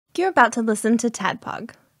You're about to listen to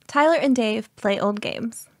TADPOG. Tyler and Dave play old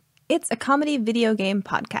games. It's a comedy video game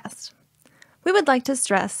podcast. We would like to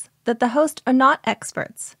stress that the hosts are not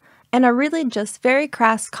experts and are really just very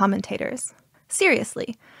crass commentators.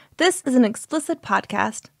 Seriously, this is an explicit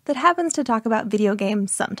podcast that happens to talk about video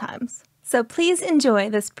games sometimes. So please enjoy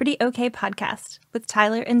this pretty okay podcast with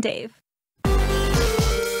Tyler and Dave.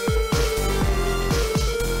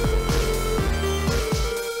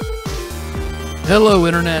 Hello,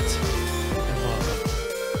 Internet, and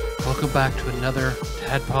welcome back to another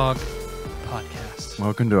TADPOG podcast.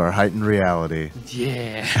 Welcome to our heightened reality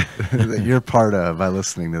Yeah. that you're part of by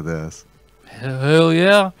listening to this. Hell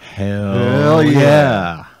yeah. Hell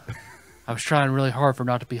yeah. I was trying really hard for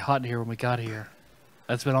not to be hot in here when we got here.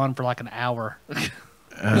 That's been on for like an hour.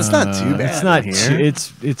 It's not too bad. It's not. here.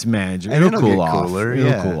 It's manageable. And It'll it'll cool get off. cooler, It'll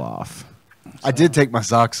yeah. cool off. I did take my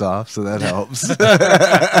socks off, so that helps.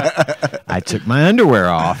 I took my underwear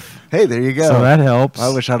off, Hey, there you go. so that helps.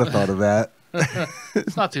 I wish I'd have thought of that.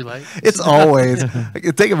 It's not too late. It's always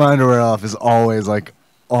like, taking my underwear off is always like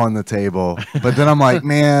on the table, but then I'm like,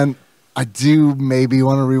 man, I do maybe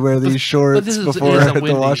want to rewear these shorts this is- before it is I a have to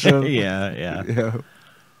windy- wash them. yeah. Yeah.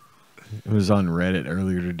 It was on Reddit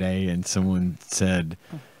earlier today, and someone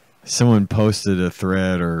posted a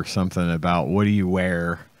thread or something about what do you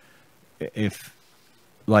wear if,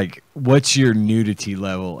 like, what's your nudity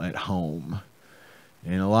level at home?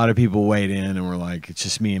 And a lot of people weighed in and were like, it's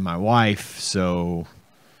just me and my wife, so,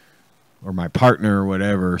 or my partner or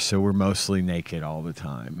whatever, so we're mostly naked all the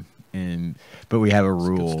time. But we have a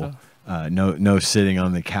rule. No sitting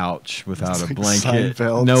on the couch without It's a like blanket.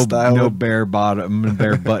 Seinfeld style. No bare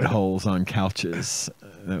buttholes on couches.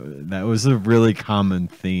 That was a really common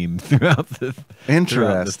theme throughout the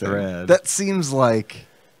Interesting. thread. That seems like,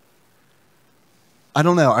 I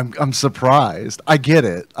don't know. I'm surprised. I get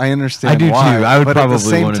it. I understand. I do why, too. I would but at the probably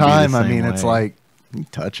same wanna be the time, I same mean, it's way. like you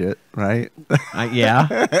touch it, right?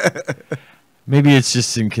 Yeah. Maybe it's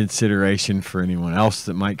just in consideration for anyone else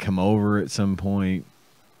that might come over at some point.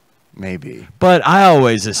 Maybe. But I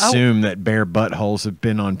always assume that bare buttholes have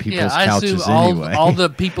been on people's I assume couches all, anyway. all the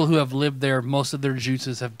people who have lived there, most of their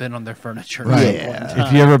juices have been on their furniture. Right. at one Yeah. time.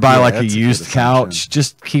 If you ever buy Yeah, like a that's a good used assumption. couch,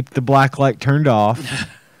 just keep the black light turned off.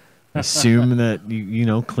 Assume that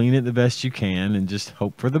you clean it the best you can and just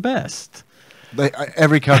hope for the best.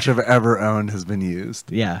 Every couch I've ever owned has been used.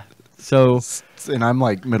 Yeah. So And I'm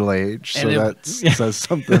like middle aged, so And that says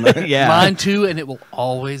something. yeah. Mine too, and it will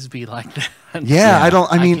always be like that. Yeah,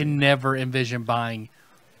 I mean, I can never envision buying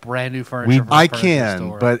brand new furniture. from a I furniture can,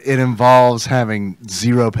 store. but it involves having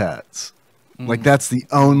 0 pets. Like that is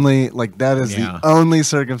the only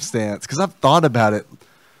circumstance, because I've thought about it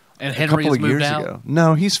and a Henry couple has of moved years out. ago.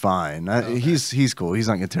 No, he's fine. Okay. He's cool. He's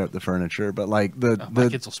not gonna tear up the furniture, but like My the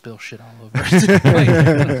kids will spill shit all over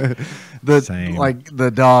it. Same. like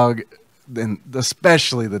the dog, and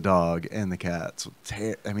especially the dog and the cats will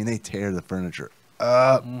tear. I mean, they tear the furniture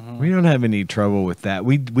up. We don't have any trouble with that.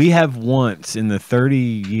 We have once in the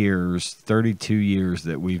 32 years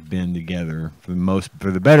that we've been together,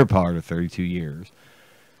 for the better part of 32 years,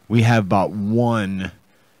 we have bought one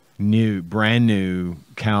brand new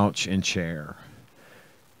couch and chair.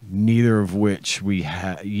 Neither of which we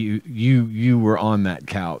had. You were on that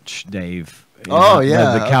couch, Dave. Oh,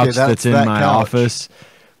 yeah. the couch Okay, that's in that my couch. office.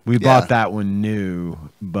 We Yeah. bought that one new,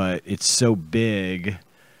 but it's so big.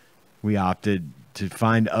 We opted to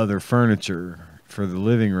find other furniture for the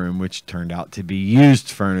living room, which turned out to be used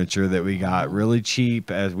furniture that we got really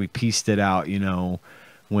cheap as we pieced it out,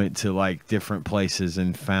 went to like different places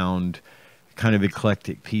and found kind of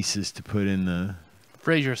eclectic pieces to put in the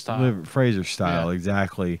Fraser style. Fraser style, Yeah.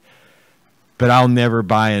 exactly. But I'll never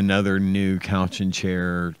buy another new couch and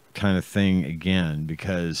chair kind of thing again,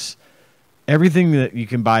 because everything that you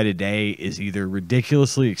can buy today is either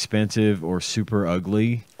ridiculously expensive or super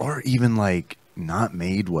ugly. Or even like not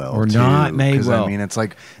made well. Or too, not made 'cause, well. I mean, it's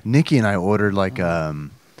like Nikki and I ordered like a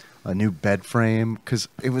new bed frame because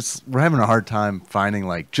we're having a hard time finding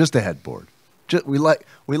like just a headboard. We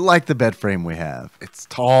like the bed frame we have. It's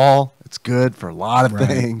tall. It's good for a lot of Right.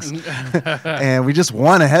 things, and we just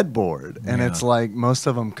want a headboard. And Yeah. it's like most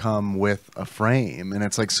of them come with a frame, and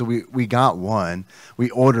it's like so we got one. We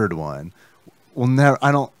ordered one. Well, never.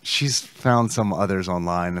 I don't. She's found some others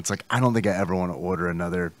online. It's like I don't think I ever want to order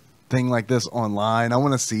another thing like this online. I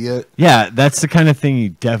want to see it. Yeah, that's the kind of thing you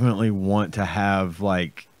definitely want to have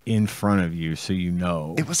like in front of you so you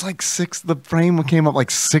know. It was like the frame came up like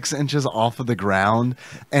 6 inches off of the ground,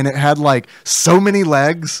 and it had like so many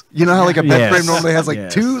legs. You know how like a bed Yes. frame normally has like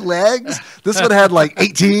Yes. 2 legs? This one had like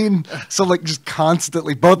 18. So like just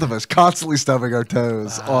constantly, both of us constantly stubbing our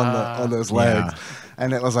toes on those legs. Yeah.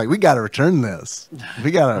 And it was like, we got to return this. We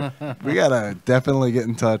gotta definitely get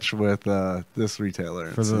in touch with this retailer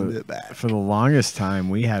and send it back. For the longest time,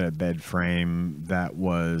 we had a bed frame that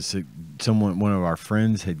was one of our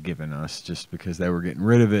friends had given us just because they were getting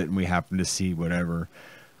rid of it, and we happened to see whatever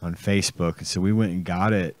on Facebook, and so we went and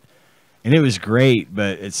got it. And it was great,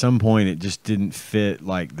 but at some point it just didn't fit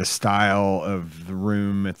like the style of the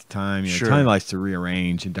room at the time. You know, Tiny likes to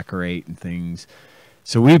rearrange and decorate and things.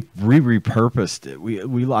 So we repurposed it.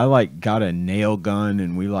 I like got a nail gun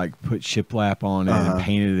and we like put shiplap on it and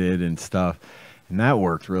painted it and stuff, and that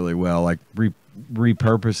worked really well. Like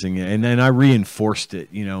repurposing it, and then I reinforced it.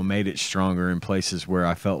 You know, made it stronger in places where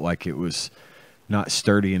I felt like it was not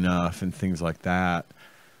sturdy enough and things like that.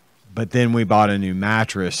 But then we bought a new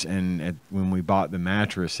mattress, and when we bought the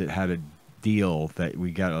mattress, it had a deal that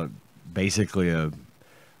we got basically a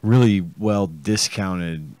really well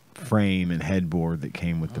discounted frame and headboard that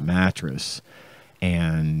came with the mattress,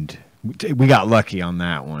 and we got lucky on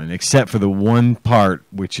that one, except for the one part,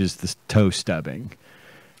 which is the toe stubbing.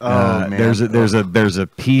 Man. There's a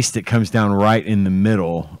piece that comes down right in the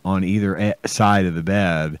middle on either side of the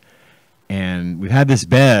bed, and we've had this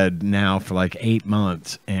bed now for like 8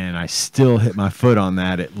 months, and I still hit my foot on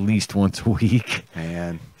that at least once a week.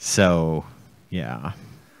 Man, so yeah,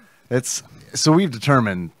 so we've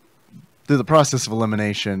determined through the process of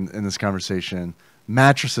elimination in this conversation,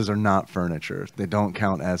 mattresses are not furniture. They don't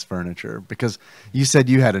count as furniture because you said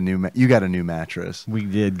you got a new mattress. We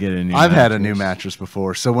did get a new. I've had a new mattress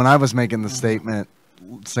before. So when I was making the statement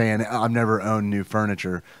saying I've never owned new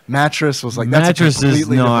furniture, mattress was like mattress is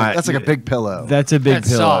not. That's like a big pillow. That's a big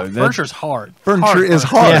pillow. Furniture's hard. Furniture is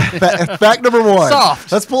hard. Yeah. Fact number one.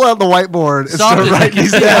 Soft. Let's pull out the whiteboard and start writing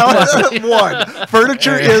these down. One.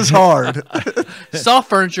 Furniture is hard. Soft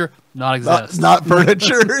furniture, not exist. Not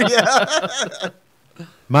furniture. Yeah.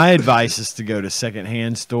 My advice is to go to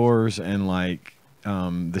secondhand stores and like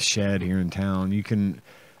the Shed here in town. You can.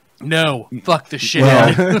 No, fuck the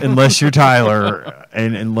Shed. Well, unless you're Tyler,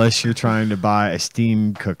 and unless you're trying to buy a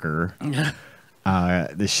steam cooker,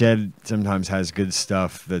 the Shed sometimes has good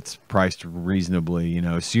stuff that's priced reasonably. You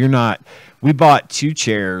know, so you're not. We bought 2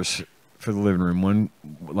 chairs for the living room. One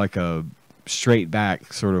like a straight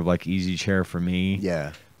back, sort of like easy chair for me.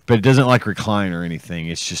 Yeah, but it doesn't like recline or anything.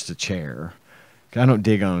 It's just a chair. I don't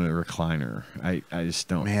dig on a recliner. I just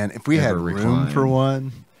don't. Man, if we had room for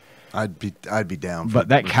one, I'd be down. But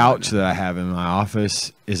that couch that I have in my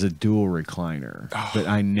office is a dual recliner, but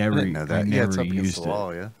I never used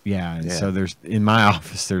it. Yeah, and so there's in my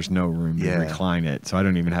office there's no room to recline it, so I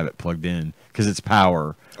don't even have it plugged in because it's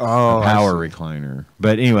power recliner.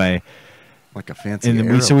 But anyway, like a fancy.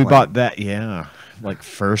 And so we bought that, like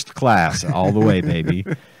first class all the way, baby.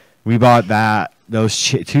 We bought those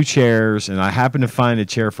 2 chairs, and I happened to find a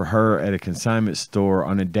chair for her at a consignment store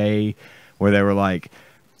on a day where they were like,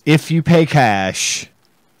 if you pay cash,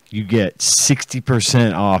 you get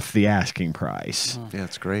 60% off the asking price. Yeah,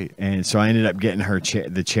 that's great. And so I ended up getting her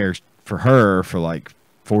the chair for her for like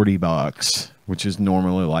 $40, which is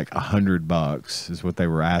normally like $100 is what they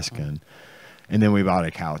were asking. And then we bought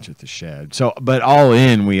a couch at the Shed. So, but all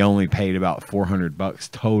in, we only paid about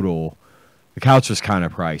 $400 total. The couch was kind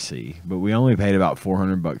of pricey, but we only paid about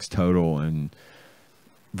 $400 total, and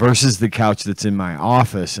versus the couch that's in my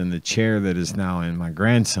office and the chair that is now in my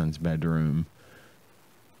grandson's bedroom,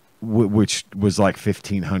 which was like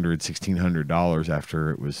 $1,500-$1,600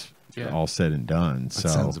 after it was all said and done. That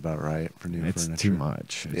sounds about right for new furniture. It's too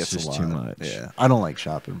much. It's just too much. Yeah, I don't like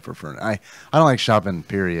shopping for furniture. I don't like shopping.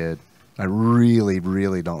 Period. I really,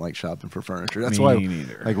 really don't like shopping for furniture. That's why,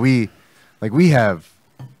 neither. Like we have.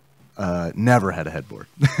 Never had a headboard.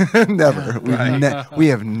 Never. We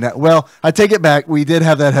have. Well, I take it back. We did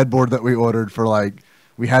have that headboard that we ordered for like.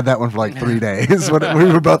 We had that one for like 3 days. We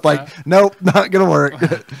were both like, nope, not gonna work.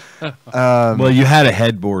 Well, you had a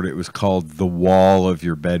headboard. It was called the wall of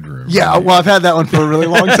your bedroom. Yeah. Right? Well, I've had that one for a really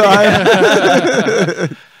long time.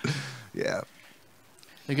 Yeah.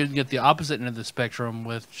 You could get the opposite end of the spectrum,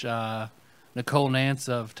 which Nicole Nance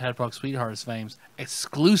of TADPOG Sweethearts fame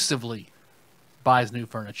exclusively buys new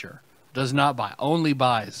furniture. Does not buy, only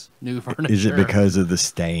buys new furniture. Is it because of the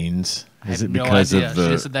stains? Is it because of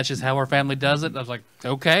the? She said that's just how our family does it. I was like,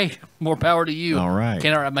 okay, more power to you. All right,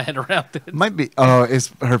 can't wrap my head around it. Might be. Oh,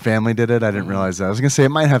 is her family did it? I didn't realize that. I was gonna say it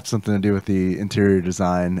might have something to do with the interior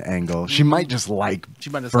design angle. She might just like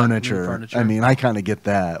furniture. I mean, I kind of get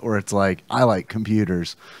that. Where it's like I like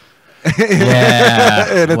computers. Yeah,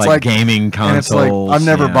 and it's like gaming consoles. And it's like I've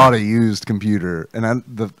never bought a used computer, and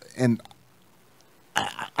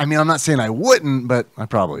I mean, I'm not saying I wouldn't, but I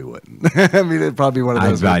probably wouldn't. I mean, it'd probably be one of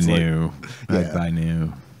those. I'd buy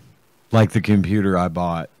new. Like the computer I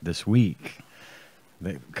bought this week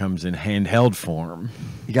that comes in handheld form.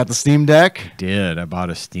 You got the Steam Deck? I bought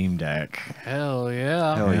a Steam Deck. Hell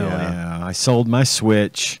yeah. Hell yeah. I sold my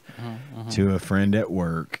Switch to a friend at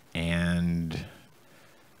work, and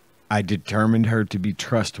I determined her to be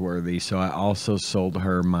trustworthy, so I also sold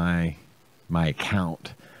her my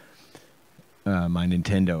account. My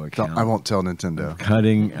Nintendo account. I won't tell Nintendo.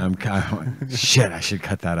 Shit, I should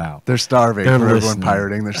cut that out. They're starving They're for everyone listening.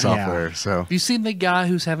 pirating their software. So Have you seen the guy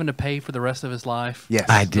who's having to pay for the rest of his life? yes,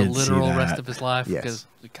 I The did literal see that. rest of his life? Yes.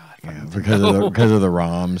 Because, God, Yeah, fucking because of the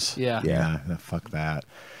ROMs. Yeah. Yeah, fuck that.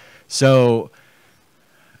 So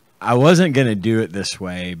I wasn't going to do it this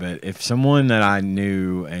way, but if someone that I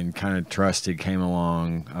knew and kind of trusted came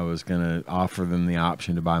along, I was going to offer them the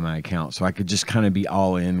option to buy my account so I could just kind of be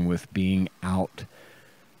all in with being out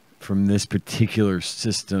from this particular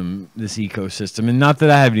system, this ecosystem. And not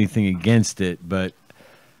that I have anything against it, but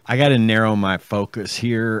I got to narrow my focus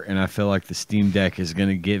here, and I feel like the Steam Deck is going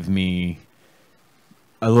to give me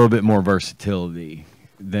a little bit more versatility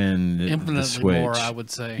than the infinitely Switch. more, I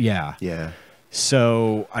would say. Yeah. yeah.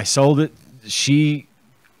 So I sold it.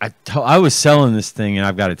 I was selling this thing, and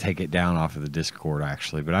I've got to take it down off of the Discord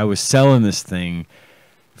actually. But I was selling this thing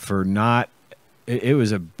for not. It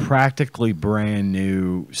was a practically brand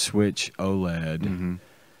new Switch OLED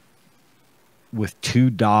with 2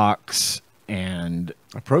 docks and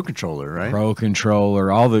A Pro Controller, right? Pro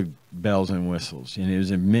Controller, all the bells and whistles, and it was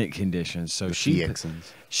in mint condition. So she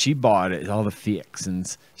bought it, all the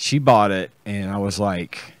fixins. She bought it, and I was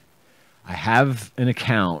like, I have an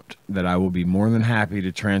account that I will be more than happy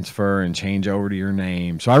to transfer and change over to your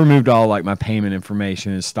name. So I removed all like my payment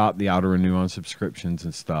information and stopped the auto renew on subscriptions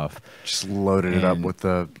and stuff. Just loaded it up with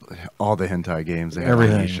all the hentai games. They have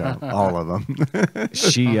Everything. on the shop, all of them.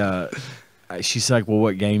 She's like, well,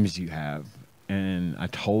 what games do you have? And I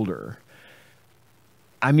told her.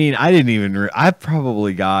 I mean, I didn't even. I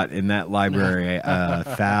probably got in that library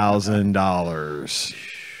 $1,000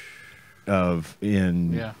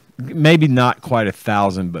 Yeah. Maybe not quite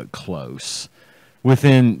 1,000, but close.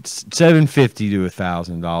 Within $750 to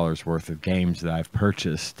 $1,000 worth of games that I've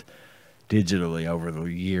purchased digitally over the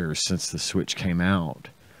years since the Switch came out.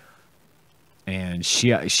 And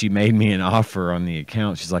she made me an offer on the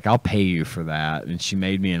account. She's like, I'll pay you for that. And she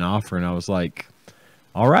made me an offer, and I was like,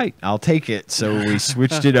 all right, I'll take it. So we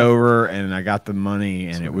switched it over, and I got the money,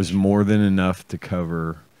 and it was more than enough to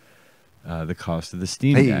cover the cost of the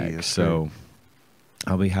Steam Deck. That's so great.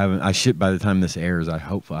 I'll be having. By the time this airs, I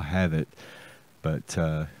hope I have it. But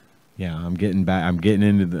yeah, I'm getting back. I'm getting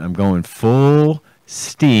into. I'm going full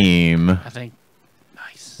Steam. I think,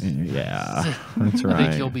 nice. Yeah, that's right. I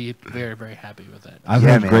think you'll be very, very happy with it. I've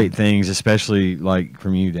Yeah, heard man. great things, especially like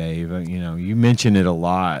from you, Dave. You know, you mention it a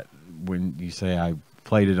lot when you say I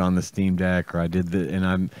played it on the Steam Deck or I did the, and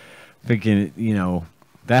I'm thinking, you know,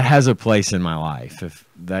 that has a place in my life. If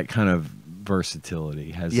that kind of versatility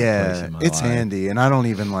has a place in my life. It's handy, and I don't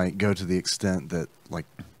even like go to the extent that like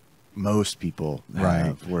most people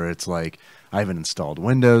have, where it's like I haven't installed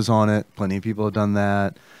Windows on it. Plenty of people have done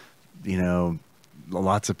that. You know,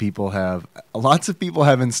 lots of people have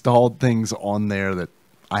installed things on there that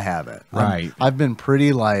I haven't. Right. I've been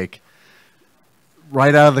pretty like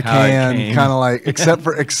right out of the How it can, came. kind of like except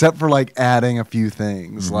for like adding a few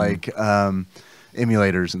things like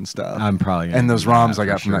emulators and stuff. I'm probably gonna and those do that ROMs I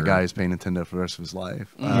got for from that sure. guy who's paying Nintendo for the rest of his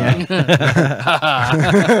life. Yeah.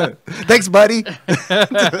 Thanks, buddy.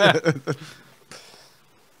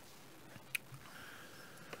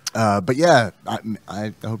 But yeah,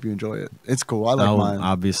 I hope you enjoy it. It's cool. I like I'll mine.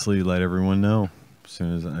 obviously let everyone know as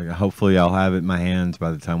soon as hopefully I'll have it in my hands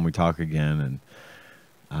by the time we talk again, and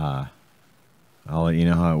I'll let you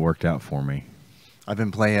know how it worked out for me. I've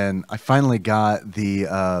been playing. I finally got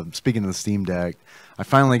the. Speaking of the Steam Deck, I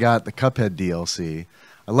finally got the Cuphead DLC.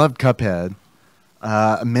 I loved Cuphead.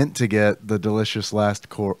 I meant to get the delicious last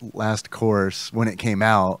course when it came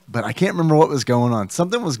out, but I can't remember what was going on.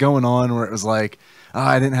 Something was going on where it was like, oh,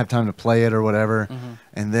 I didn't have time to play it or whatever.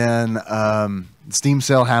 And then the Steam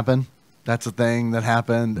sale happened. That's a thing that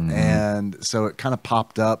happened, and so it kind of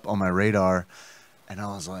popped up on my radar, and I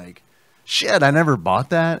was like, shit, I never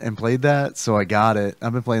bought that and played that, so I got it.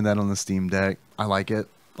 I've been playing that on the Steam Deck. I like it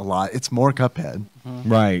a lot. It's more Cuphead,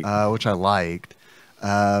 Right. which I liked.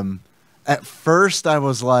 At first, I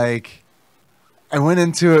was like, I went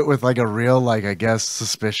into it with like a real, like, I guess,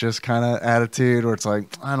 suspicious kind of attitude where it's like,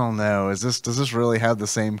 I don't know, does this really have the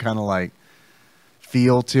same kind of like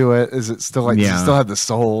feel to it? Is it still like, does it still have the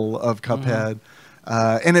soul of Cuphead?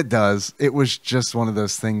 And it does. It was just one of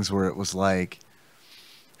those things where it was like,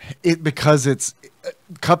 because it's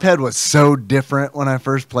Cuphead was so different when I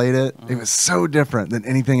first played it. It was so different than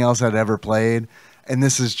anything else I'd ever played. And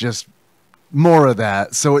this is just more of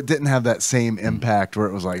that. So it didn't have that same impact where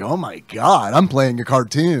it was like, oh my God, I'm playing a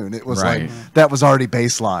cartoon. It was Right. like, that was already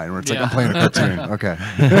baseline where it's like, Yeah. I'm playing a cartoon. Okay.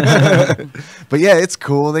 But yeah, it's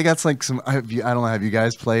cool. They got like some, I don't know, have you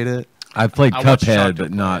guys played it? I played I watched Cuphead, Sharkto but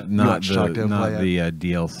play not watched Sharkto play the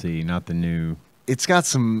DLC, not the new. It's got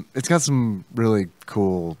some really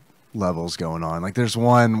cool levels going on. Like there's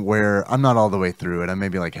one where I'm not all the way through it. I'm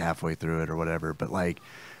maybe like halfway through it or whatever, but like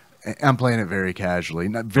I'm playing it very casually,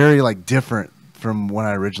 not very like different from when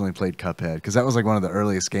I originally played Cuphead, because that was like one of the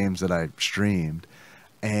earliest games that I streamed,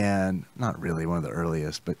 and not really one of the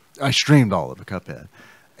earliest, but I streamed all of the Cuphead,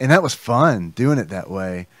 and that was fun doing it that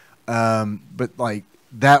way. But like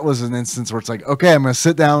that was an instance where it's like, okay, I'm gonna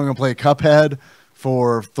sit down, I'm gonna play Cuphead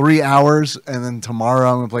for 3 hours, and then tomorrow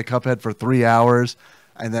I'm gonna play Cuphead for 3 hours,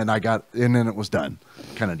 and then then it was done,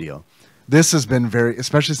 kind of deal. This has been very,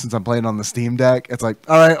 especially since I'm playing on the Steam Deck, it's like,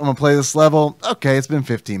 all right, I'm going to play this level. Okay, it's been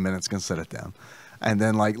 15 minutes, going to set it down. And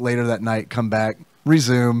then like later that night, come back,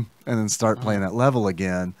 resume, and then start playing that level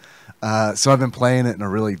again. So I've been playing it in a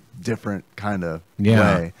really different kind of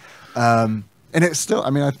way. And it's still, I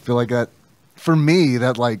mean, I feel like that, for me,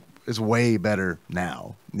 that like is way better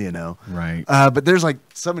now, you know? Right. But there's like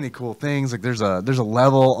so many cool things. Like there's a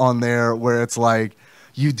level on there where it's like,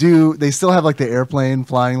 they still have like the airplane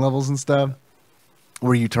flying levels and stuff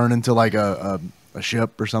where you turn into like a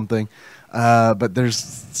ship or something. But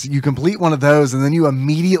you complete one of those and then you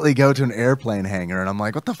immediately go to an airplane hangar. And I'm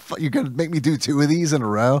like, what the fuck? You're going to make me do 2 of these in a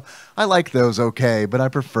row? I like those. Okay. But I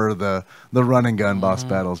prefer the run and gun boss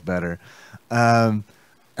battles better. And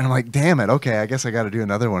I'm like, damn it. Okay. I guess I got to do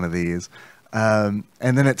another one of these. And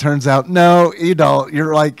then it turns out, no, you don't.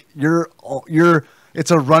 It's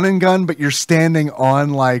a run and gun, but you're standing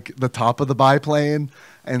on like the top of the biplane,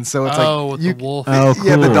 and so it's with the wolf. Oh,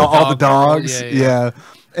 yeah, cool. all the Dog dogs, world, yeah.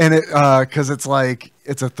 And it because it's like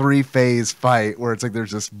it's a 3-phase fight where it's like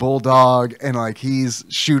there's this bulldog and like he's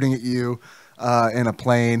shooting at you in a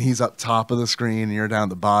plane. He's up top of the screen and you're down at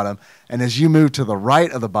the bottom. And as you move to the right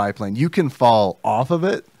of the biplane, you can fall off of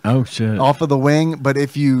it. Oh shit! Off of the wing, but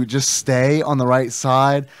if you just stay on the right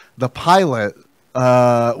side, the pilot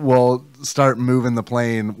will start moving the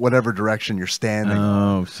plane whatever direction you're standing.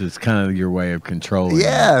 Oh, so it's kind of your way of controlling.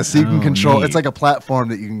 Yeah, so you can Oh, control. neat. It's like a platform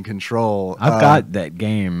that you can control. I've got that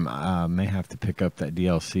game. May have to pick up that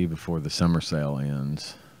DLC before the summer sale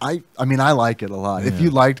ends. I mean, I like it a lot. If Yeah. you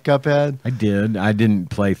liked Cuphead, I did. I didn't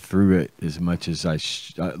play through it as much as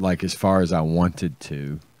like as far as I wanted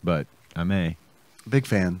to, but I may. big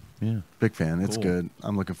fan. Yeah. Big fan. It's Cool. good.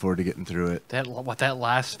 I'm looking forward to getting through it. That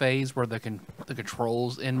last phase where the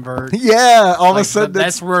controls invert. Yeah, all of a Like, sudden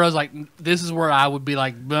that's where I was like, this is where I would be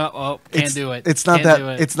like, oh, can't do it. It's not Can't that do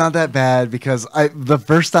it. it's not that bad because the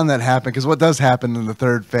first time that happened, because what does happen in the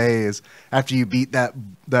third phase after you beat that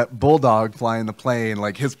bulldog flying the plane,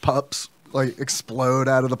 like his pups like explode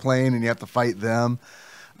out of the plane and you have to fight them.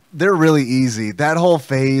 They're really easy. That whole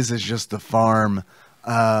phase is just to farm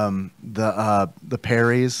the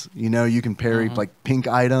parries. You know, you can parry like pink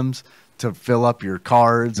items to fill up your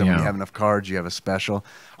cards, and when you Yeah. have enough cards, you have a special.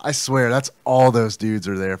 I swear that's all those dudes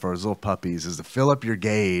are there for, those little puppies, is to fill up your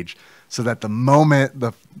gauge so that the moment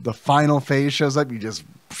the final phase shows up, you just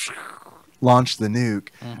launch the nuke,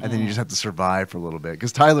 and then you just have to survive for a little bit.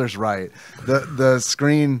 Because Tyler's right. The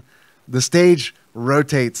stage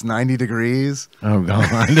rotates 90 degrees. Oh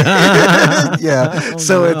god. Yeah.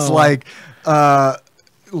 So it's like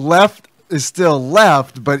left is still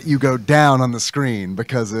left, but you go down on the screen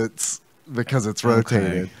because it's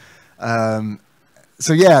rotated.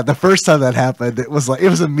 So yeah, the first time that happened, it was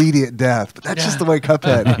immediate death. But that's just the way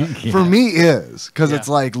Cuphead for me is, because it's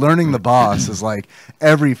like learning the boss is like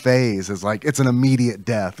every phase is like it's an immediate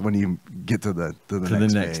death when you get to the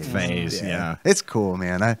next phase. Yeah. It's cool,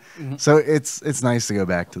 man. So it's nice to go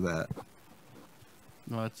back to that.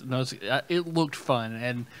 It looked fun,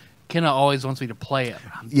 and Kenna always wants me to play it.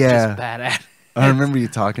 But I'm Yeah. just bad at it. I remember you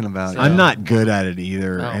talking about it. I'm not good at it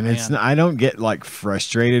either, Oh, and man. I don't get like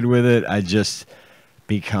frustrated with it. I just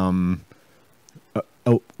become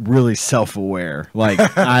really self-aware. Like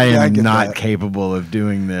I Yeah, I am get not that. capable of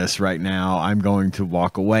doing this right now. I'm going to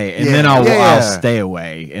walk away, and Yeah, then I'll yeah. stay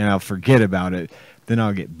away, and I'll forget about it. Then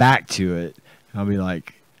I'll get back to it. I'll be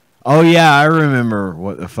like, "Oh yeah, I remember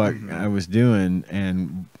what the fuck I was doing,"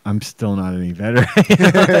 and I'm still not any better. You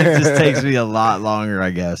know, it just takes me a lot longer,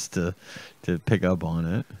 I guess, to pick up on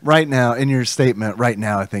it. Right now, in your statement, right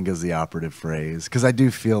now, I think is the operative phrase, because I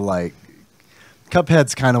do feel like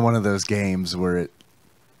Cuphead's kind of one of those games where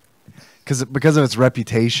because of its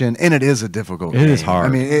reputation, and it is a difficult game. It is hard. I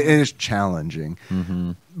mean, it is challenging.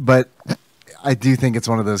 But I do think it's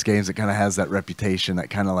one of those games that kind of has that reputation that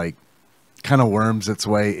kind of worms its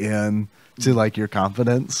way in to like your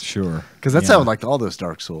confidence. Sure. Because that's how like all those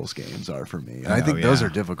Dark Souls games are for me. And I think those yeah. are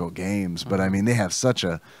difficult games, but I mean, they have such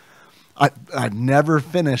a I've never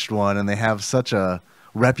finished one, and they have such a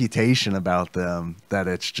reputation about them that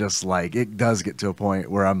it's just like it does get to a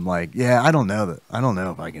point where I'm like, yeah, I don't know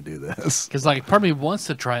if I can do this. Because like part of me wants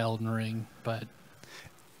to try Elden Ring, but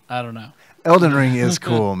I don't know. Elden Ring is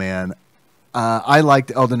cool, man. I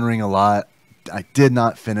liked Elden Ring a lot. I did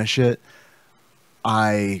not finish it.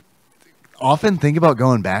 I often think about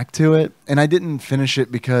going back to it, and I didn't finish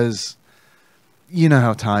it because you know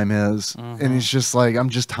how time is, and it's just like I'm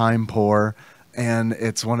just time poor, and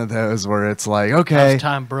it's one of those where it's like, okay,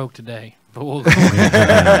 Time broke today, but we'll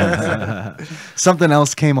something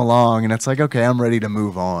else came along, and it's like, okay, I'm ready to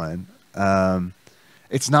move on.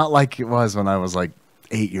 It's not like it was when I was like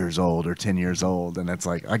 8 years old or 10 years old, and it's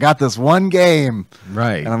like I got this one game,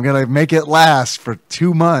 Right. and I'm gonna make it last for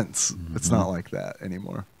 2 months. It's not like that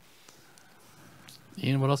anymore.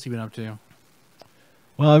 Ian, what else have you been up to?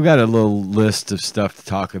 Well, I've got a little list of stuff to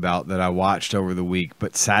talk about that I watched over the week,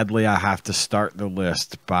 but sadly I have to start the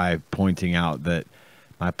list by pointing out that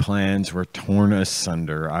my plans were torn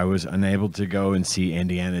asunder. I was unable to go and see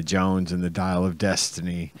Indiana Jones and the Dial of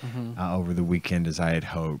Destiny over the weekend as I had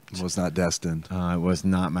hoped. It was not destined. It was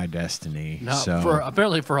not my destiny. No, so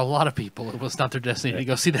apparently for a lot of people, it was not their destiny to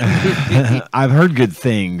go see that movie. I've heard good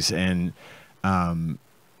things, and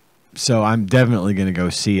so I'm definitely going to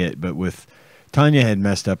go see it. But with Tanya had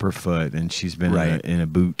messed up her foot, and she's been in a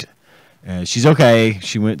boot. She's okay.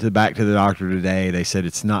 She went back to the doctor today. They said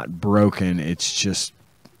it's not broken. It's just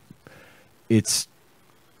it's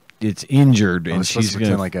injured, and she's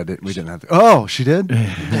pretend like I did. We didn't have to. Oh, she did.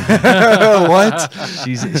 What?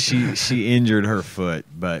 She injured her foot,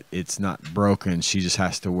 but it's not broken. She just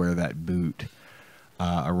has to wear that boot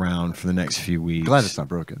around for the next few weeks. Glad it's not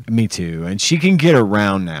broken. Me too. And she can get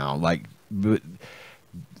around now. Like, but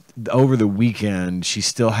over the weekend, she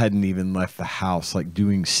still hadn't even left the house. Like,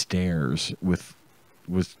 doing stairs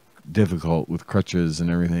was difficult with crutches and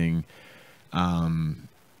everything.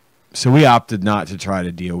 So we opted not to try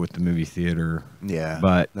to deal with the movie theater. Yeah,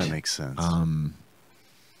 but that makes sense.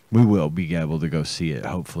 We will be able to go see it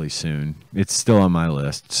hopefully soon. It's still on my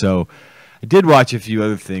list. So I did watch a few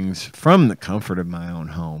other things from the comfort of my own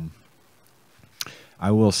home.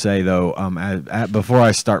 I will say, though, before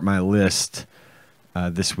I start my list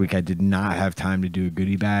this week, I did not have time to do a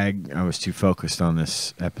goodie bag. I was too focused on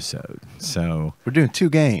this episode. So we're doing 2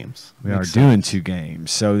 games. We are doing 2 games.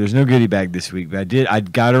 So there's no goodie bag this week. But I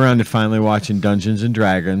got around to finally watching Dungeons and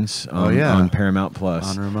Dragons on Paramount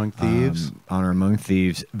Plus. Honor Among Thieves. Honor Among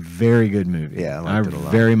Thieves. Very good movie. Yeah, I liked it a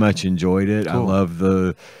lot. Very much enjoyed it. Cool. I love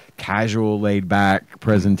the casual, laid-back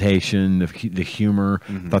presentation, the humor.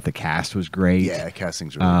 Thought the cast was great. Yeah,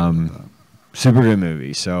 casting's really good. Super good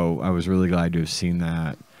movie. So I was really glad to have seen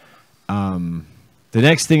that. The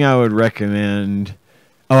next thing I would recommend...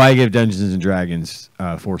 Oh, I gave Dungeons & Dragons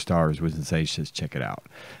 4 stars. Wisdom Sage says check it out.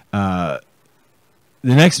 The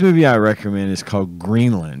next movie I recommend is called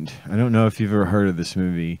Greenland. I don't know if you've ever heard of this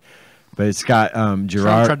movie, but it's got Gerard...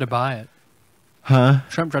 Trump tried to buy it. Huh?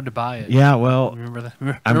 Trump tried to buy it. Yeah, well, Remember that? I'm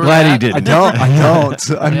Remember glad that? he didn't. I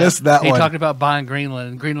don't. I missed that he one. He talked about buying Greenland,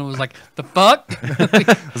 and Greenland was like, the fuck?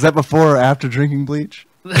 Was that before or after drinking bleach?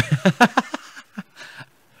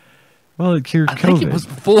 Well, it cured COVID. I think it was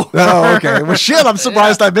before. Oh, okay. Well, shit, I'm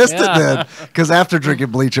surprised I missed it Yeah. then. Because after drinking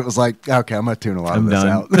bleach, it was like, okay, I'm going to tune a lot of this done.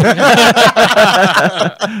 out.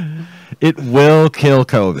 It will kill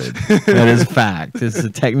COVID. That is fact. It's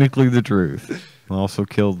technically the truth. It'll also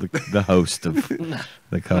kill the host of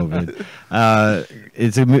the COVID.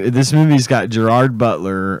 This movie's got Gerard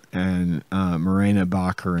Butler and Morena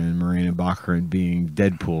Baccarin. Morena Baccarin being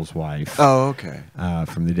Deadpool's wife. Oh, okay.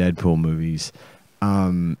 From the Deadpool movies.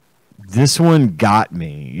 This one got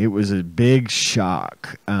me. It was a big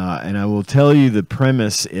shock. And I will tell you the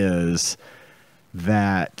premise is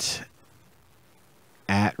that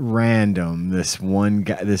at random, this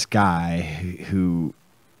guy who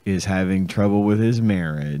is having trouble with his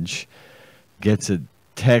marriage gets a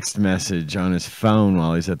text message on his phone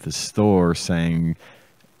while he's at the store saying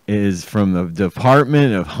is from the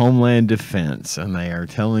Department of Homeland Defense, and they are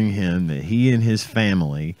telling him that he and his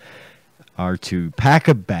family are to pack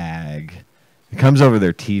a bag. It comes over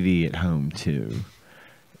their TV at home too.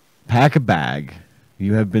 Pack a bag.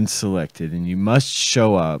 You have been selected, and you must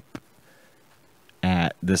show up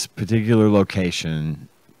at this particular location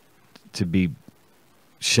to be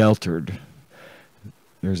sheltered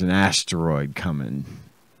there's an asteroid coming,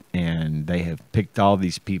 and they have picked all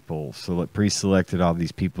these people, pre-selected all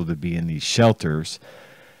these people to be in these shelters.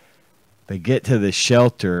 They get to the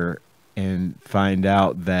shelter and find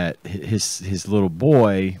out that his little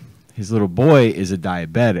boy is a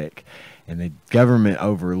diabetic, and the government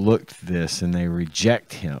overlooked this and they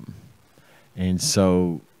reject him, and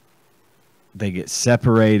so they get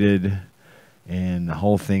separated, and the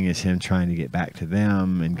whole thing is him trying to get back to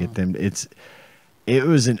them and get them. It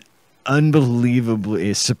was an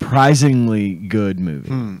unbelievably, surprisingly good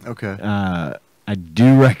movie. Okay. I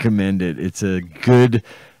do recommend it. It's a good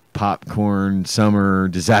popcorn summer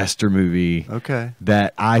disaster movie. Okay.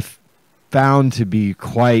 That I found to be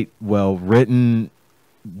quite well written,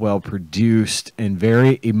 well produced, and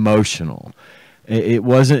very emotional. It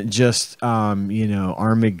wasn't just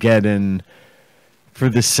Armageddon for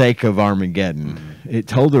the sake of Armageddon. It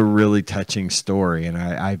told a really touching story, and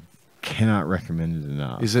I cannot recommend it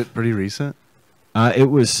enough. Is it pretty recent? It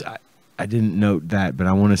was. I didn't note that, but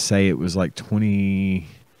I want to say it was like 20.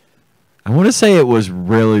 I want to say it was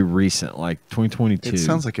really recent, like 2022. It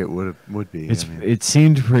sounds like it would be. It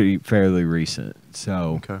seemed fairly recent.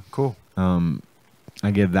 So okay, cool.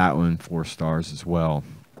 I give that one 4 stars as well.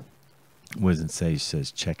 Wiz and Sage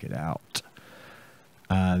says check it out.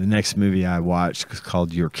 The next movie I watched was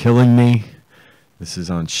called You're Killing Me. This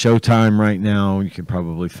is on Showtime right now. You can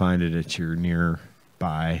probably find it at your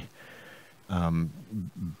nearby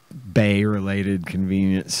Bay-related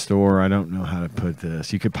convenience store. I don't know how to put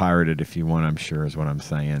this. You could pirate it if you want, I'm sure, is what I'm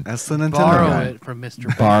saying. That's the Nintendo Borrow guy. it from Mr.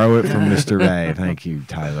 Bay. Borrow it from Mr. Bay. Thank you,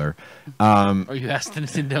 Tyler. Or you asked the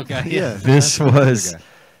Nintendo guy. Yeah.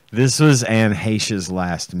 This was Anne Heche's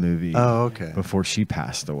last movie. Oh, okay. Before she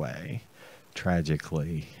passed away,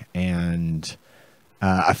 tragically. And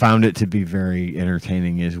I found it to be very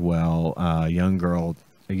entertaining as well. A young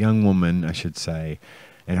woman, I should say,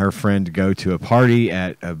 and her friend go to a party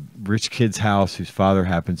at a rich kid's house whose father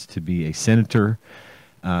happens to be a senator,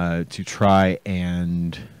 to try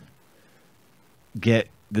and get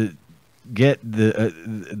the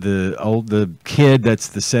kid that's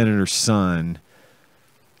the senator's son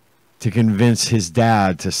to convince his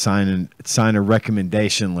dad to sign a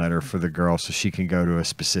recommendation letter for the girl so she can go to a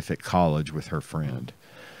specific college with her friend.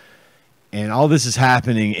 And all this is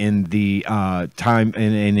happening in the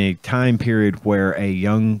in a time period where a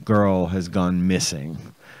young girl has gone missing,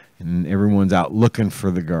 and everyone's out looking for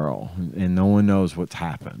the girl, and no one knows what's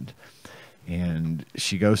happened. And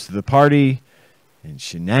she goes to the party, and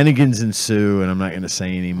shenanigans ensue. And I'm not going to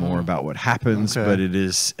say any more about what happens, but it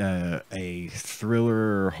is a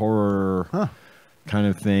thriller horror kind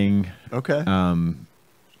of thing. Okay.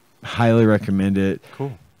 Highly recommend it.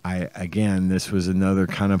 Cool. Again, this was another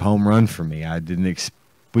kind of home run for me.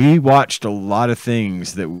 We watched a lot of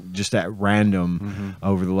things that just at random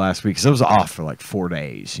over the last week. 'Cause I was off for like 4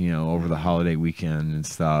 days, over the holiday weekend and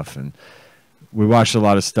stuff. And we watched a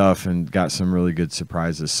lot of stuff and got some really good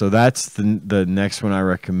surprises. So that's the next one I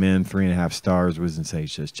recommend. 3.5 stars. Wiz and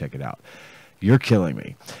Sage says check it out. You're killing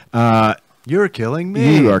me. You're killing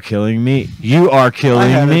me. You are killing me. You are killing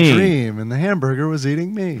me. I had a dream, and the hamburger was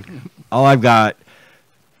eating me. All I've got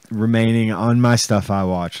remaining on my stuff I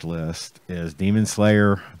watch list is Demon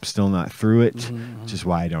Slayer. I'm still not through it, which is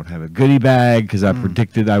why I don't have a goodie bag, because I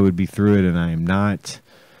predicted I would be through it, and I am not.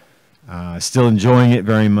 Still enjoying it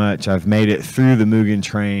very much. I've made it through the Mugen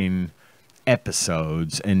Train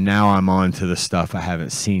episodes, and now I'm on to the stuff I haven't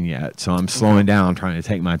seen yet. So I'm slowing down, trying to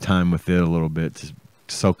take my time with it a little bit to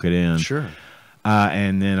soak it in. Sure.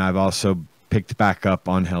 And then I've also picked back up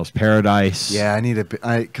on Hell's Paradise. Yeah,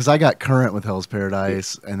 because I got current with Hell's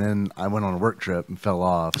Paradise, and then I went on a work trip and fell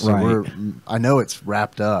off. So I know it's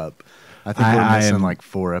wrapped up. I think we're missing like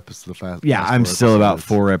 4 episodes. I'm still about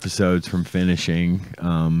 4 episodes from finishing.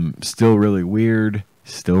 Still really weird.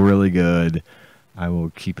 Still really good. I will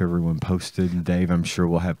keep everyone posted. Dave, I'm sure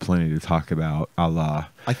we'll have plenty to talk about.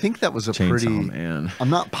 I think that was a Chainsaw Man. I'm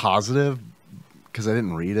not positive, because I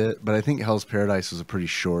didn't read it, but I think Hell's Paradise was a pretty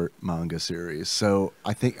short manga series. So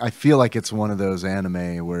I feel like it's one of those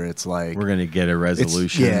anime where it's like we're gonna get a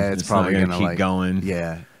resolution. It's probably gonna keep going.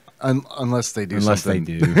 Yeah, unless they do. Unless something.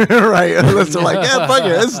 they do, right? Unless they're like, yeah, fuck it,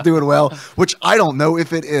 this is doing well. Which I don't know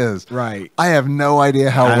if it is. Right. I have no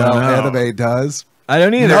idea how well anime does. I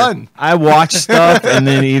don't either. None. I watch stuff and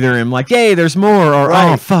then either I'm like, yay, there's more, or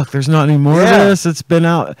oh fuck, there's not any more of this. It's been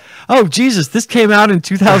out. Oh Jesus, this came out in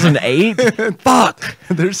 2008. Fuck.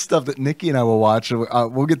 There's stuff that Nikki and I will watch.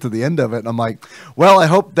 We'll get to the end of it, and I'm like, well, I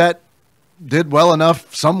hope that did well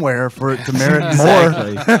enough somewhere for it to merit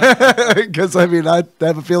more. Because I mean, I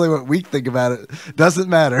have a feeling what we think about it doesn't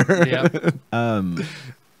matter. Yep. I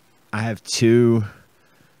have 2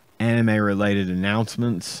 anime-related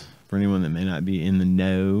announcements for anyone that may not be in the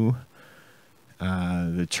know.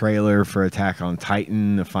 The trailer for Attack on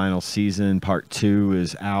Titan, the final season, part 2,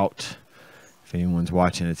 is out. If anyone's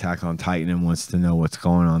watching Attack on Titan and wants to know what's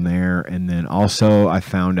going on there. And then also I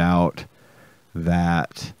found out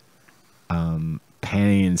that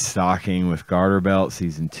Panty and Stocking with Garter Belt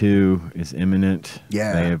Season 2 is imminent.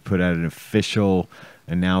 Yeah. They have put out an official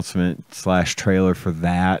announcement / trailer for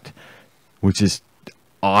that, which is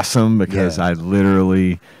awesome because I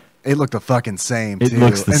literally... It looked the fucking same, too. It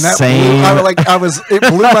looks the and that same. It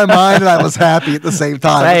blew my mind, and I was happy at the same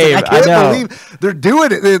time. Same, I can't believe they're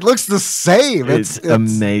doing it. It looks the same. It's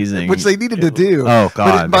amazing. Which they needed to do. Oh,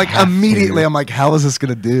 God. But immediately, I'm like, how is this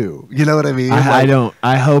going to do? You know what I mean?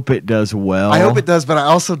 I hope it does well. I hope it does, but I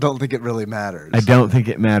also don't think it really matters. I don't think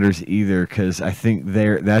it matters either because I think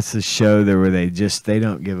that's the show there where they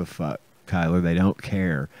don't give a fuck, Kyler. They don't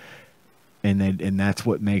care. And that's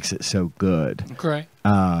what makes it so good. Okay.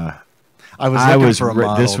 I was for a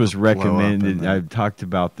model this was to blow up recommended. I've talked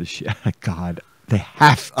about the shit. God, they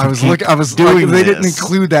have to. I was doing. They didn't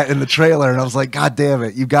include that in the trailer, and I was like, God damn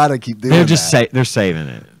it, you got to keep doing. They're saving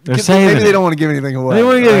it. Maybe they don't want to give anything away. They don't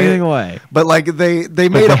want to give anything away. But like they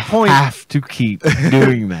made a point. Have to keep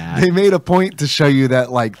doing that. They made a point to show you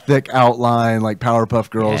that like thick outline, like Powerpuff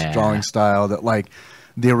Girls drawing style that like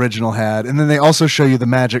the original had, and then they also show you the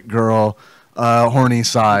Magic Girl horny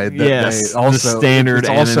side. That yes, they also, the standard it's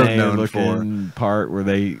also anime known for part where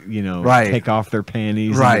they take off their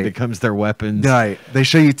panties and it becomes their weapons. Right. They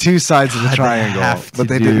show you two sides of the triangle, but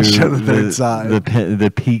they didn't show the third side.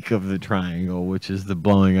 The peak of the triangle, which is the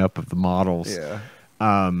blowing up of the models. Yeah.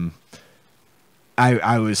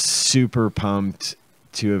 I was super pumped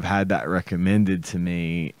to have had that recommended to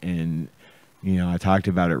me, and I talked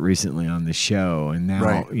about it recently on the show, and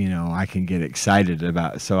now I can get excited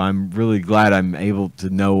about it. So I'm really glad I'm able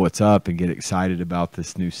to know what's up and get excited about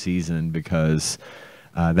this new season because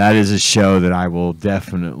that is a show that I will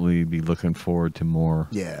definitely be looking forward to more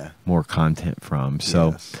content from.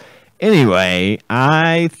 So anyway,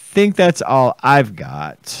 I think that's all I've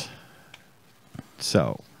got.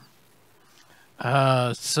 So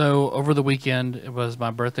over the weekend, it was my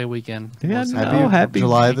birthday weekend. Yeah, happy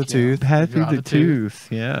July the Tooth. Happy the Tooth,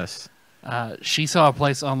 yes. She saw a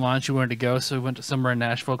place online she wanted to go, so we went to somewhere in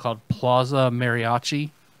Nashville called Plaza Mariachi.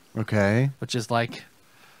 Okay. Which is like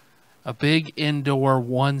a big indoor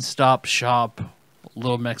one-stop shop,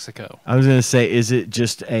 Little Mexico. I was gonna say, is it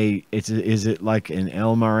just is it like an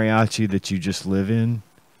El Mariachi that you just live in?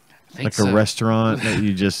 Like a restaurant that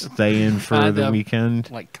you just stay in for the weekend?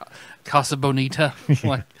 Like Casa Bonita.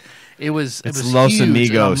 Like it was Los huge,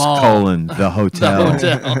 Amigos, the hotel.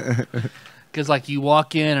 The hotel. Because like you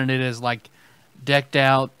walk in and it is like decked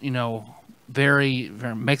out, very,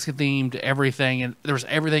 very Mexican themed, everything, and there's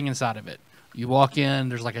everything inside of it. You walk in,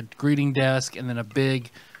 there's like a greeting desk and then a big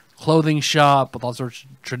clothing shop with all sorts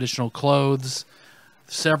of traditional clothes,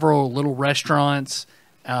 several little restaurants,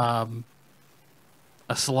 a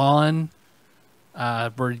salon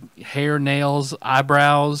for hair, nails,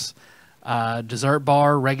 eyebrows, dessert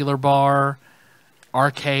bar, regular bar,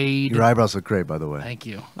 arcade. Your eyebrows look great, by the way. Thank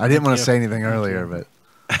you. I didn't want to say anything earlier, but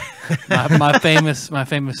my famous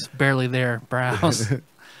barely there brows.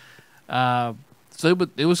 So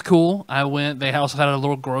it was cool. I went. They also had a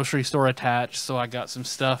little grocery store attached, so I got some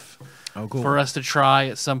stuff for us to try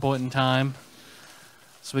at some point in time.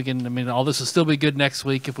 So we can. I mean, all this will still be good next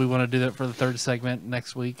week if we want to do that for the third segment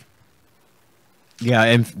next week. Yeah,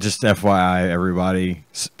 and just FYI, everybody,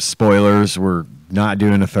 spoilers, we're not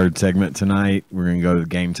doing a third segment tonight. We're going to go to the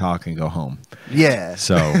game talk and go home. Yeah.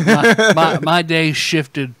 So my day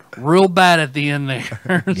shifted real bad at the end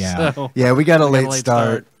there. Yeah. So yeah, we got a late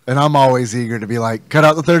start. And I'm always eager to be like, cut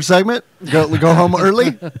out the third segment? Go home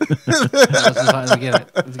early? No, we get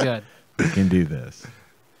it. It's good. We can do this.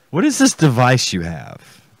 What is this device you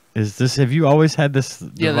have? Have you always had this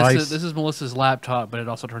device? This is Melissa's laptop, but it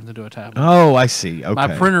also turns into a tablet. Oh, I see. Okay. My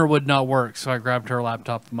printer would not work, so I grabbed her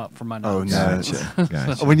laptop for my notes. Oh, no.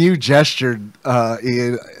 Gotcha. When you gestured,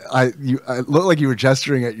 Ian, I looked like you were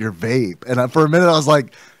gesturing at your vape. And for a minute, I was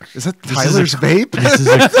like, is that Tyler's vape? This is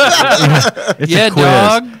it's yeah, a quiz.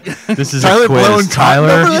 dog. This is Tyler a quiz. blowing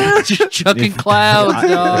Tyler, Just chucking clouds,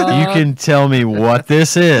 dog. If you can tell me what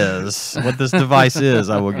this is, what this device is,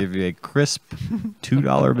 I will give you a crisp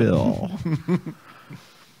 $2 bill.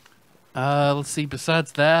 Let's see.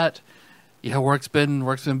 Besides that, work's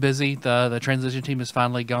been busy. The transition team is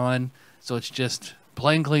finally gone, so it's just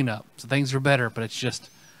plain cleanup. So things are better, but it's just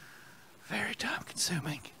very time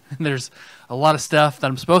consuming. And there's a lot of stuff that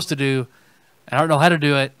I'm supposed to do. I don't know how to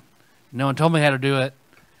do it. No one told me how to do it,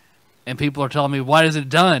 and people are telling me, "Why is it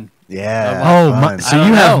done?" Yeah. Oh, fun. so I you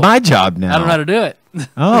don't have know. my job now. I don't know how to do it.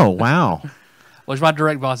 Oh, wow. Which my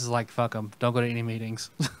direct boss is like, fuck them. Don't go to any meetings.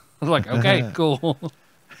 I was like, okay, cool.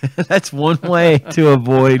 That's one way to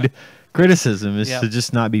avoid criticism is Yep. to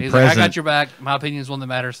just not be He's like, present. I got your back. My opinion is one that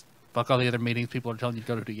matters. Fuck all the other meetings people are telling you to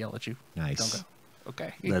go to yell at you. Nice. Don't go.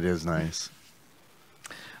 Okay. That is nice.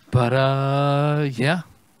 But, yeah.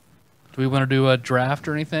 Do we want to do a draft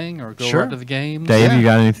or anything or go Sure. right to the games? Dave, Yeah. you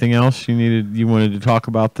got anything else you wanted to talk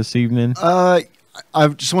about this evening? I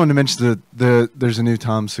just wanted to mention there's a new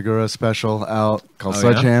Tom Segura special out called Oh, yeah?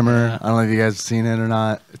 Sledgehammer. Yeah. I don't know if you guys have seen it or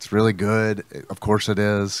not. It's really good. Of course it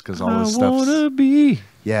is, because all I this stuff's... wanna be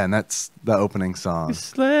Yeah, and that's the opening song. a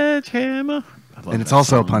sledgehammer. I love And it's that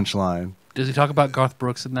also a song. punchline. Does he talk about Garth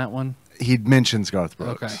Brooks in that one? He mentions Garth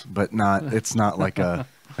Brooks, Okay. but it's not like a...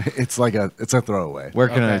 It's a throwaway. Where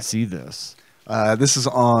can I Okay. see this? This is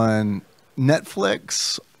on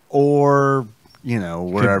Netflix or...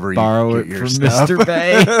 wherever Could borrow you it get your from stuff. Mr.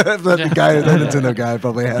 Bay. the Nintendo guy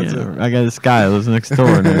probably has it. Yeah, I got this guy who lives next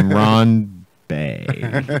door named Ron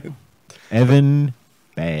Bay. Evan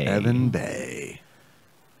Bay. Evan Bay.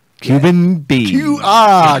 Cuban B.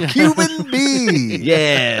 Cuban B.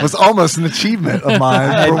 Yeah. It was almost an achievement of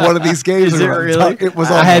mine for one of these games. Is it really? It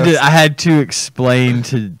was I almost. had to explain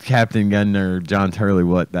to Captain Gunner, John Turley,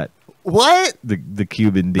 what What? the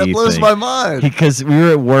Cuban B That blows thing. my mind. Because we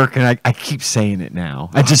were at work and I keep saying it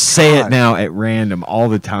now. I just say it God. now at random all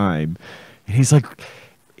the time. And he's like,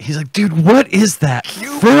 dude, what is that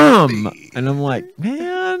from? And I'm like,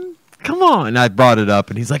 man, come on. And I brought it up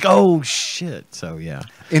and he's like, oh shit. So yeah.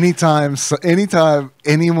 Anytime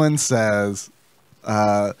anyone says,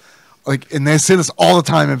 and they say this all the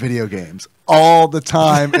time in video games. All the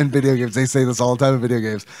time in video games. They say this all the time in video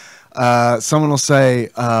games. Someone will say,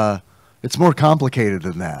 it's more complicated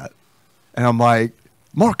than that. And I'm like,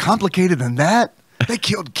 more complicated than that? They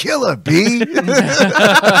killed Killer B.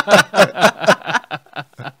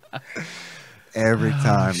 Every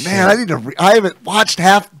time. Man, I haven't watched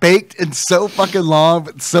Half Baked in so fucking long,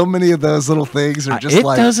 but so many of those little things are just it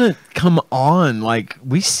like... doesn't come on. Like,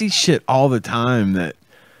 we see shit all the time that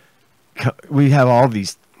we have all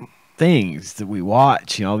these things that we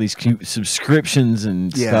watch, all these cute subscriptions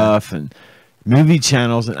and Yeah. stuff and movie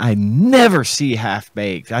channels, and I never see Half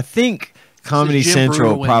Baked. I think Comedy Jim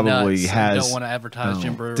Central Brewer went probably nuts and has. Don't want to advertise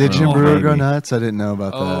Jim Brewer. Did Jim Oh, Brewer maybe. go nuts? I didn't know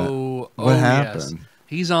about that. What happened? Yes.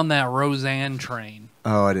 He's on that Roseanne train.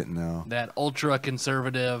 Oh, I didn't know. That ultra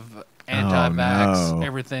conservative, anti-vax, no.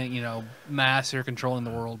 everything, mass here controlling the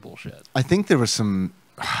world bullshit. I think there was some...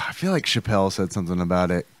 I feel like Chappelle said something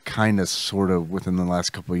about it, kind of, sort of, within the last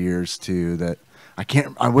couple of years too. That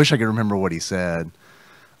I wish I could remember what he said.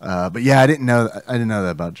 But yeah, I didn't know that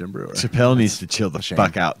about Jim Brewer. Chappelle needs to chill the a shame.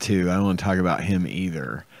 fuck out too. I don't want to talk about him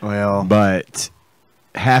either. Well, But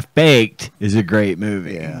Half Baked is a great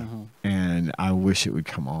movie. Yeah. And I wish it would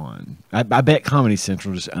come on. I bet Comedy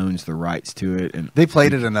Central just owns the rights to it, and they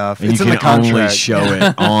played it enough. and It's you in the can only contract. show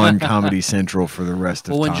it on Comedy Central for the rest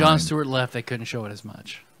of Well, when time. Jon Stewart left, they couldn't show it as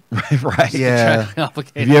much. right? Yeah.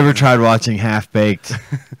 Complicated. Have you ever tried watching Half Baked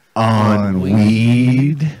on On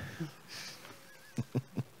weed?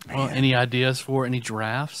 Well, any ideas for any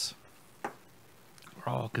drafts?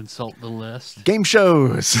 Or I'll consult the list. Game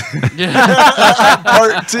shows, Yeah.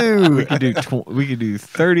 part 2. We could do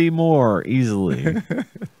 30 more easily.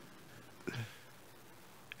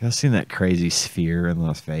 Y'all seen that crazy sphere in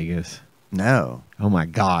Las Vegas? No. Oh my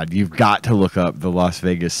God! You've got to look up the Las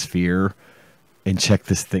Vegas sphere and check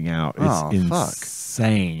this thing out. It's Oh, fuck.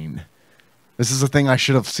 insane. This is a thing I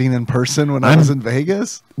should have seen in person when I I'm- was in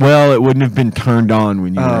Vegas. Well, it wouldn't have been turned on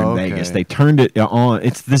when you were in Oh, Vegas. okay. They turned it on.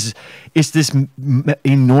 It's this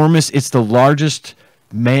enormous. It's the largest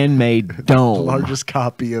man-made dome. The largest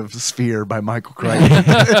copy of Sphere by Michael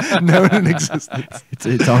Crichton known in existence.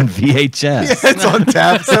 It's on VHS. It's on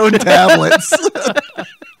its own tablets.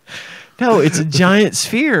 No, it's a giant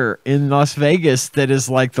sphere in Las Vegas that is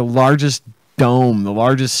like the largest dome, the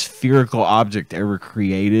largest spherical object ever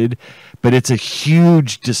created. But it's a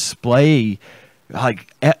huge display,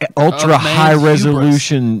 like ultra man's high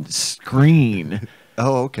resolution screen.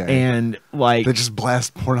 Oh, okay. And like, They just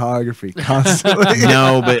blast pornography constantly.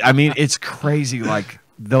 no, but I mean, it's crazy. Like,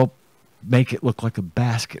 they'll make it look like a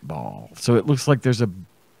basketball. So it looks like there's a How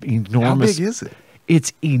enormous. big is it?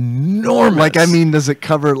 It's enormous. Like, I mean, does it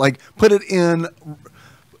cover, like, put it in,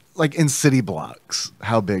 like, in city blocks?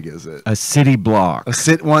 How big is it? a city block.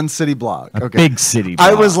 One city block. A Okay. big city block.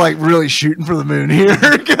 I was, like, really shooting for the moon here.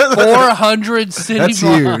 400 city That's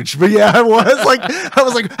blocks. huge. But yeah, I was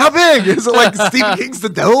like, how big? Is it like Stephen King's The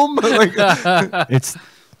Dome? Like, it's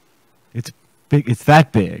big. It's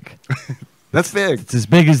that big. That's big. It's as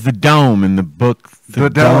big as the dome in the book. The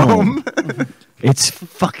dome. It's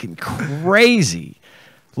fucking crazy.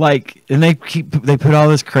 Like, and they put all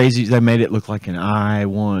this crazy. They made it look like an eye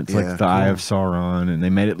once, like the Eye of Sauron, and they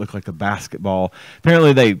made it look like a basketball.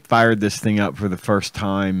 Apparently, they fired this thing up for the first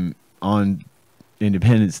time on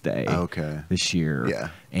Independence Day. This year. Yeah,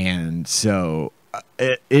 and so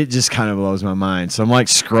it just kind of blows my mind. So I'm like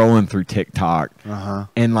scrolling through TikTok,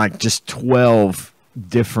 and like just 12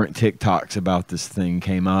 different TikToks about this thing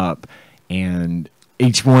came up, and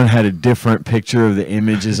each one had a different picture of the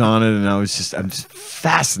images on it, and I'm just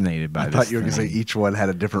fascinated by this. I thought you were going to say each one had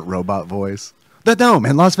a different robot voice. The Dome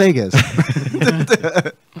in Las Vegas.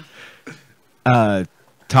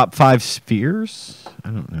 Top 5 spheres? I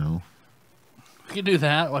don't know. We can do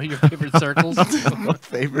that. What are your favorite circles?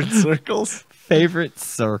 Favorite circles? Favorite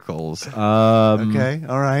circles. Okay,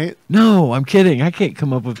 all right. No, I'm kidding. I can't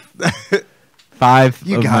come up with 5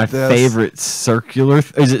 of my favorite circular.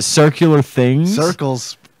 Is it circular things?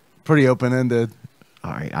 Circles, pretty open ended. All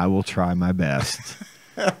right, I will try my best.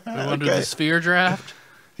 We want to do the sphere draft?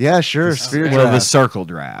 Yeah, sure. Sphere draft. Well, the circle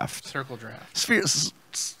draft. Circle draft. Spheres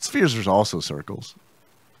are also circles.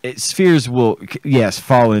 Spheres will, yes,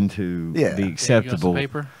 fall into the acceptable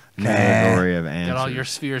paper? category of answers. Got all your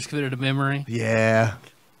spheres committed to memory? Yeah.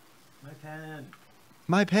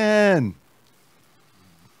 My pen.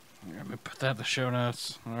 Let me put that in the show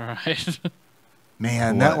notes. All right.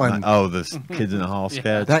 Man, that one. Oh, the Kids in the Hall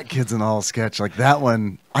sketch. That Kids in the Hall sketch, like that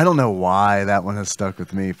one. I don't know why that one has stuck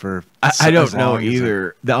with me for. I don't know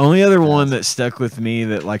either. The only other one that stuck with me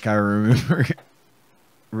that like I remember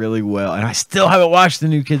really well, and I still haven't watched the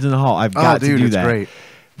new Kids in the Hall. I've got to do that. Great.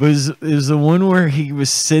 Was the one where he was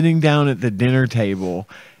sitting down at the dinner table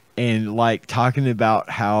and like talking about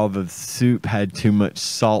how the soup had too much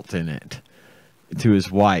salt in it to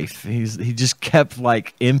his wife. He just kept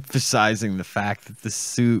like emphasizing the fact that the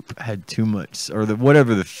soup had too much, or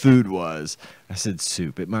whatever the food was. I said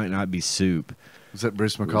soup. It might not be soup. Was that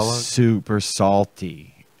Bruce McCullough? Soup or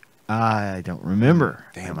salty. I don't remember.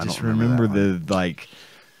 Damn, I just don't remember the like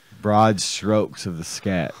broad strokes of the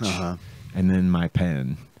sketch, and then my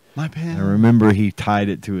pen. My pen. I remember he tied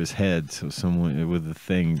it to his head, so someone with a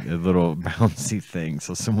little bouncy thing,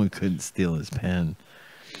 so someone couldn't steal his pen.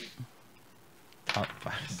 Top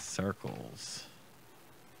 5 circles.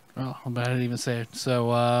 Oh, I didn't even say it.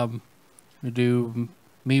 So we do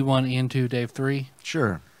me 1, Ian 2, Dave 3.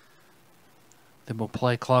 Sure. Then we'll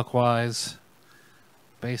play clockwise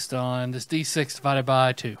based on this D6 divided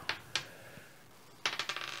by 2.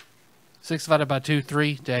 6 divided by 2,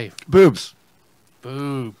 3, Dave. Boobs.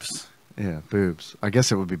 Boobs. Yeah, boobs. I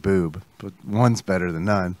guess it would be boob, but one's better than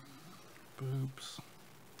none. Boobs.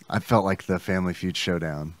 I felt like the Family Feud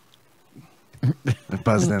showdown. I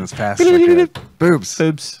buzzed in as fast as I could. Boobs.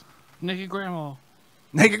 Boobs. Naked grandma.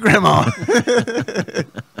 Naked grandma.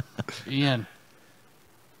 Ian.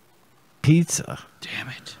 Pizza. Damn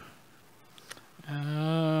it.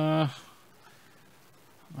 My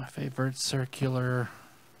favorite circular.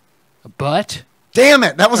 A butt? Damn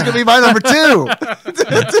it. That was going to be my number 2.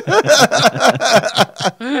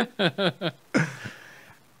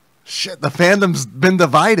 Shit, the fandom's been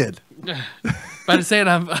divided. But I'm saying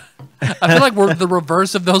I feel like we're the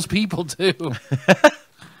reverse of those people, too.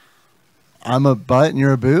 I'm a butt and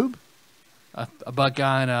you're a boob? A butt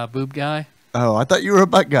guy and a boob guy? Oh, I thought you were a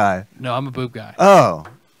butt guy. No, I'm a boob guy. Oh.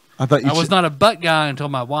 I thought you I was not a butt guy until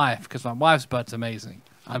my wife, because my wife's butt's amazing.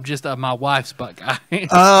 I'm just my wife's butt guy.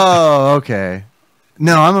 Oh, okay.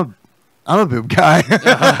 No, I'm a boob guy.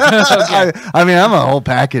 Okay. I mean, I'm a whole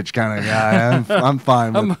package kind of guy. I'm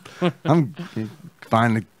fine with. I'm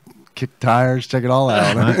fine to kick tires, check it all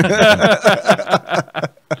out.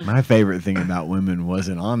 My favorite thing about women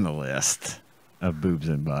wasn't on the list of boobs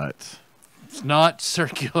and butts. It's not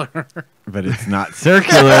circular. But it's not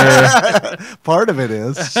circular. Part of it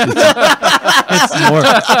is. It's more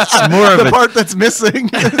of the part that's missing.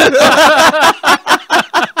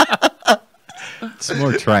 It's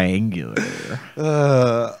more triangular.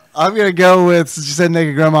 I'm going to go with, since you said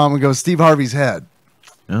naked grandma, I'm going to go Steve Harvey's head.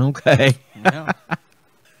 Okay. Yeah.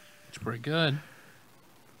 It's pretty good.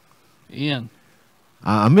 Ian.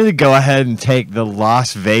 I'm going to go ahead and take the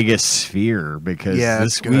Las Vegas sphere because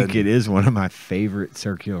this week it is one of my favorite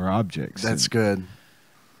circular objects. That's good.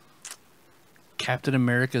 Captain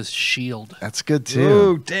America's shield. That's good too.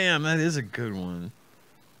 Oh, damn, that is a good one.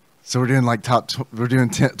 So we're doing like we're doing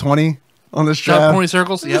 20 on this draft. Top 20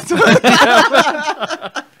 circles? Yep.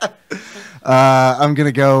 I'm going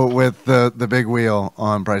to go with the big wheel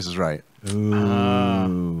on Price is Right.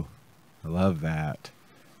 Ooh. I love that.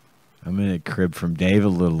 I'm going to crib from Dave a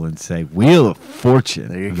little and say Wheel of Fortune.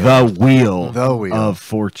 There you go. The Wheel of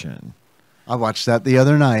Fortune. I watched that the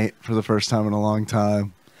other night for the first time in a long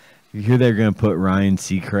time. You hear they're going to put Ryan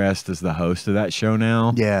Seacrest as the host of that show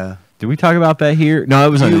now? Yeah. Did we talk about that here? No, it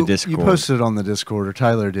was on the Discord. You posted it on the Discord, or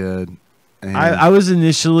Tyler did. And I was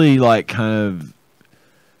initially like kind of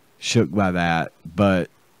shook by that, but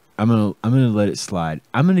I'm gonna let it slide.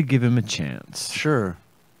 I'm gonna give him a chance. Sure.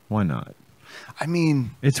 Why not? I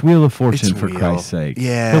mean, it's Wheel of Fortune, it's for real. Christ's sake.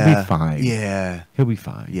 Yeah. He'll be fine. Yeah. He'll be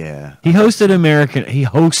fine. Yeah. He hosts American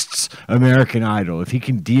Idol. If he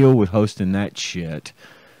can deal with hosting that shit,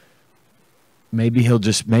 maybe he'll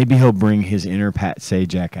bring his inner Pat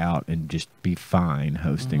Sajak out and just be fine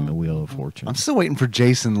hosting the Wheel of Fortune. I'm still waiting for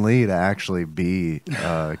Jason Lee to actually be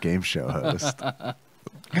a game show host.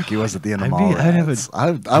 Like he was at the end of Mallrats.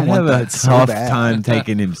 I want that so tough bad. time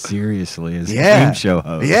taking him seriously as a game show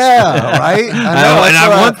host. Yeah, right?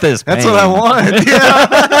 I want this. That's what I want.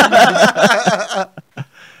 Yeah.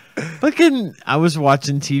 I was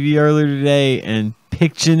watching TV earlier today, and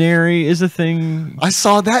Pictionary is a thing. I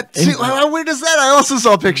saw that too. How weird is that? I also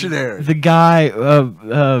saw Pictionary. The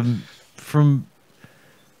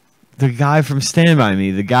guy from Stand By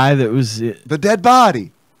Me, the guy that was the dead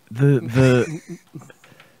body.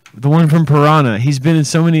 The one from Piranha. He's been in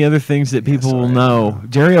so many other things that people will know.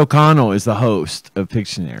 Jerry O'Connell is the host of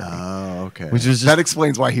Pictionary. Oh, okay. Which is that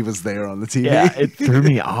explains why he was there on the TV. Yeah, it threw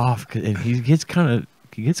me off, and he gets kind of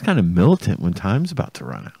militant when time's about to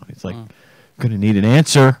run out. He's like, "Gonna need an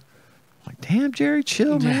answer." I'm like, damn, Jerry,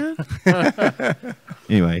 chill, man.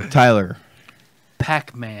 Anyway, Tyler.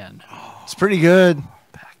 Pac-Man. It's pretty good.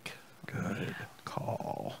 Good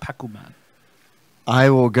call. Pac-Man. I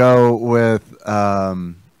will go with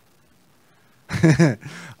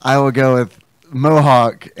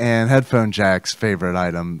Mohawk and Headphone Jack's favorite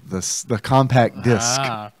item, the compact disc.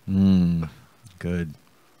 Good.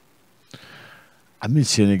 I'm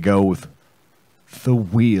just gonna go with the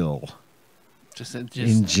wheel. Just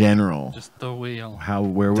in general. Just the wheel.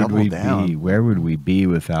 Where would we be? Where would we be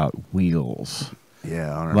without wheels?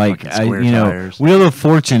 Yeah, on our like square tires. Wheel of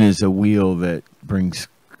Fortune is a wheel that brings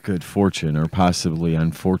good fortune or possibly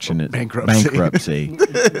unfortunate bankruptcy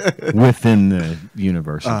within the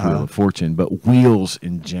universe of Wheel of Fortune, but wheels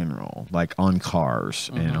in general, like on cars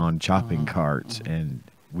and on shopping carts and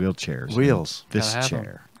wheelchairs. Wheels. This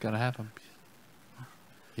chair. Gotta have them.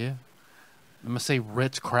 Yeah. I'm going to say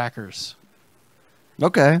Ritz crackers.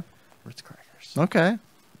 Okay. Ritz crackers. Okay.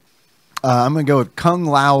 I'm going to go with Kung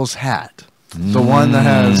Lao's hat. The one that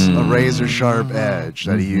has a razor sharp edge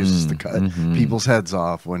that he uses to cut people's heads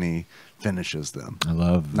off when he finishes them.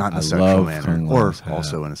 Not in a sexual manner, or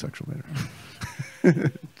also in a sexual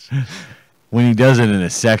manner. When he does it in a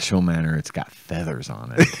sexual manner, it's got feathers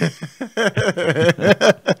on it.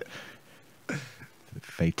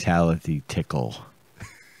 Fatality tickle.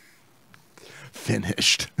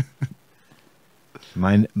 Finished.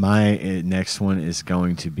 My next one is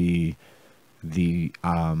going to be the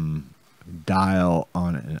dial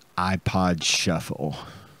on an iPod Shuffle.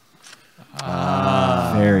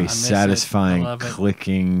 Very satisfying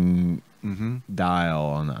clicking dial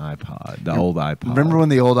on the iPod, the old iPod. Remember when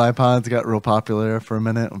the old iPods got real popular for a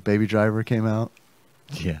minute when Baby Driver came out?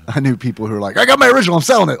 Yeah. I knew people who were like, I got my original, I'm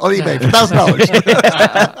selling it on eBay for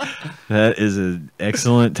 $1,000. That is an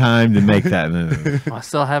excellent time to make that move. I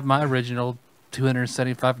still have my original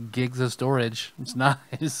 275 gigs of storage. It's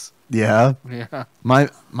nice. Yeah. Yeah. My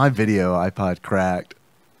video iPod cracked.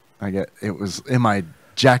 It was in my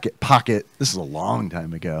jacket pocket. This is a long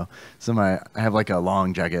time ago. So I have like a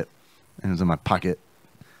long jacket and it was in my pocket.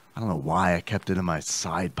 I don't know why I kept it in my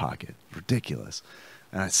side pocket. Ridiculous.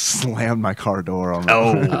 And I slammed my car door on the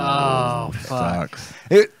Oh, fuck. Sucks.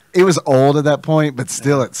 It was old at that point, but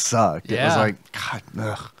still it sucked. Yeah. It was like, God,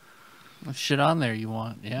 ugh. What shit on there you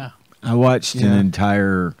want? Yeah. I watched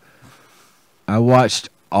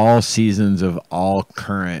all seasons of all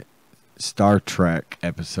current Star Trek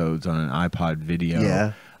episodes on an iPod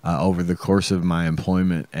video over the course of my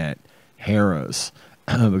employment at Harrah's.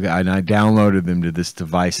 And I downloaded them to this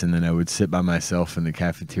device, and then I would sit by myself in the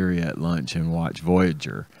cafeteria at lunch and watch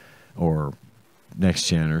Voyager or Next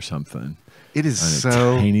Gen or something. It is on a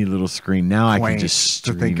so tiny little screen. Now I can just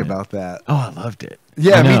stream to think it. about that. Oh, I loved it.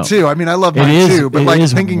 Yeah, me too. I mean, I love mine too, but like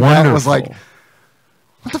thinking back was like,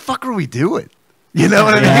 what the fuck were we doing? You know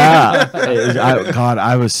what I mean? Yeah. God,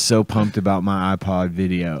 I was so pumped about my iPod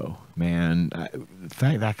video, man. The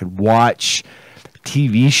fact that I could watch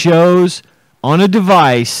TV shows on a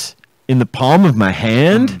device in the palm of my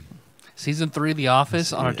hand. Season 3 of The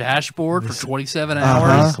Office on a dashboard for 27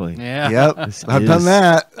 hours. Yeah. Yep. I've done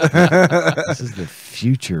that. This is the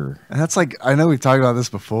future. And that's like, I know we've talked about this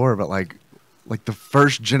before, but like the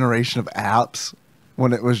first generation of apps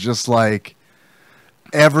when it was just like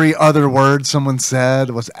every other word someone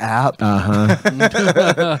said was app.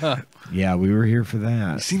 Yeah, we were here for You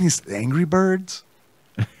that. seen these Angry Birds?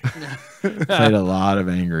 Played a lot of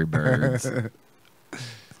Angry Birds.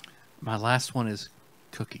 My last one is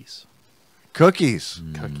cookies. Cookies.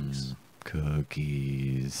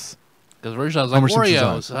 Cookies. Because originally I was Homer like,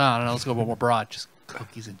 Simpson's Oreos. I don't know, let's go more broad. Just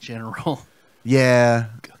cookies in general. Yeah,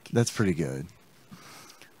 that's pretty good.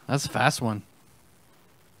 That's a fast one.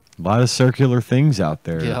 A lot of circular things out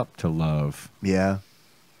there Yep. to love. Yeah.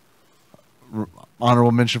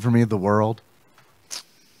 Honorable mention for me, the world.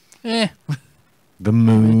 Eh. The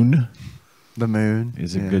moon The moon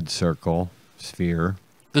is a good circle, sphere.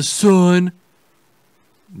 The sun.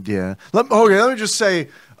 Yeah. Let me just say.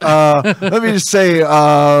 Planetary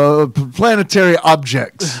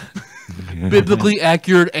objects. Biblically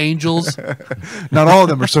accurate angels. Not all of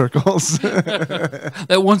them are circles.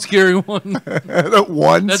 That one scary one. That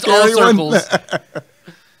one. That's all scary one. circles.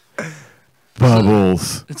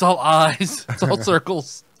 Bubbles. It's all eyes. It's all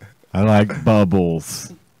circles. I like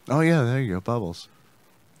bubbles. Oh yeah, there you go. Bubbles.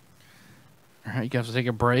 All right, you guys will take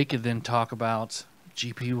a break and then talk about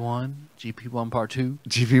GP-1, GP-1 Part 2.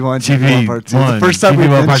 GP-1, GP-1 Part 2. The first time we GP-1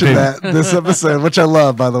 Part mentioned 2. that this episode, which I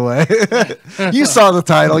love, by the way. You saw the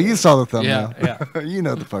title. You saw the thumbnail. Yeah. You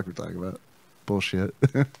know what the fuck we're talking about. Bullshit.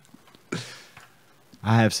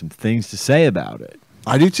 I have some things to say about it.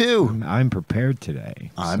 I do too. I'm prepared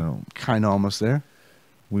today. I'm So kind of almost there.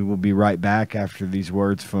 we will be right back after these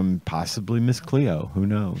words from possibly Miss Cleo. Who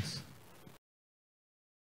knows?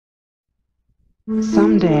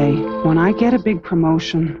 Someday, when I get a big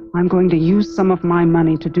promotion, I'm going to use some of my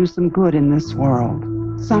money to do some good in this world.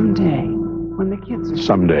 Someday, when the kids are...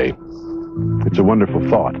 Someday. It's a wonderful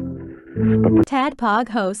thought. But TADPOG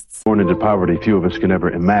hosts born into poverty, few of us can ever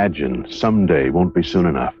imagine someday won't be soon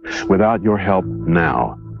enough. Without your help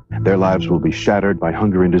now, their lives will be shattered by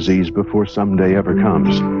hunger and disease before someday ever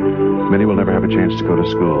comes. Many will never have a chance to go to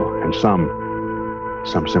school, and some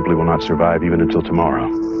simply will not survive even until tomorrow.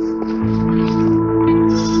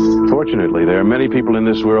 Fortunately, there are many people in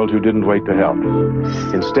this world who didn't wait to help.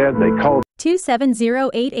 Instead, they called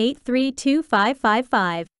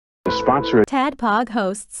 270-883-2555. to sponsor TADPOG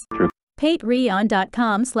hosts. True.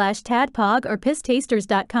 Patreon.com/TADPOG or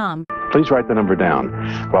pisstasters.com. Please write the number down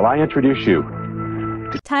while I introduce you.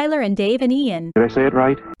 Tyler and Dave and Ian. Did I say it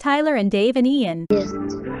right? Tyler and Dave and Ian.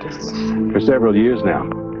 For several years now,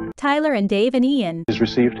 Tyler and Dave and Ian. has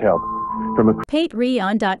received help from a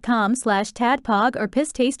Patreon.com/TADPOG or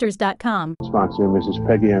pisstasters.com. sponsor, Mrs.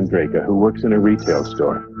 Peggy Andraka, who works in a retail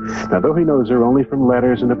store. Now, though he knows her only from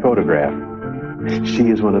letters and a photograph,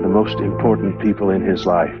 she is one of the most important people in his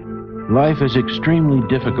life. Life is extremely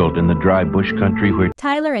difficult in the dry bush country where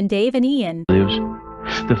Tyler and Dave and Ian. he lives.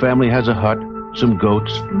 The family has a hut, some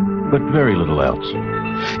goats, but very little else.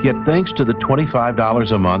 Yet thanks to the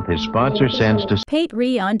 $25 a month his sponsor sends to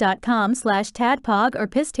Patreon.com/TADPOG or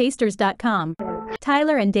pisstasters.com.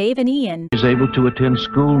 Tyler and Dave and Ian. is able to attend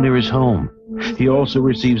school near his home. He also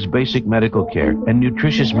receives basic medical care and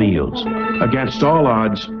nutritious meals. Against all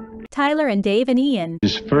odds, Tyler and Dave and Ian.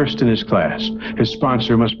 is first in his class. His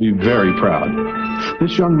sponsor must be very proud.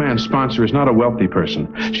 This young man's sponsor is not a wealthy person.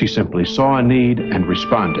 She simply saw a need and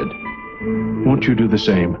responded. Won't you do the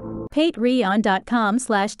same?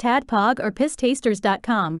 Patreon.com/TADPOG or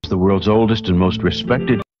pisstasters.com. the world's oldest and most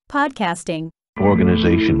respected Podcasting.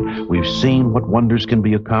 organization. We've seen what wonders can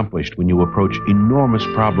be accomplished when you approach enormous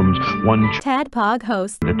problems one TADPOG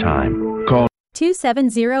hosts. at a time. Call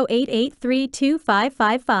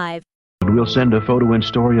 270-883-2555. and we'll send a photo and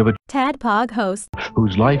story of a TADPOG hosts.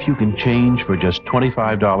 whose life you can change for just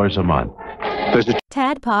 $25 a month. There's a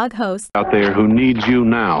TADPOG hosts. out there who needs you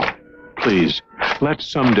now. Please, let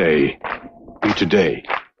someday be today.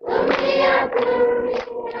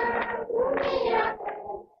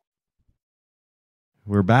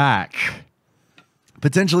 We're back.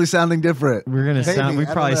 Potentially sounding different. We're gonna Maybe, sound. We I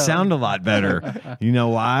don't probably know. sound a lot better. You know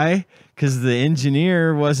why? Because the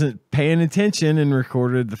engineer wasn't paying attention and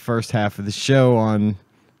recorded the first half of the show on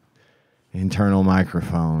internal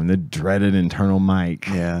microphone, the dreaded internal mic.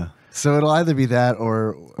 Yeah. So it'll either be that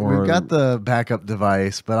or we've got the backup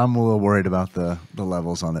device, but I'm a little worried about the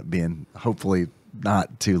levels on it being hopefully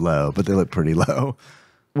not too low, but they look pretty low.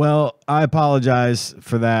 Well, I apologize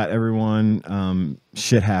for that, everyone.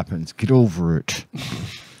 Shit happens. Get over it.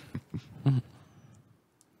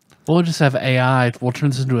 We'll just have AI. We'll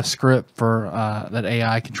turn this into a script for that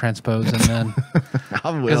AI can transpose, and then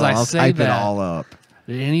I'll type it all up.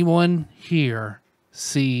 Did anyone here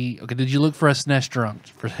see? Okay, did you look for a SNES drunk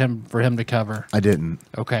for him to cover? I didn't.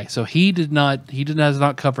 Okay, so he has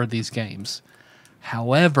not covered these games.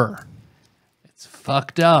 However, it's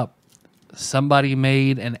fucked up. Somebody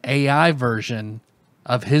made an AI version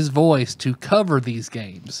of his voice to cover these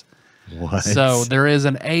games. What? So there is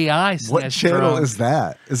an AI SNES What channel drunk. is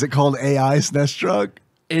that? Is it called AI SNES Drunk?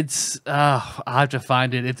 It's I have to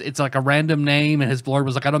find it. It's like a random name, and his blurb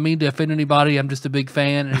was like, "I don't mean to offend anybody. I'm just a big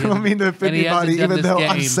fan." And I don't mean to offend anybody, even though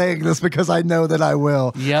I'm saying this because I know that I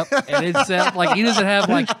will. Yep, and it sounds like he doesn't have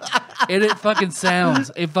like, and it fucking sounds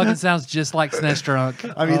just like SNES Drunk.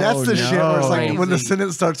 I mean, that's the shit where it's like Crazy. when the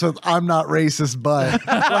sentence starts with "I'm not racist, but,"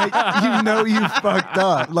 like, you know you fucked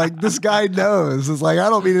up. Like, this guy knows. It's like, I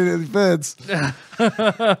don't mean any offense.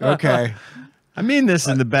 Okay. I mean this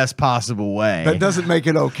in the best possible way. That doesn't make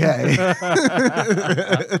it okay.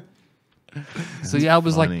 So yeah, I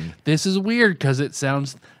was funny. like, this is weird because it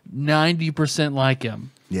sounds 90% like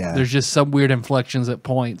him. Yeah. There's just some weird inflections at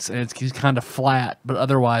points, and he's kind of flat, but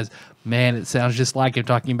otherwise, man, it sounds just like him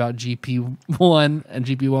talking about GP-1 and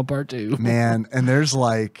GP-1 Part 2. Man, and there's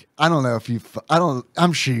like, I don't know if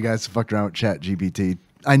I'm sure you guys have fucked around with ChatGPT.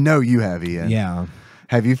 I know you have, Ian. Yeah.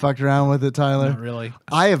 Have you fucked around with it, Tyler? Not really.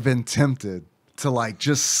 I have been tempted to like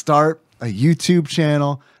just start a YouTube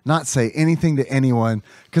channel, not say anything to anyone,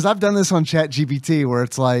 because I've done this on ChatGPT where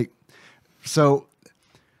it's like, so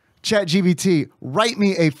ChatGPT, write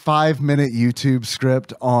me a 5-minute YouTube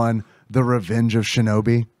script on the Revenge of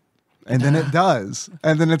Shinobi. And then it does.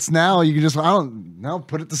 And then it's now you can just, now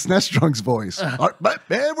put it to SNES Drunk's voice. All right, but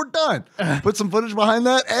man, we're done. Put some footage behind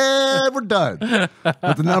that and we're done.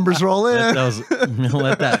 Let the numbers roll in.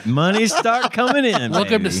 Let that money start coming in.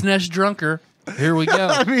 Welcome baby. to SNES Drunker. Here we go.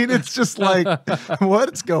 I mean, it's just like,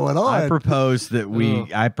 what's going on? I propose that we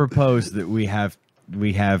have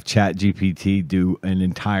ChatGPT do an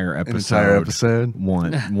entire episode.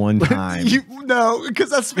 One time. No,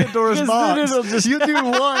 because that's Pandora's box. You do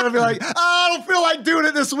one and be like, I don't feel like doing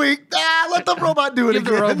it this week. Let the robot do it Give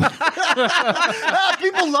the again. robot-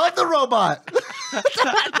 People love the robot.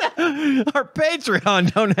 Our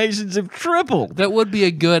Patreon donations have tripled. That would be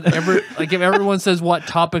a good, like if everyone says what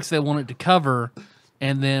topics they want it to cover,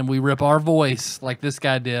 and then we rip our voice like this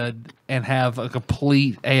guy did and have a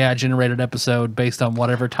complete AI generated episode based on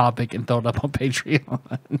whatever topic and throw it up on Patreon.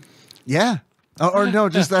 Yeah. Or no,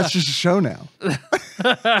 that's just a show now.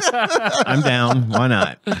 I'm down. Why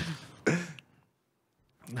not?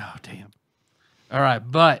 Oh, damn. All right,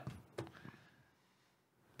 but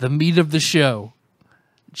the meat of the show,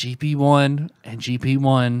 GP-1 and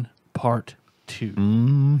GP-1 Part 2.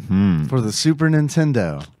 For the Super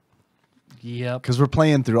Nintendo. Yep. Because we're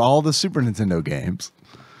playing through all the Super Nintendo games.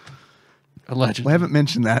 Allegedly. We haven't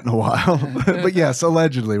mentioned that in a while. But yes,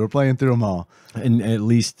 allegedly, we're playing through them all. And at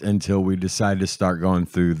least until we decide to start going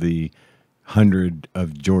through the 100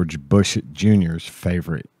 of George Bush Jr.'s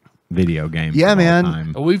favorite video games. Yeah, of all man.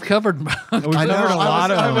 time. We've covered. I know.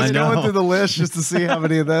 I was know. going through the list just to see how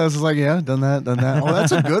many of those. I was like, yeah, done that. Oh,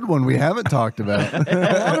 that's a good one we haven't talked about. A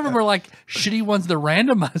lot of them are like shitty ones the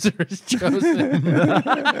randomizer has chosen.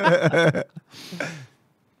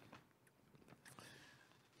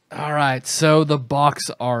 All right, so the box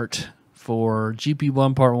art for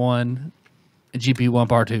GP-1 Part 1 and GP-1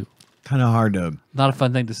 Part 2. Kind of hard to. Not a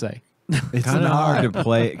fun thing to say. It's Kind of hard to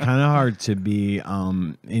play. Kind of hard to be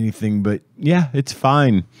anything, but yeah, it's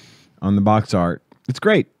fine on the box art. It's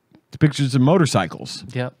great. It's pictures of motorcycles.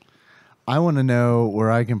 Yep. I want to know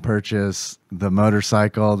where I can purchase the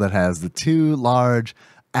motorcycle that has the 2 large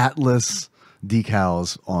Atlas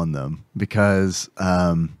decals on them, because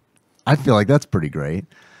I feel like that's pretty great.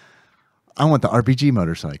 I want the RPG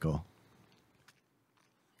motorcycle.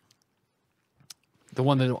 The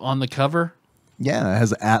one that on the cover. Yeah, it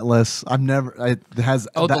has Atlas. It has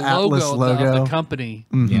Oh, the Atlas logo. of the company.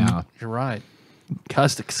 Yeah, You're right.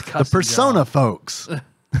 Custom The Persona job. folks.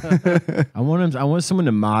 I want someone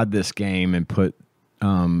to mod this game and put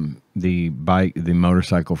the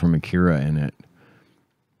motorcycle from Akira in it.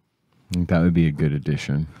 I think that would be a good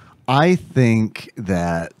addition. I think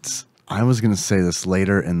that I was going to say this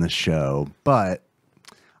later in the show, but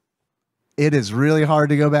it is really hard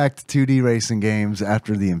to go back to 2D racing games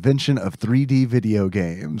after the invention of 3D video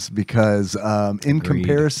games, because in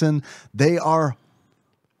comparison, they are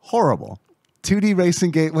horrible. 2D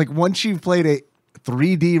racing game, like once you've played a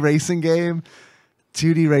 3D racing game,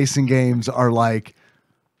 2D racing games are like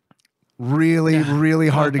really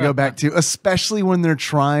hard to go back to, especially when they're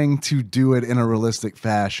trying to do it in a realistic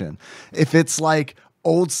fashion. If it's like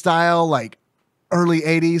old style, like early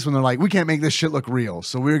 80s, when they're like, we can't make this shit look real,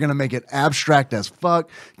 so we're gonna make it abstract as fuck.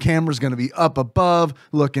 Camera's gonna be up above,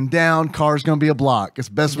 looking down, car's gonna be a block. It's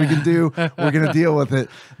best we can do. We're gonna deal with it.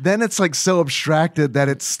 Then it's like so abstracted that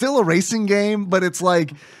it's still a racing game, but it's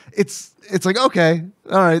like it's like, okay,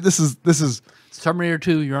 all right, this is It's Terminator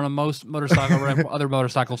 2. You're on a motorcycle, other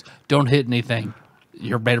motorcycles. Don't hit anything.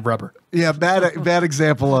 You're made of rubber. yeah, bad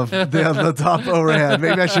example of the top overhead.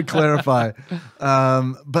 Maybe I should clarify.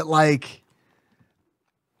 But like,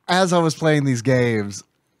 as I was playing these games,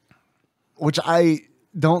 which I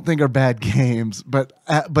don't think are bad games, but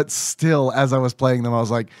still, as I was playing them, I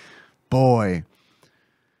was like, boy,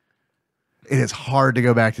 it is hard to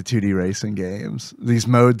go back to 2D racing games. These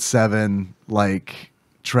Mode 7 like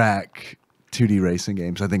track 2D racing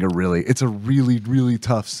games, I think it's a really, really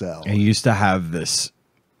tough sell. And you used to have this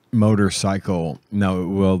motorcycle. No,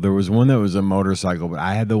 well, there was one that was a motorcycle, but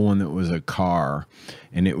I had the one that was a car,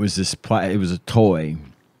 and it was it was a toy.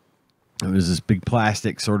 It was this big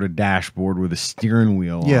plastic sort of dashboard with a steering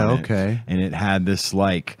wheel Yeah, on it. okay. And it had this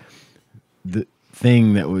like the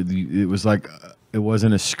thing that it was like, it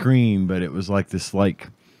wasn't a screen, but it was like this like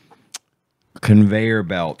conveyor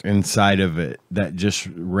belt inside of it that just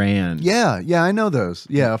ran. Yeah, I know those.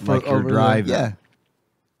 Yeah, like you're driving. Yeah,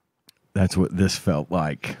 That's what this felt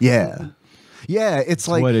like. yeah. It's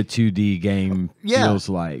like what a 2D game feels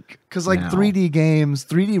like. Because like now. 3D games,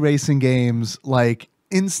 3D racing games, like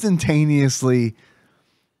instantaneously,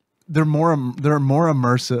 they're more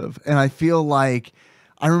immersive, and I feel like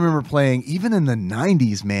I remember playing even in the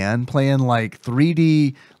 90s, man, playing like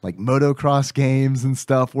 3D like motocross games and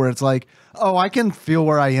stuff where it's like, oh, I can feel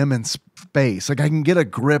where I am in space. Like I can get a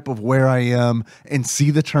grip of where I am and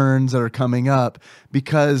see the turns that are coming up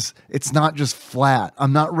because it's not just flat.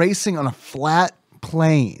 I'm not racing on a flat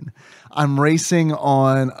plane. I'm racing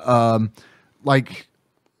on like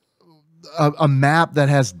a map that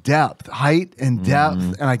has depth, height and depth,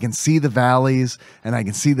 and I can see the valleys and I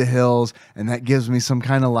can see the hills, and that gives me some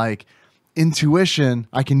kind of like intuition.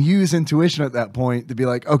 I can use intuition at that point to be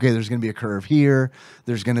like, okay, there's going to be a curve here,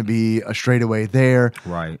 there's going to be a straightaway there.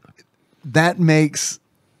 Right. That makes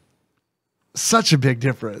such a big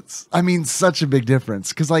difference. I mean, such a big difference,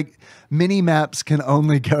 because like mini maps can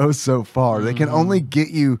only go so far. They can only get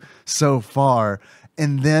you so far,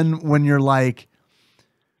 and then when you're like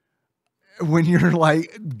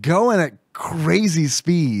going at crazy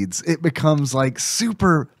speeds, it becomes like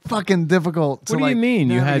super fucking difficult to What do you mean?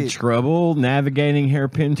 navigate. You had trouble navigating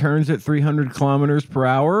hairpin turns at 300 kilometers per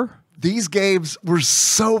hour? These games were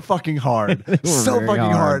so fucking hard. So very fucking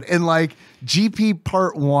hard. And like GP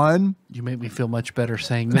Part 1, You make me feel much better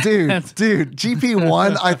saying that. dude,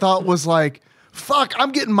 GP1 I thought was like, fuck,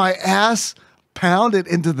 I'm getting my ass pounded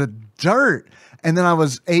into the dirt. And then I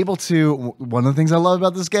was able to, one of the things I love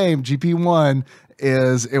about this game, GP1,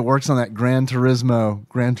 is it works on that Gran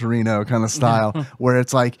Torino kind of style where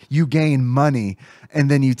it's like you gain money and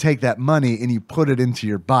then you take that money and you put it into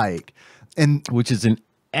your bike. And Which is an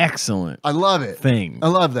excellent I love it. thing. I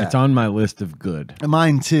love that. It's on my list of good.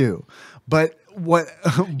 Mine too. But what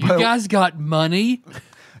You guys got money?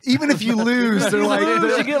 even if you lose, they're like,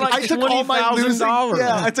 You get like I took all my losing, $20,000.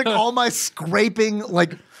 yeah, I took all my scraping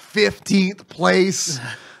like 15th place,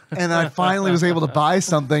 and I finally was able to buy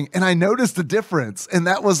something, and I noticed the difference, and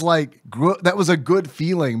that was like that was a good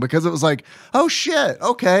feeling because it was like, oh shit,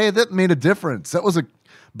 okay, that made a difference.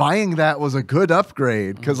 Buying that was a good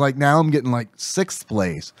upgrade because like now I'm getting like 6th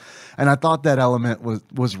place, and I thought that element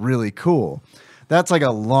was really cool. That's like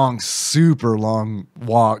a super long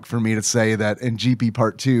walk for me to say that in GP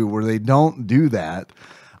Part 2 where they don't do that.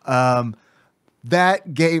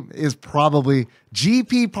 That game is probably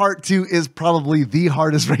GP Part 2 is probably the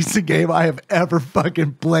hardest racing game I have ever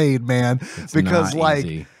fucking played, man. It's because not like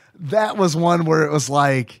easy. that was one where it was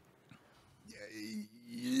like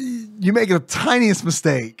you make a tiniest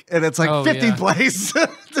mistake and it's like 50th place.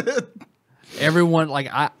 Everyone, like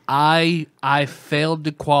I failed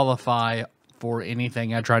to qualify for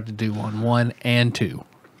anything I tried to do on 1 and 2.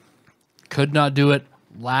 Could not do it.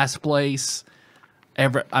 Last place.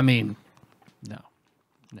 No.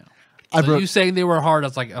 So you saying they were hard, I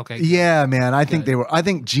was like, okay. Yeah, man. I think they were. I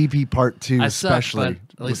think GP Part 2 I especially. suck,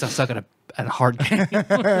 but at least I suck at a hard game.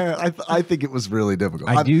 I think it was really difficult.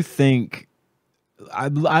 I do think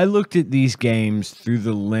I looked at these games through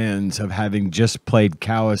the lens of having just played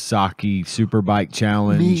Kawasaki Superbike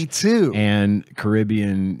Challenge. Me too. And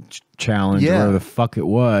Caribbean Challenge, Yeah. whatever the fuck it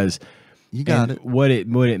was. You got And it. What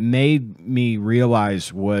it made me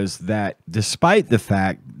realize was that despite the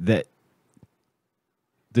fact that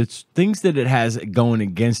the things that it has going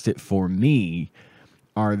against it for me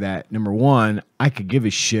are that, number one, I could give a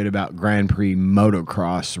shit about Grand Prix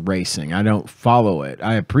motocross racing. I don't follow it.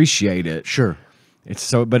 I appreciate it. Sure.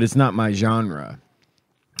 But it's not my genre.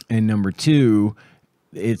 And number two,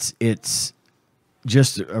 it's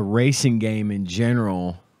just a racing game in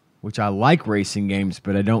general, which I like racing games,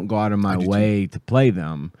 but I don't go out of my way to play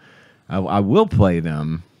them. I will play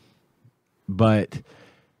them, but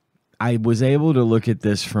I was able to look at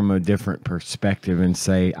this from a different perspective and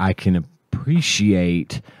say I can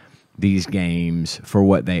appreciate these games for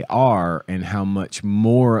what they are and how much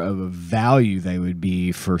more of a value they would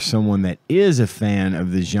be for someone that is a fan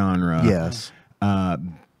of the genre. Yes.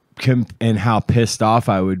 And how pissed off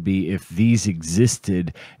I would be if these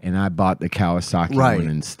existed and I bought the Kawasaki one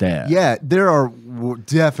instead. Yeah, there are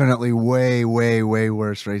definitely way, way, way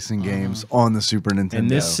worse racing games on the Super Nintendo.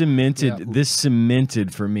 And this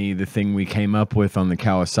cemented for me the thing we came up with on the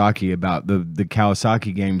Kawasaki about the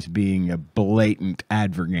Kawasaki games being a blatant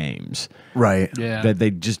advert games. Right. Yeah. That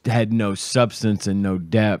they just had no substance and no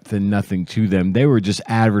depth and nothing to them. They were just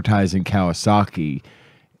advertising Kawasaki,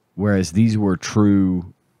 whereas these were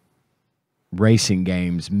true racing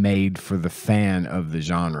games made for the fan of the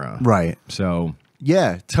genre. Right. So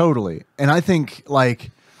yeah, totally. And I think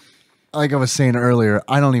like I was saying earlier,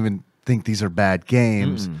 I don't even think these are bad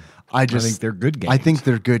games. I think they're good games. I think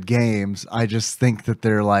they're good games. I just think that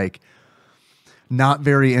they're like not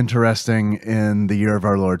very interesting in the year of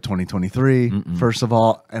our Lord 2023, first of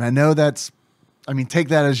all. And I know take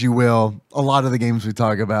that as you will. A lot of the games we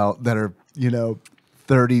talk about that are,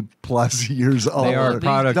 30 plus years old. They are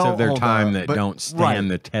products of their time that but- don't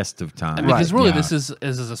stand the test of time. I mean, because really, this is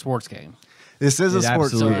a sports game. This is a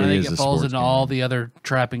sports So I absolutely game. think is it a falls sports into game. all the other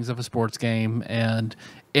trappings of a sports game, and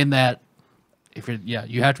in that,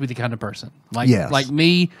 you have to be the kind of person like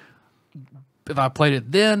me. If I played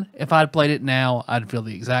it then, if I'd played it now, I'd feel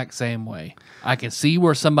the exact same way. I can see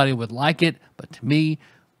where somebody would like it, but to me,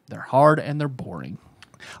 they're hard and they're boring.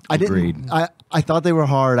 Agreed. I thought they were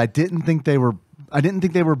hard. I didn't think they were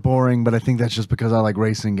boring, but I think that's just because I like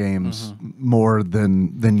racing games more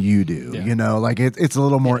than you do. Yeah. It's a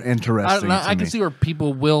little more interesting. I can see where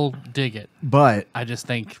people will dig it, but I just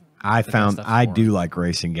think I do like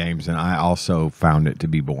racing games, and I also found it to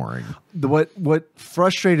be boring. What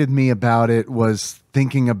frustrated me about it was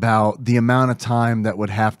thinking about the amount of time that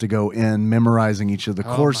would have to go in memorizing each of the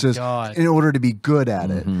courses in order to be good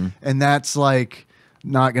at it, and that's like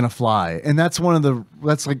not gonna fly. And that's one of the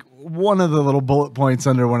little bullet points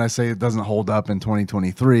under when I say it doesn't hold up in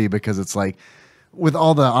 2023, because it's like, with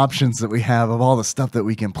all the options that we have of all the stuff that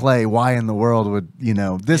we can play, why in the world would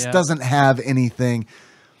this doesn't have anything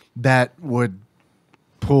that would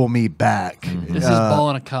pull me back. this is ball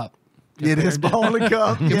in a cup. It is ball in a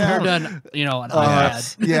cup. Compared to an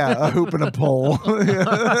iPad. Yeah, a hoop and a pole.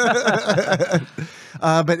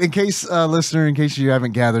 But in case you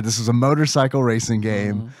haven't gathered, this is a motorcycle racing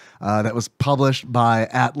game that was published by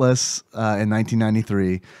Atlas in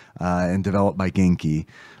 1993 and developed by Genki.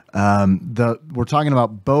 We're talking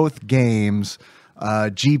about both games,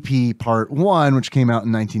 GP Part 1, which came out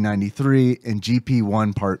in 1993, and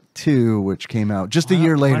GP-1 Part 2, which came out just a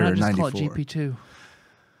year later in 94. Call it GP2?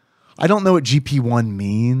 I don't know what GP1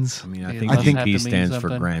 means. I mean, It I does think have P to mean stands for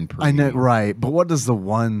something. Grand Prix. I know, right? But what does the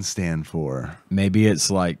 1 stand for? Maybe it's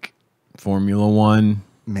like Formula One,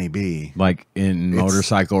 Maybe like in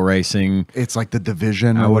motorcycle racing. it's like the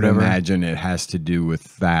division. I or would whatever. imagine it has to do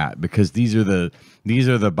with that, because these are the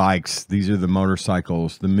bikes, these are the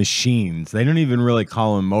motorcycles, the machines. They don't even really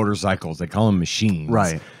call them motorcycles; they call them machines,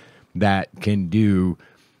 Right. That can do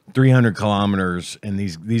 300 kilometers, and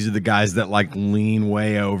these are the guys that like lean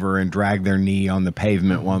way over and drag their knee on the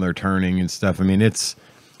pavement while they're turning and stuff. I mean, it's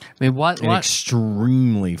an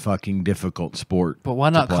extremely fucking difficult sport. But why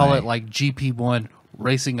not to call play. it like GP1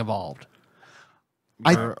 Racing Evolved?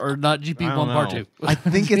 I- Or not GP1 Part 2. I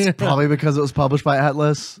think it's probably because it was published by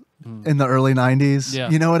Atlas in the early 90s. Yeah.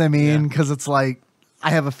 You know what I mean? Yeah. Because it's like, I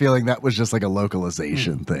have a feeling that was just like a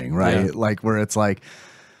localization thing, right? Yeah. Like where it's like,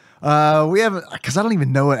 we haven't, because I don't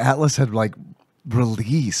even know what Atlas had like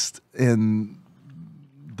released in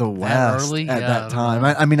the West early? at Yeah, I that don't time. know.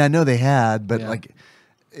 I mean, I know they had, but Yeah. like,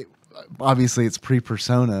 obviously it's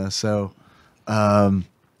pre-Persona, so I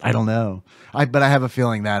don't know. But I have a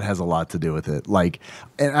feeling that has a lot to do with it. Like,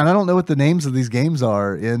 and I don't know what the names of these games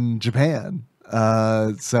are in Japan.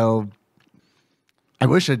 So I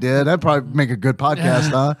wish I did. That'd probably make a good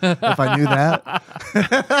podcast, huh? If I knew that.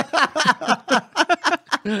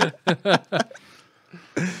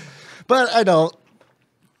 But I don't.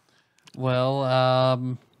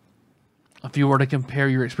 Well, if you were to compare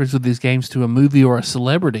your experience with these games to a movie or a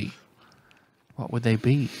celebrity, what would they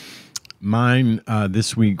be? Mine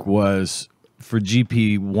this week was for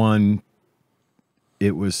GP-1.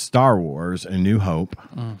 It was Star Wars: A New Hope,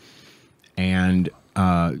 and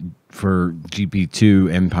for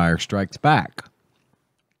GP2, Empire Strikes Back,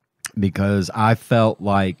 because I felt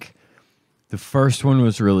like the first one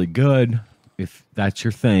was really good. If that's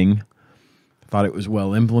your thing, I thought it was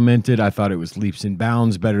well implemented. I thought it was leaps and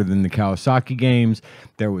bounds better than the Kawasaki games.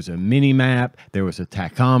 There was a mini map. There was a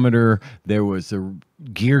tachometer. There was a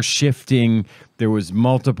gear shifting. There was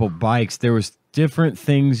multiple bikes. There was different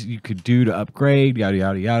things you could do to upgrade, yada,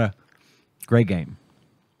 yada, yada. Great game.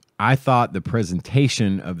 I thought the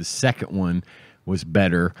presentation of the second one was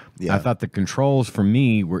better. Yeah. I thought the controls for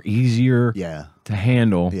me were easier to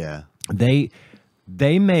handle. Yeah.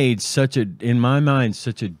 They made in my mind,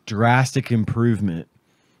 such a drastic improvement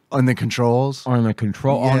On the controls? on the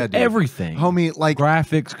control, on dude. everything. Homie, like,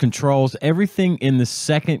 Graphics, controls, everything in the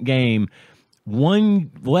second game,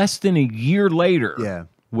 less than a year later,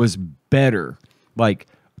 was better, like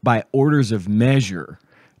by orders of measure,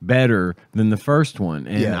 better than the first one.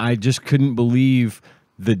 And I just couldn't believe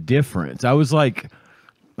the difference. I was like,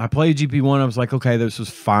 I played GP1. I was like, okay, this was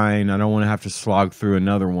fine. I don't want to have to slog through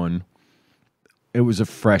another one. It was a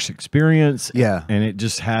fresh experience. Yeah. And it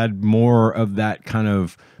just had more of that kind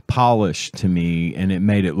of polish to me, and it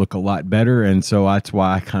made it look a lot better. And so that's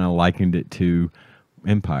why I kind of likened it to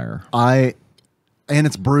Empire. and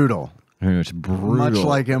it's brutal. And it's brutal. Much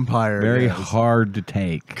like Empire. Very is. hard to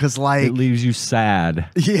take. Because, like, it leaves you sad.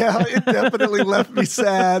 Yeah, it definitely left me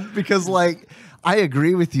sad because, like, I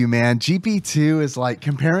agree with you, man. GP2 is like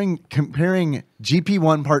comparing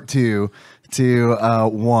GP1 Part 2 to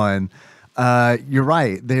 1. You're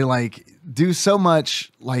right. They like do so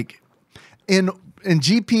much. Like in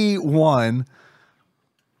GP1,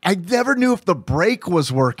 I never knew if the brake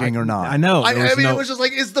was working or not. I know. I mean, it was just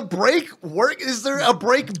like, is the brake work? Is there a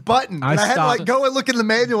brake button? And I had to like go and look in the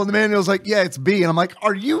manual, and the manual was like, yeah, it's B. And I'm like,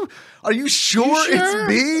 are you sure it's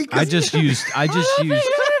B? I just used. I don't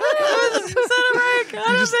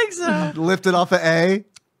think so. Lift it off of A.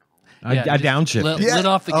 I downshifted. Lit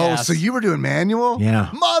off the gas. Oh, so you were doing manual? Yeah.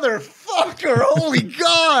 Motherfucker. Holy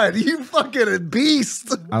God. You fucking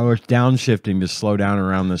beast. I was downshifting to slow down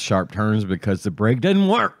around the sharp turns because the brake didn't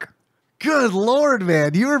work. Good Lord,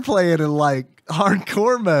 man. You were playing in like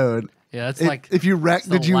hardcore mode. Yeah, it's like if you wrecked,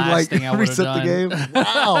 did you like reset the game?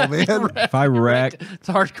 Wow, man. If I wreck, it's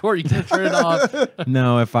hardcore. You can't turn it off.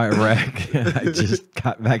 No, if I wreck, I just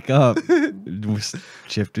got back up,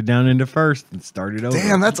 shifted down into first, and started over.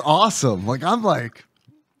 Damn, that's awesome.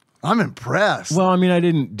 I'm impressed. Well, I mean, I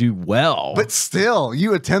didn't do well, but still,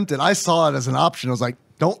 you attempted. I saw it as an option. I was like,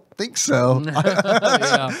 don't think so.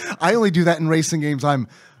 I only do that in racing games. I'm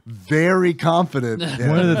very confident.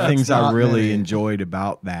 One of the things I really enjoyed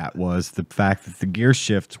about that was the fact that the gear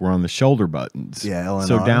shifts were on the shoulder buttons. Yeah, L and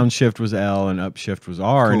so R. downshift was L and upshift was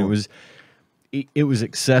R, Cool. and it was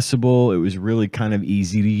accessible. It was really kind of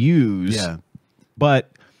easy to use. Yeah, but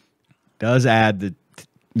does add the,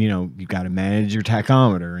 you got to manage your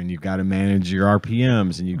tachometer, and you've got to manage your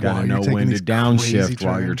RPMs, and you've got to know when to downshift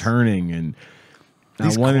while you're turning. And I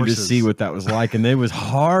wanted to see what that was like, and it was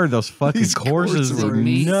hard. Those fucking courses were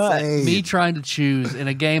nuts. Me trying to choose in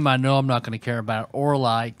a game I know I'm not going to care about, or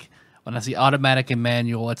like when I see automatic and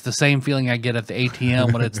manual, it's the same feeling I get at the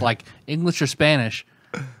ATM when it's like English or Spanish.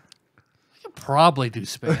 I could probably do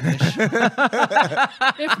Spanish.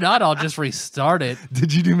 If not, I'll just restart it.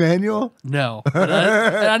 Did you do manual? No, but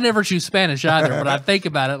I never choose Spanish either. But I think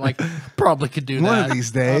about it, like probably could do that one of these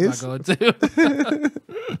days. I'm not going to.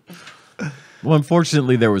 Well,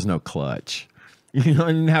 unfortunately, there was no clutch. I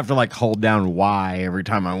didn't have to like hold down Y every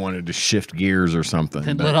time I wanted to shift gears or something.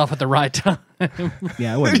 And let off at the right time.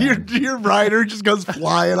 Yeah, it your rider just goes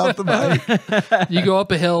flying off the bike. You go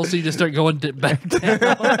up a hill, so you just start going back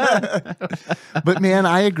down. But man,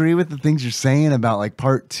 I agree with the things you're saying about like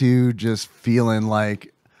part 2 just feeling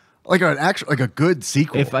like a good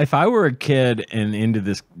sequel. If I were a kid and into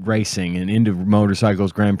this racing and into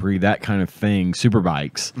motorcycles, Grand Prix, that kind of thing,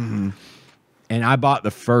 superbikes. Mm-hmm. And I bought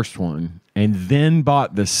the first one and then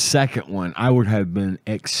bought the second one, I would have been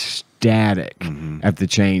ecstatic at the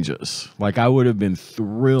changes. Like, I would have been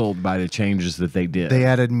thrilled by the changes that they did. They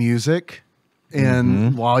added music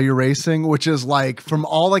in while you're racing, which is like from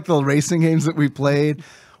all like the racing games that we played,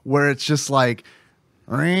 where it's just like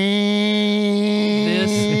it's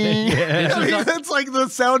like the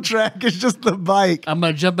soundtrack is just the bike. I'm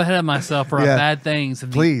going to jump ahead of myself for bad things.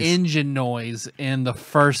 Please. The engine noise in the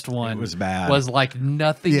first one was bad. Was like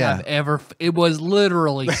nothing I've ever. It was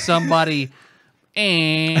literally somebody.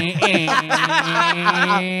 It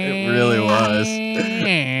really was.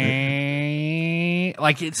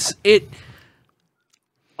 Like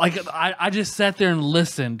I just sat there and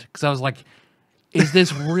listened because I was like, is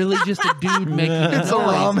this really just a dude making It's a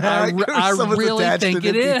ROM hack. I Someone's really attached think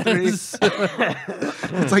an it MP3. is.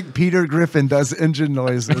 It's like Peter Griffin does engine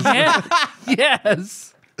noises. Yeah,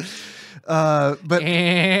 yes. But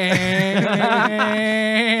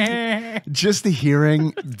just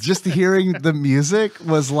hearing the music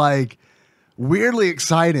was like weirdly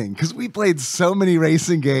exciting because we played so many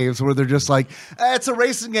racing games where they're just like, it's a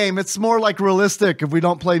racing game. It's more like realistic if we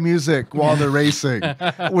don't play music while they're racing,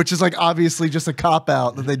 which is like obviously just a cop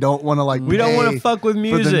out that they don't want to like. We don't want to fuck with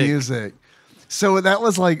music. For the music. So that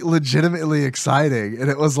was like legitimately exciting, and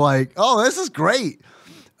it was like, oh, this is great.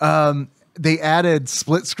 They added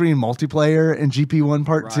split screen multiplayer in GP-1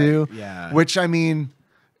 Part 2, which I mean,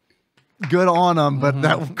 good on them, but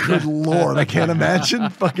that good lord, I can't imagine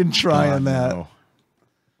fucking trying that. No.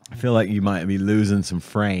 I feel like you might be losing some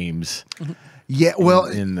frames. Yeah, well,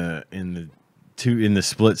 in the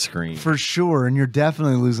split screen for sure, and you're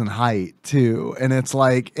definitely losing height too. And it's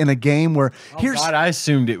like in a game where God, I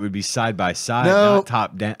assumed it would be side by side, not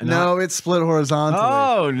top down. No, it's split horizontally.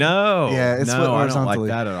 Oh no, yeah, it's split horizontally. I don't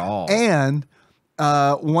like that at all. And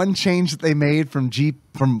one change that they made from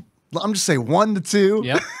I'm just say 1 to 2.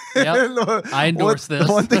 Yep. I endorse this.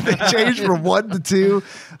 One thing they changed from 1 to 2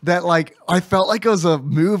 that like I felt like it was a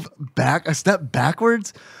step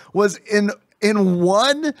backwards was in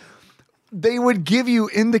 1. They would give you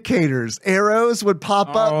indicators. Arrows would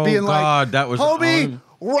pop up being like, that was homie,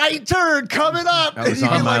 right turn coming up. That was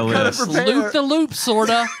on my list. Loop the loop, sort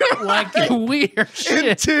of. Like weird shit.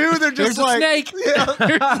 In 2, they're just There's like, a snake.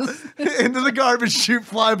 Yeah, into the garbage chute,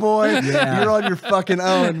 fly boy. Yeah. You're on your fucking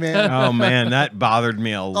own, man. Oh, man, that bothered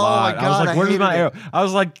me a lot. God, I was like, where's my arrow? it. I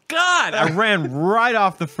was like, God, I ran right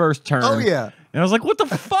off the first turn. Oh, yeah. And I was like, what the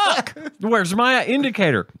fuck? Where's my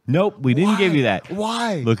indicator? Nope, we didn't give you that.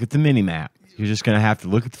 Why? Look at the mini map. You're just going to have to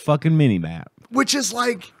look at the fucking mini map. Which is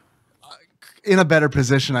like in a better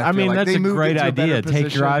position, I feel mean, like. that's They a moved great into a better idea. Take your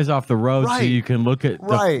position. eyes off the road so Right. you can look at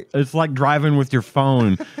Right. It's like driving with your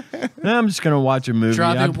phone. I'm just going to watch a movie.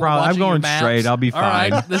 I'm watching your going maps. straight. I'll be All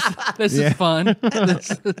fine. right, this is fun.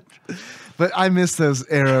 But I miss those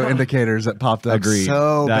arrow indicators that popped up Agreed.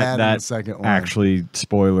 so that bad in the second one. Actually,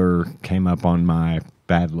 spoiler came up on my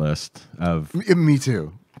bad list of Me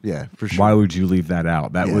too. Yeah, for sure. why would you leave that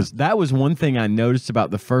out? That was one thing I noticed about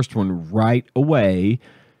the first one right away.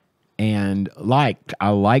 And I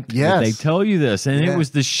liked that they tell you this, and it was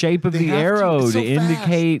the shape of the arrow to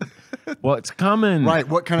indicate what's coming. Right,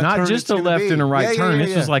 what kind of not turn just it's a gonna left be. and a right turn. Yeah,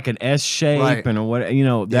 This was like an S shape and a what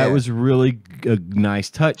that was really a nice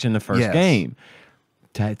touch in the first game.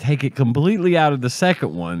 To take it completely out of the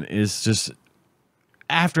second one is just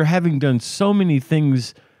after having done so many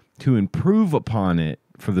things to improve upon it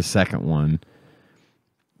for the second one,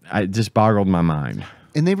 it just boggled my mind.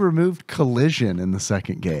 And they removed collision in the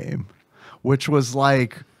second game, which was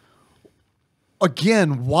like,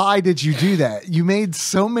 again, why did you do that? You made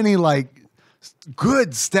so many like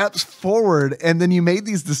good steps forward, and then you made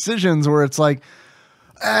these decisions where it's like,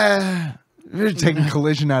 you're taking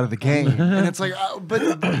collision out of the game. And it's like,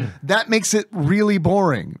 but that makes it really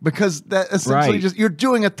boring because that essentially just, you're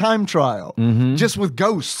doing a time trial just with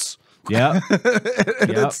ghosts. Yeah.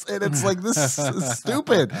 It's like, this is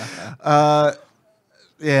stupid.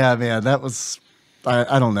 Yeah, man, that was,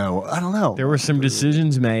 I don't know. There were some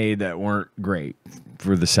decisions made that weren't great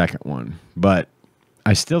for the second one, but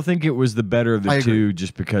I still think it was the better of the two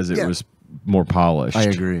just because it was more polished. I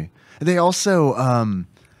agree. They also,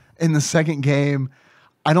 in the second game,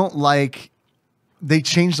 I don't like, they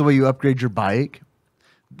changed the way you upgrade your bike.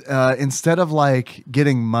 Instead of like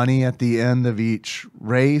getting money at the end of each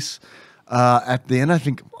race, at the end, I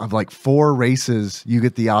think of like 4 races, you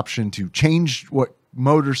get the option to change what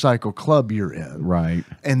motorcycle club you're in. Right.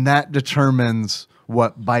 And that determines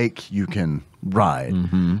what bike you can ride.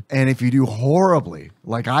 And if you do horribly,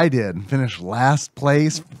 like I did, and finish last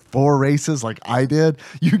place 4 races like I did,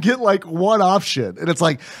 you get like one option. And it's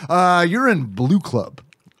like, you're in Blue Club.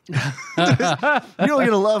 You're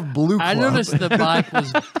gonna love Blue Club. I noticed the bike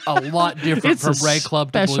was a lot different from Red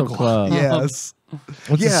Club to Blue Club. Yes.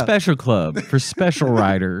 What's a special club for special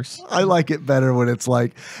riders? I like it better when it's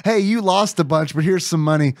like, hey, you lost a bunch, but here's some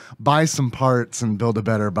money. Buy some parts and build a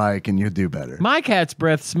better bike, and you'll do better. My cat's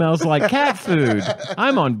breath smells like cat food.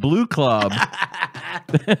 I'm on Blue Club.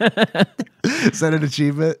 Is that an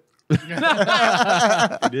achievement?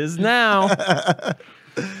 It is now.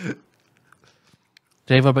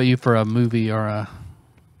 Dave, what about you for a movie or a...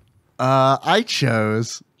 I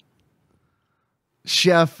chose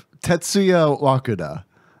Chef Tetsuya Wakuda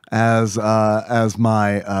as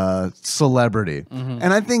my celebrity,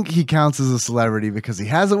 and I think he counts as a celebrity because he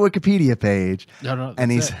has a Wikipedia page,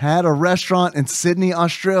 and he's had a restaurant in Sydney,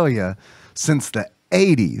 Australia, since the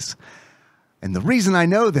 80s. And the reason I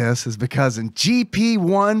know this is because in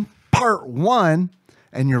GP-1 Part 1,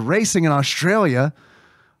 and you're racing in Australia,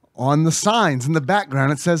 on the signs in the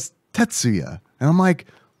background it says Tetsuya, and I'm like,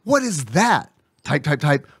 what is that?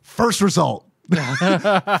 Type. First result.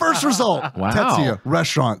 First result. Wow. Tetsuya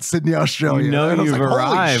restaurant, Sydney, Australia. You know And I was you've like, holy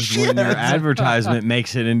arrived when shit. your advertisement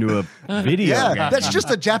makes it into a video Yeah, game. that's just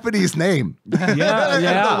a Japanese name. Yeah, And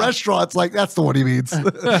yeah. the restaurant's like, that's the one he means.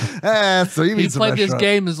 So he He means the played this restaurant.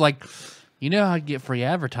 game is like, you know how you get free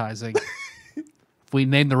advertising. If we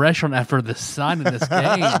name the restaurant after the sign in this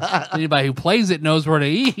game, anybody who plays it knows where to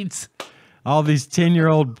eat. All these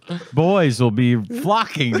 10-year-old boys will be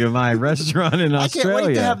flocking to my restaurant in I Australia. can't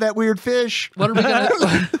wait to have that weird fish. What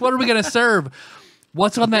are we gonna serve?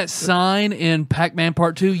 What's on that sign in Pac-Man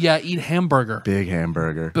Part 2? Yeah, eat hamburger. Big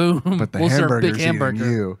hamburger. Boom. But the We'll serve hamburger's big hamburger.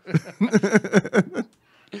 eating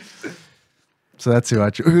you. So that's who I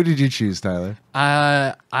chose. Who did you choose, Tyler?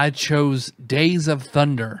 I chose Days of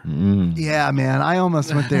Thunder. Yeah, man. I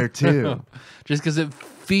almost went there too. Just because it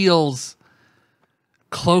feels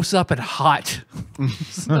close up and hot.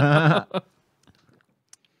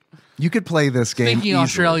 You could play this game Thinking easily.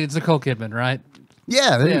 Australians, Nicole Kidman, right?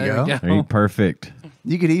 Yeah, there you go. Hey, perfect.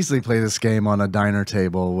 You could easily play this game on a diner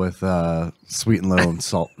table with sweet and low and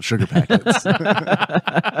salt sugar packets.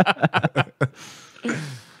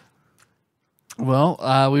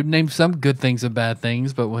 Well, we've named some good things and bad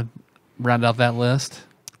things, but we'll round out that list.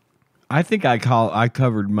 I think I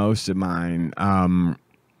covered most of mine.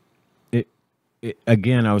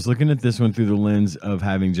 Again, I was looking at this one through the lens of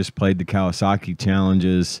having just played the Kawasaki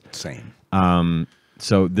challenges. Same.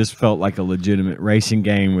 So this felt like a legitimate racing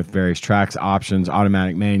game with various tracks, options,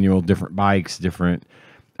 automatic manual, different bikes, different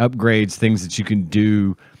upgrades, things that you can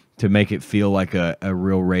do to make it feel like a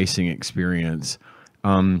real racing experience.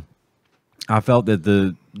 I felt that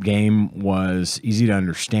the game was easy to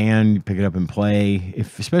understand. You pick it up and play.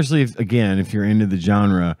 Especially if you're into the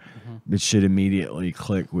genre, it should immediately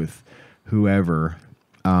click with whoever.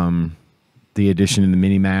 The addition of the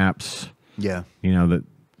mini maps. Yeah. You know, that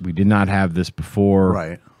we did not have this before.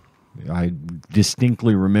 Right. I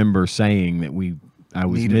distinctly remember saying that I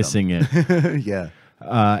was Needed missing it. Yeah.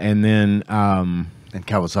 And then And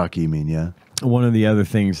Kawasaki, you mean, yeah. one of the other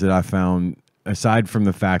things that I found, aside from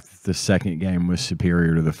the fact that the second game was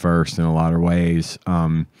superior to the first in a lot of ways,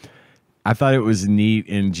 I thought it was neat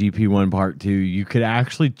in GP1 Part 2. You could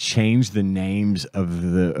actually change the names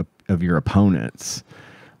of your opponents.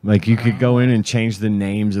 Like you could go in and change the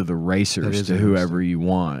names of the racers to whoever you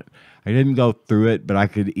want. I didn't go through it, but I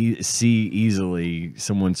could see easily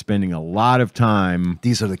someone spending a lot of time.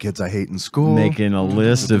 These are the kids I hate in school. Making a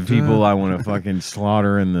list of people I want to fucking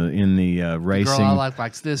slaughter in the racing. Girl I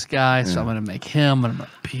likes this guy, so I'm going to make him and I'm going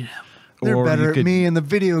to beat him. They're Or better you at could- me in the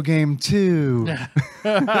video game too.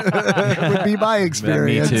 Would be my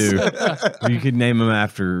experience. Me too. You could name them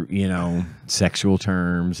after, sexual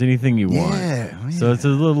terms, anything you want. Yeah, So it's a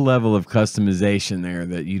little level of customization there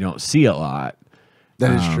that you don't see a lot.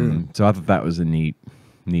 That is true. So I thought that was a neat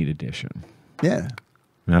addition. Yeah.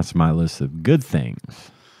 And that's my list of good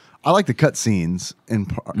things. I like the cutscenes in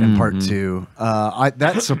part 2.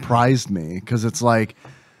 That surprised me because it's like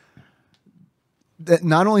that.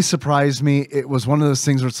 Not only surprised me, it was one of those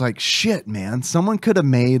things where it's like, shit, man. Someone could have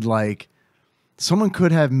made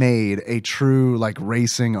a true like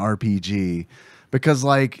racing RPG because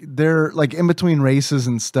like they're like in between races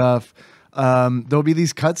and stuff. There'll be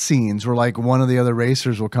these cutscenes where like one of the other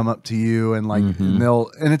racers will come up to you and like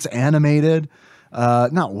and it's animated.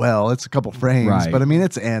 Not well, it's a couple frames, Right. but I mean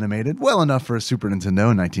it's animated well enough for a Super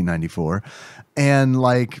Nintendo in 1994. And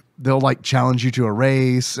like they'll like challenge you to a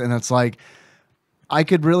race, and it's like I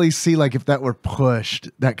could really see like if that were pushed,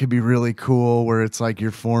 that could be really cool where it's like you're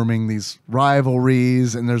forming these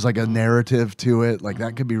rivalries and there's like a narrative to it. Like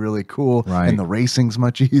that could be really cool. Right. And the racing's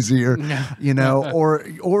much easier,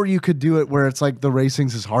 or you could do it where it's like the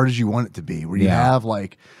racing's as hard as you want it to be, where you have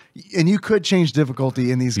like, and you could change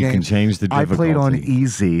difficulty in these games. You can change the I played on difficulty.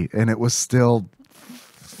 easy and it was still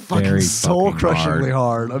fucking Very soul fucking crushingly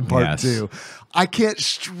hard on part Yes. 2. I can't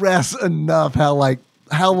stress enough how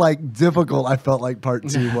difficult I felt like part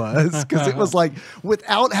 2 was, because it was like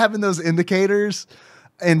without having those indicators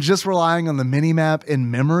and just relying on the mini map in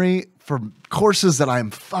memory for courses that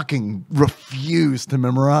I'm fucking refuse to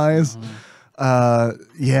memorize.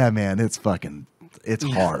 Yeah, man, it's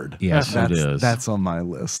hard. Yes, it is. That's on my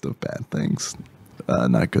list of bad things,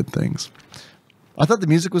 not good things. I thought the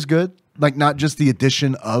music was good. Like not just the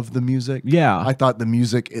addition of the music. Yeah. I thought the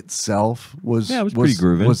music itself was it was pretty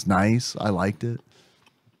groovy. Was nice. I liked it.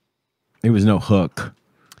 It was no hook.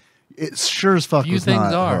 It sure as fuck Few was things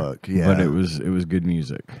not are. hook. Yeah. But it was good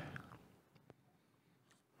music. I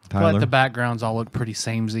feel like Tyler? the backgrounds all look pretty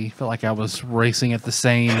samey. I feel like I was racing at the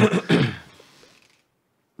same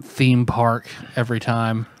theme park every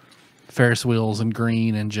time. Ferris wheels and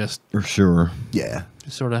green and just For sure. yeah.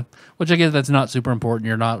 sort of, which I guess that's not super important.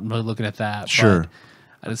 You're not really looking at that. Sure. But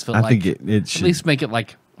I just feel I like think it should, at least make it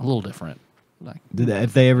like a little different. Like,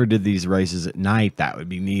 if they ever did these races at night, that would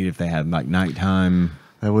be neat if they had like nighttime.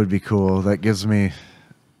 That would be cool. That makes my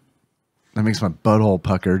butthole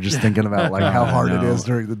pucker just thinking about like how hard it know. is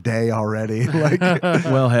during the day already. Like,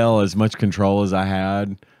 Well, hell, as much control as I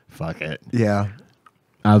had, fuck it. yeah.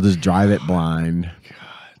 I'll just drive it blind.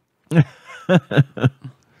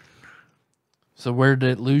 so where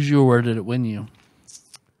did it lose you or where did it win you?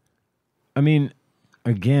 I mean,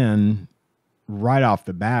 again, right off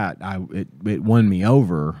the bat, it won me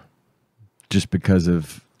over just because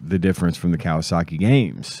of the difference from the Kawasaki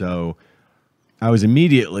games. So I was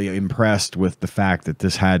immediately impressed with the fact that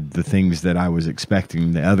this had the things that I was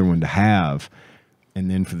expecting the other one to have. And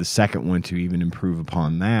then for the second one to even improve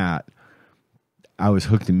upon that, I was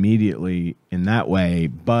hooked immediately in that way.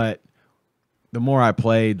 But the more I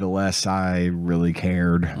played, the less I really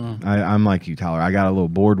cared. I'm like you, Tyler. I got a little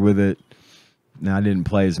bored with it. Now, I didn't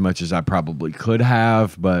play as much as I probably could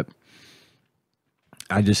have, but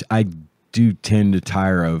I do tend to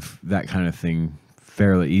tire of that kind of thing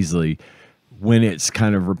fairly easily when it's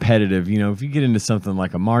kind of repetitive. You know, if you get into something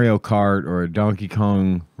like a Mario Kart or a Donkey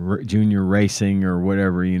Kong Junior Racing or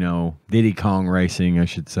whatever, you know, Diddy Kong Racing, I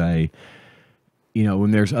should say, you know,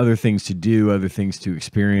 when there's other things to do, other things to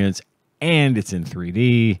experience, and it's in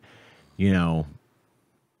 3D, you know,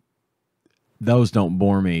 those don't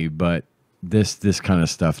bore me, but this kind of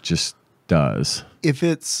stuff just does. If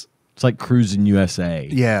it's like Cruising USA.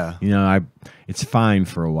 yeah. You know, it's fine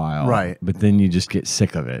for a while. Right. But then you just get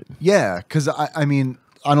sick of it. Yeah, because I mean,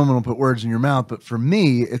 I don't want to put words in your mouth, but for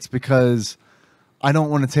me, it's because I don't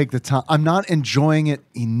want to take the time. I'm not enjoying it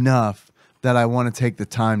enough that I want to take the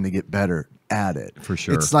time to get better at it. For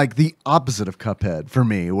sure. It's like the opposite of Cuphead for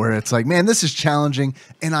me, where it's like, man, this is challenging,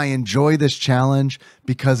 and I enjoy this challenge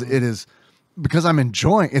because I'm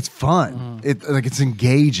enjoying. It's fun. It's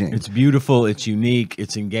engaging. It's beautiful. It's unique.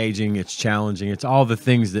 It's engaging. It's challenging. It's all the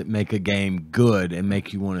things that make a game good and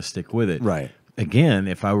make you want to stick with it. Right. Again,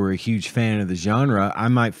 if I were a huge fan of the genre, I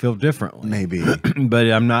might feel differently. Maybe.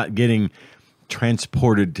 But I'm not getting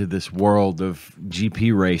transported to this world of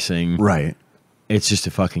GP racing. Right. It's just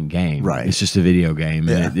a fucking game. Right. It's just a video game.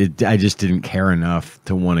 Yeah. And I just didn't care enough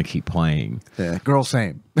to want to keep playing. Yeah. Girl,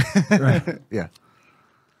 same. Right. Yeah.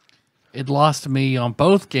 It lost me on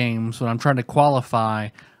both games when I'm trying to qualify.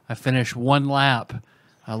 I finish one lap.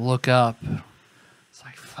 I look up. It's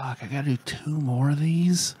like, fuck, I got to do 2 more of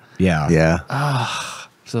these. Yeah. Yeah.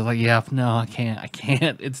 So like, yeah, no, I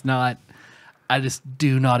can't. It's not. I just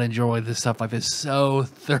do not enjoy this stuff like this so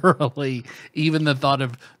thoroughly. Even the thought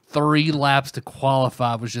of 3 laps to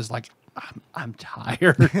qualify was just like, I'm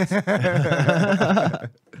tired.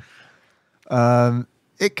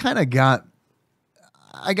 It kind of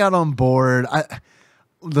I got on board.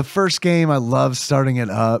 The first game, I loved starting it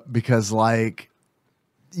up because like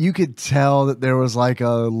you could tell that there was like a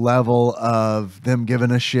level of them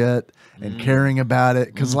giving a shit and caring about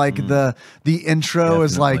it. Cause like the intro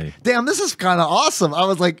is Definitely. like, damn, this is kind of awesome. I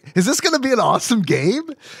was like, is this going to be an awesome game?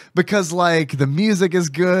 Because like the music is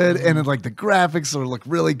good and like the graphics look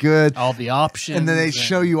really good. All the options. And then they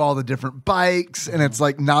show you all the different bikes, and it's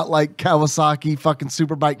like not like Kawasaki fucking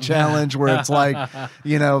Superbike Challenge where it's like,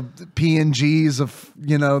 you know, PNGs of,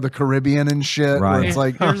 you know, the Caribbean and shit. Right. Where it's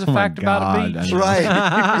like, Here's a Oh my fact about a God, I beach. know. right.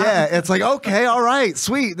 Yeah. It's like, okay, all right,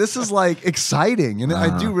 sweet. This is like exciting. And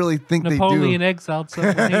I do really think Napoleon they exiled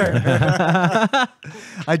someone here.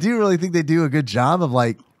 I do really think they do a good job of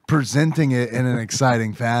like presenting it in an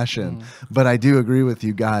exciting fashion. But I do agree with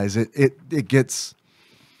you guys. It gets.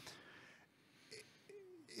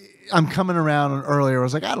 I'm coming around on earlier. I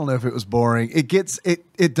was like, I don't know if it was boring.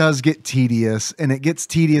 It does get tedious, and it gets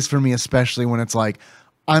tedious for me, especially when it's like,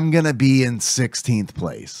 I'm gonna be in 16th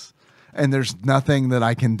place, and there's nothing that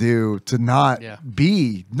I can do to not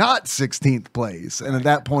be not 16th place. And at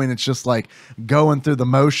that point, it's just like going through the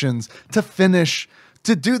motions to finish,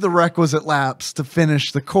 to do the requisite laps, to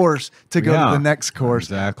finish the course, to go to the next course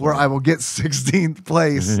where I will get 16th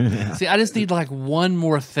place. See, I just need like one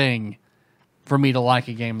more thing for me to like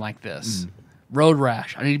a game like this. road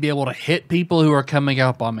rash. I need to be able to hit people who are coming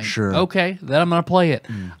up on me. Sure. Okay, then I'm going to play it.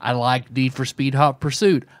 I like Need for Speed Hot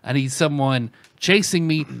Pursuit. I need someone chasing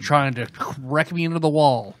me, trying to wreck me into the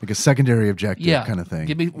wall. Like a secondary objective kind of thing.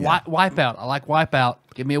 Give me Wipeout. I like Wipeout.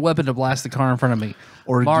 Give me a weapon to blast the car in front of me.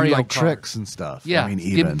 Or Mario do like Kart. tricks and stuff. Yeah. I mean,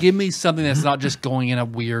 even. Give me something that's not just going in a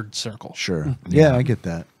weird circle. Sure. Yeah, I get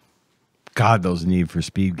that. God, those Need for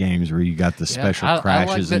Speed games where you got the special I like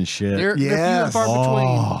crashes that. and shit. They're few and Yes. far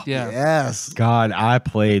between. Yeah. Yes. God, I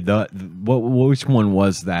played which one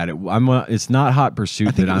was that? It's not Hot Pursuit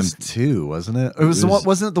I think that it was 2, wasn't it? It was the one,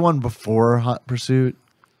 wasn't it the one before Hot Pursuit?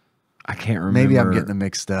 I can't remember. Maybe I'm getting them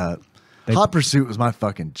mixed up. Hot Pursuit was my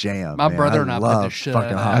fucking jam. My man. brother and I played the love shit out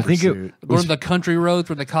fucking of Hot that. I think it Pursuit. Going to the country roads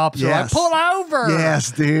where the cops are like, Yes. pull over.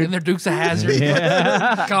 Yes, dude. And they're Dukes of Hazzard.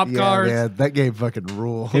 Cop Yeah, cars. man, that game fucking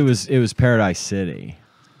ruled. it was Paradise City,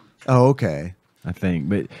 Oh, okay. I think,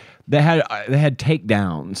 but they had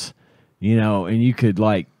takedowns, and you could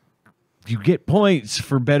you get points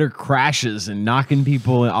for better crashes and knocking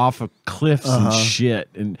people off of cliffs and shit,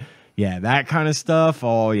 and yeah, that kind of stuff.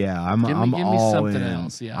 Oh yeah, I'm Give me all something in.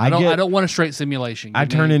 else. Yeah, I don't want a straight simulation. I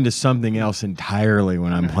Give turn me- into something else entirely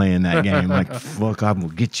when I'm playing that game. Like, fuck, I'm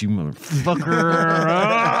gonna get you, motherfucker.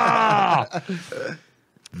 Ah!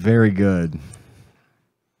 Very good.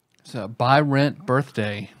 So buy, rent,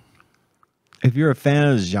 birthday. If you're a fan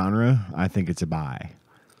of the genre, I think it's a buy.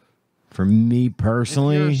 For me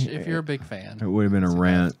personally, If you're a big fan, it would have been a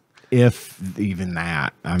rent, if even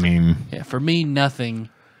that. I mean, yeah, for me, nothing.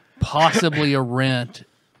 Possibly a rent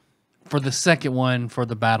for the second one for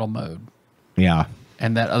the battle mode, yeah.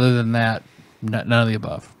 and that other than that, none of the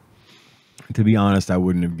above. To be honest, I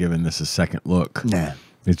wouldn't have given this a second look. Nah.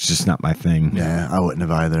 It's just not my thing. Yeah, I wouldn't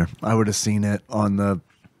have either. I would have seen it on the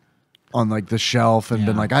shelf and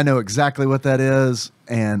been like, I know exactly what that is,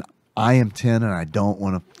 and I am 10 and I don't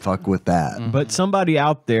want to fuck with that. But somebody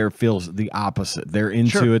out there feels the opposite. They're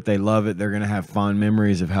into it. They love it. They're going to have fond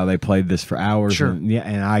memories of how they played this for hours. Sure.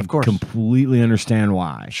 And I Of course. completely understand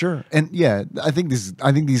why. Sure. And yeah, I think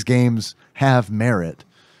these games have merit.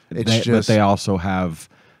 It's But they also have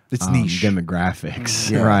it's niche demographics,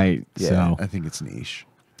 Yeah. right? Yeah, So I think it's niche.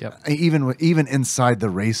 Yep. Even inside the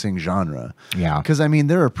racing genre. Yeah. Because I mean,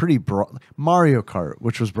 there are pretty broad. Mario Kart,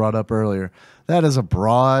 which was brought up earlier, that is a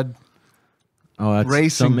broad that's racing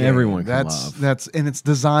something game. everyone can love. That's and it's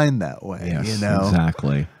designed that way. Yes, you know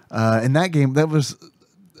exactly. In that game that was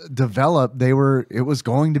developed, it was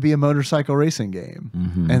going to be a motorcycle racing game,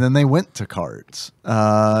 and then they went to karts.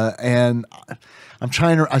 And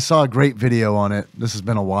I saw a great video on it. This has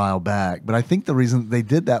been a while back, but I think the reason they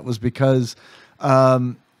did that was because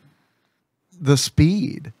the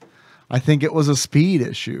speed. I think it was a speed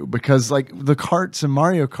issue because like the karts in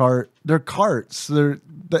Mario Kart, they're karts.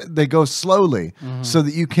 They go slowly so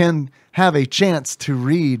that you can have a chance to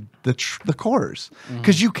read the course,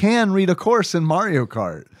 because you can read a course in Mario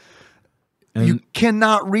Kart. And you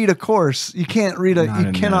cannot read a course. You can't read a. Not You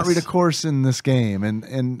in cannot this. read a course in this game,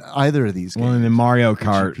 and either of these games. Well, and then Mario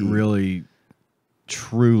Kart GP. really,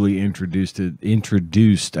 truly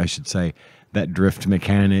introduced, I should say, that drift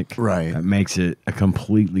mechanic. Right. That makes it a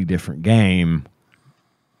completely different game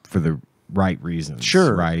for the right reasons.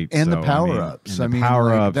 Sure, Right. and So, the power ups. and the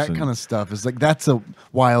power ups. that kind of stuff is like that's a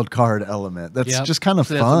wild card element. That's Yep. just kind of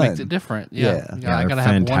So that's what fun. makes it different. Yeah. Yeah. I they're gotta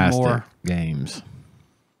have one fantastic more. games.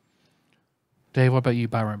 Dave, what about you?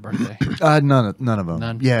 Byron birthday. None of them.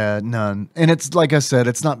 None? Yeah, none. And it's like I said,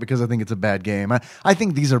 it's not because I think it's a bad game. I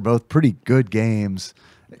think these are both pretty good games.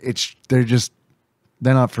 They're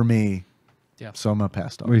not for me. Yeah. So I'm gonna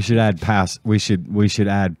pass on. We should add pass. We should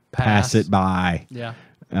add pass Pass. it by. Yeah.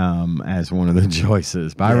 As one of the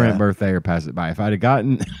choices. Buy, rent, Yeah. birthday, or pass it by. If I'd have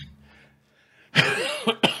gotten,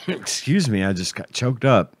 excuse me, I just got choked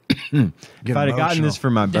up. If Get I'd have gotten this emotional. for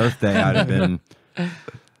my birthday, I'd have been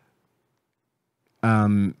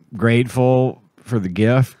grateful for the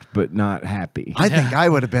gift, but not happy. I think I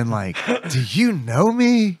would have been like, "Do you know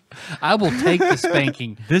me?" I will take the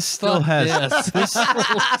spanking. This still Fuck has this.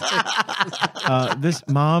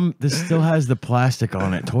 this still has the plastic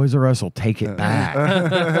on it. Toys R Us will take it back.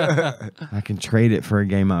 I can trade it for a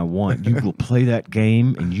game I want. You will play that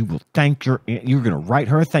game and you will thank you're going to write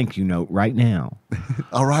her a thank you note right now.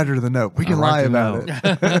 I'll write her the note. We can I'll write lie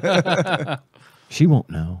the about note. it. She won't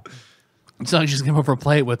know. As long as she's come over and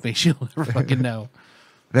play it with me, she'll never fucking know.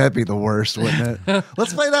 That'd be the worst, wouldn't it?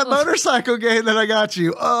 Let's play that motorcycle game that I got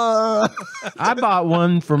you. I bought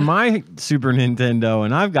one for my Super Nintendo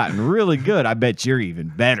and I've gotten really good. I bet you're even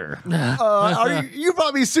better. You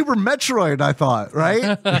bought me Super Metroid, I thought, right?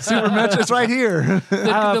 Super Metroid, it's right here. The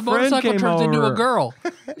friend motorcycle came turns into a over. girl.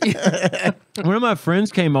 One of my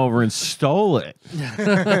friends came over and stole it.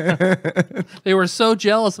 They were so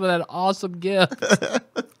jealous of that awesome gift.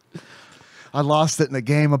 I lost it in a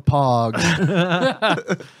game of Pog.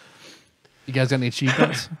 You guys got any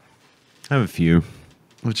achievements? I have a few.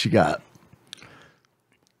 What you got?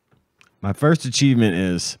 My first achievement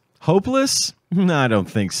is hopeless. No, I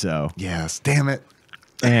don't think so. Yes, damn it.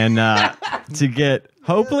 And to get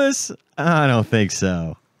hopeless, I don't think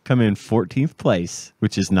so. Come in 14th place,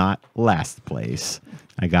 which is not last place.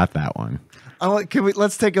 I got that one.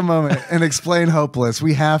 Let's take a moment and explain hopeless.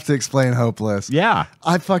 We have to explain hopeless. Yeah.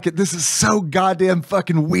 This is so goddamn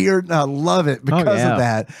fucking weird, and I love it because of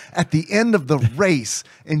that. At the end of the race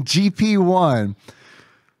in GP-1,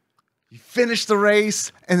 you finish the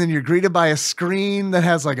race, and then you're greeted by a screen that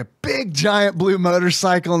has like a big giant blue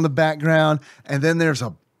motorcycle in the background, and then there's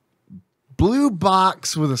a blue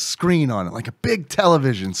box with a screen on it, like a big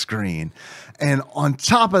television screen. And on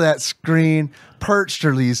top of that screen, perched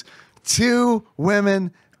are these 2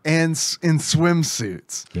 women in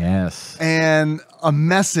swimsuits. Yes. And a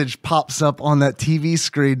message pops up on that TV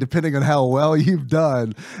screen depending on how well you've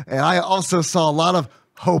done. And I also saw a lot of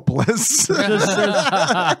hopeless.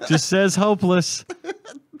 Just says hopeless.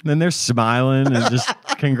 Then they're smiling and just,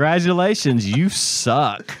 congratulations, you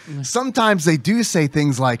suck. Sometimes they do say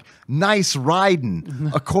things like, nice riding,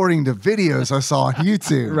 according to videos I saw on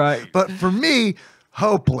YouTube. Right. But for me,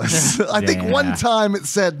 hopeless. I think one time it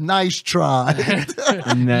said, nice try.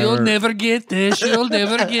 You'll never get this. You'll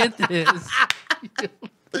never get this.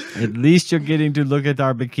 At least you're getting to look at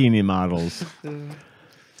our bikini models.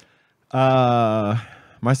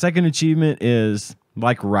 My second achievement is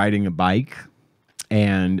like riding a bike.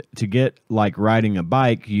 And to get like riding a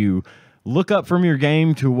bike, you look up from your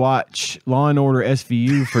game to watch Law and Order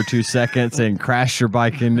SVU for 2 seconds and crash your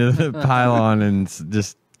bike into the pylon and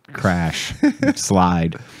just crash,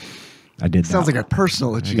 slide. I did that. Sounds like a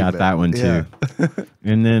personal achievement. I got that one too. Yeah.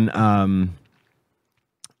 And then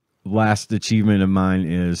last achievement of mine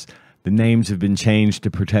is the names have been changed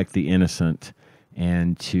to protect the innocent.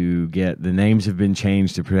 And to get the names have been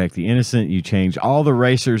changed to protect the innocent, you change all the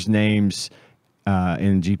racers' names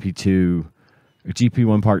in GP2, or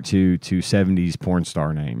GP1 Part 2 to 70s porn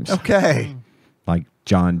star names. Okay. Like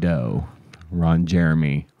John Doe, Ron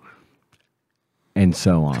Jeremy, and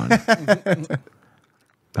so on.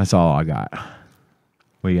 That's all I got.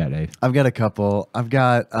 What you got, Dave? I've got a couple. I've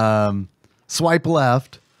got swipe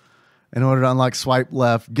left. In order to unlock swipe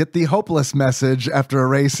left, get the hopeless message after a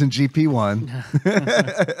race in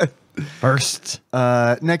GP1. First.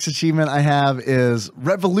 Next achievement I have is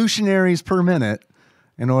revolutionaries per minute.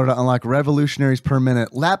 In order to unlock revolutionaries per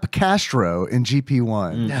minute, lap Castro in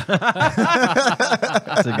GP1.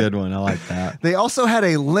 That's a good one. I like that. They also had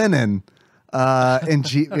a Lennon in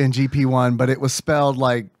GP1, but it was spelled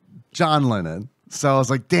like John Lennon. So I was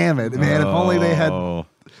like, damn it, man, if only they had... What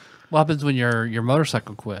happens when your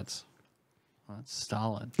motorcycle quits? Well, it's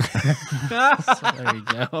Stalin. So there you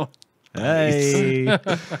go. Hey.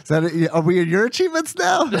 Is that it? Are we in your achievements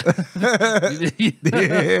now?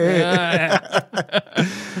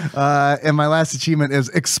 And my last achievement is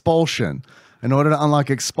expulsion. In order to unlock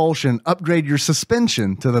expulsion, upgrade your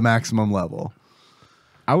suspension to the maximum level.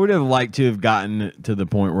 I would have liked to have gotten to the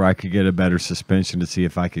point where I could get a better suspension to see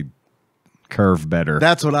if I could curve better.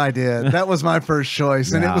 That's what I did. That was my first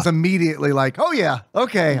choice. And it was immediately like, oh yeah,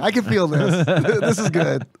 okay, I can feel this. This is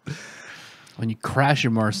good. When you crash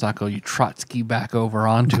your motorcycle, you Trotsky back over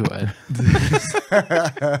onto it.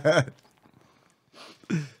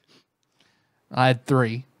 I had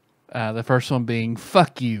 3. The first one being,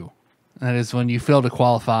 fuck you. That is when you fail to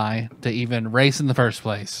qualify to even race in the first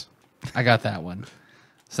place. I got that one.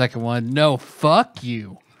 Second one, no, fuck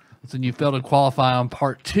you. It's when you fail to qualify on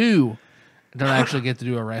part 2 and don't actually get to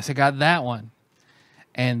do a race. I got that one.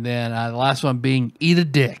 And then the last one being, eat a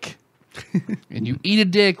dick. And you eat a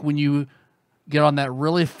dick when you get on that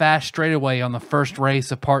really fast straightaway on the first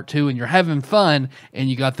race of part 2 and you're having fun and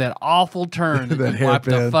you got that awful turn that you wipe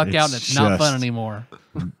the fuck out and it's not fun anymore.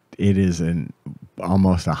 It is an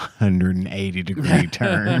almost 180 degree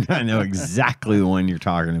turn. I know exactly the one you're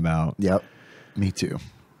talking about. Yep. Me too.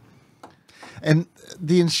 And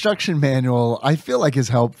the instruction manual, I feel like, is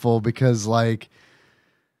helpful because, like,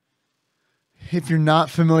 if you're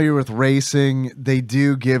not familiar with racing, they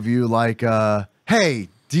do give you, like, hey,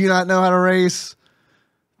 do you not know how to race?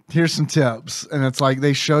 Here's some tips. And it's like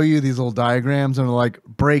they show you these little diagrams and they're like,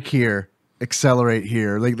 brake here, accelerate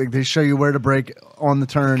here. Like they show you where to brake on the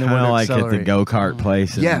turn and where to like accelerate. At the go-kart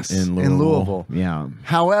place in Louisville. Louisville. Yeah.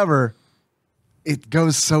 However, it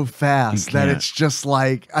goes so fast that can't. it's just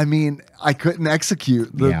like, I mean, I couldn't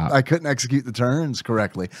execute the turns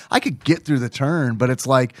correctly. I could get through the turn, but it's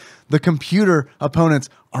like the computer opponents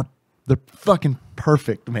they're fucking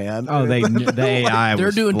perfect, man. Oh, the AI They're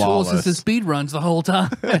was doing flawless. tools assisted speed runs the whole time.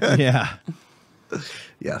 Yeah.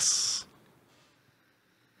 Yes.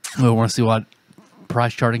 We want to see what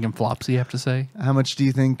price charting and Flopsy have to say. How much do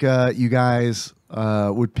you think you guys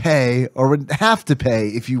would pay or would have to pay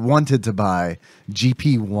if you wanted to buy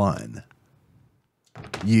GP-1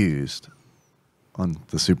 used on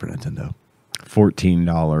the Super Nintendo? $14.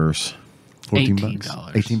 $14.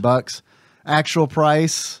 $18. $18. Actual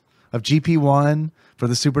price of GP-1 for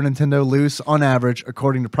the Super Nintendo loose on average,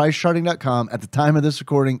 according to pricecharting.com, at the time of this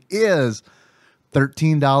recording is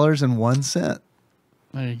 $13.01.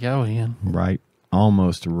 There you go, Ian. Right.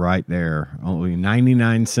 Almost right there. Only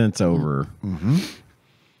 99 cents over. Mm-hmm.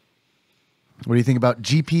 What do you think about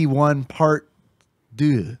GP-1 Part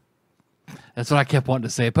 2? That's what I kept wanting to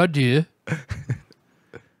say. Paducah.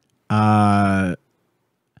 $12.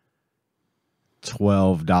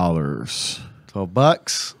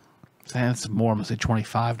 $12. That's more. I'm going to say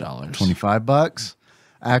 $25. $25.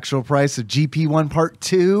 Actual price of GP-1 Part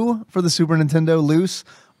 2 for the Super Nintendo loose,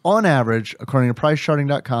 on average, according to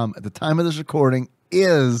pricecharting.com, at the time of this recording,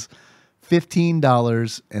 is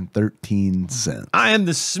 $15.13. I am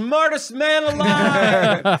the smartest man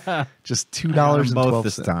alive. Just $2.12 both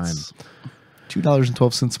this time.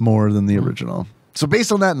 $2.12 more than the original. So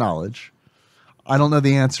based on that knowledge, I don't know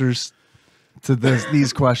the answers to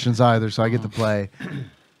these questions either, so I get to play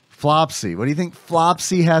Flopsy. What do you think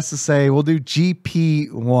Flopsy has to say? We'll do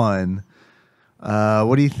GP-1.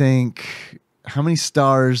 What do you think? How many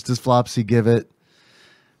stars does Flopsy give it?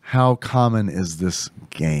 How common is this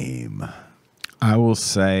game? I will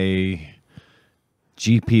say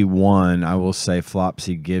GP-1, I will say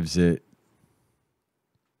Flopsy gives it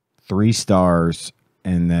 3 stars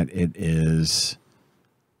and that it is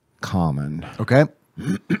common. Okay.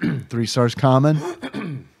 3 stars common.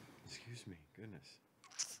 Excuse me. Goodness.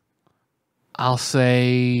 I'll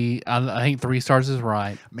say, I think 3 stars is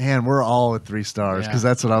right, Man, we're all at 3 stars because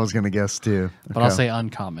that's what I was going to guess too. but I'll say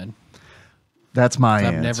uncommon. That's my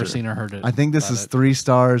answer. I've never seen or heard it. I think this is 3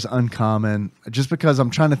 stars uncommon, just because I'm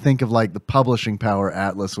trying to think of like the publishing power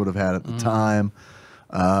Atlas would have had at the time,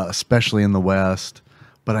 especially in the West.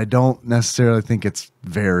 But I don't necessarily think it's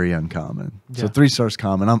very uncommon. So 3 stars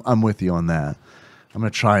common. I'm with you on that. I'm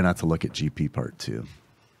going to try not to look at GP Part 2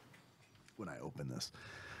 when I open this.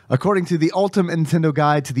 According to the Ultimate Nintendo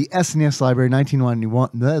Guide to the SNES Library,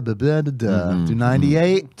 1991 through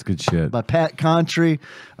 98. It's good shit. By Pat Contry,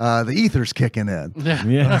 the ether's kicking in.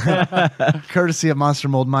 Yeah. Courtesy of Monster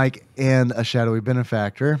Mold Mike and a shadowy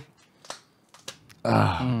benefactor.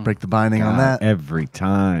 Break the binding on that. Every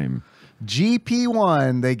time.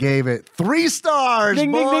 GP-1, they gave it 3 stars.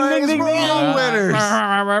 Ding, ding, boys. ding, ding, ding, We're ding. all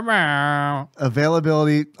winners.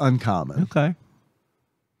 Availability uncommon. Okay.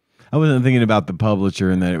 I wasn't thinking about the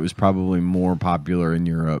publisher and that it was probably more popular in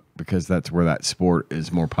Europe because that's where that sport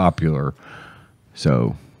is more popular.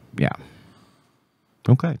 So, yeah.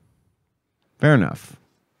 Okay. Fair enough.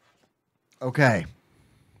 Okay.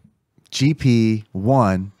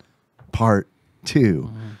 GP-1 Part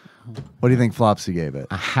 2. What do you think Flopsy gave it?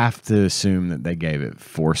 I have to assume that they gave it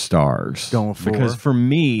 4 stars. Going with 4? Because for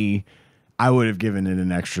me, I would have given it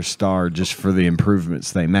an extra star just for the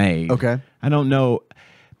improvements they made. Okay. I don't know.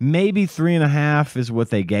 Maybe 3.5 is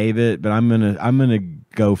what they gave it, but I'm gonna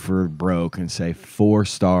go for broke and say 4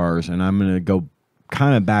 stars, and I'm gonna go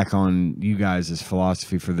kind of back on you guys'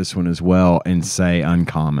 philosophy for this one as well and say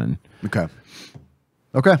uncommon. Okay.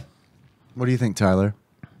 Okay. What do you think, Tyler?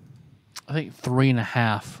 I think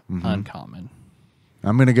 3.5 uncommon.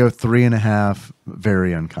 I'm going to go 3.5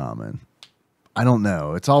 very uncommon. I don't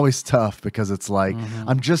know. It's always tough because it's like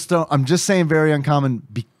I'm just saying very uncommon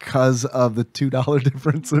because of the $2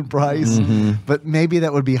 difference in price. But maybe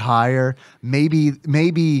that would be higher.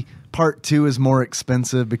 Maybe Part 2 is more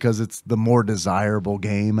expensive because it's the more desirable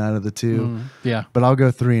game out of the two. Yeah. But I'll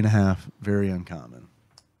go 3.5 very uncommon.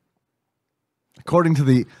 According to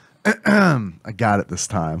the I got it this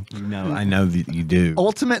time. I know that you do.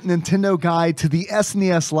 Ultimate Nintendo Guide to the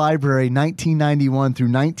SNES Library, 1991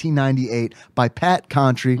 through 1998, by Pat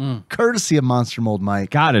Contry, courtesy of Monster Mold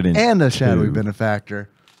Mike. Got it in and a shadowy 2. benefactor.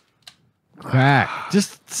 Crack.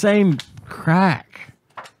 Just same crack.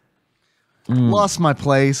 Lost my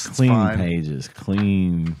place. It's Clean fine. pages.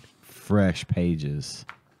 Clean, fresh pages.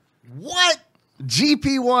 What?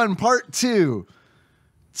 GP-1 Part 2.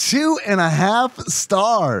 2.5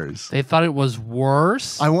 stars. They thought it was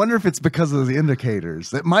worse. I wonder if it's because of the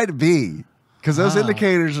indicators. That might be. Because those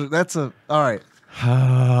indicators, all right.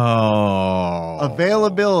 Oh.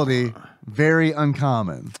 Availability, very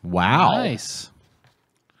uncommon. Wow. Nice.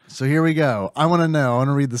 So here we go. I want to know. I want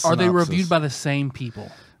to read the Are synopsis. they reviewed by the same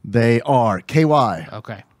people? They are. KY.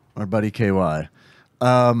 Okay. Our buddy KY.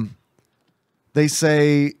 They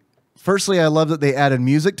say, firstly, I love that they added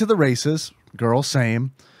music to the races. Girl,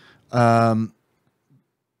 same.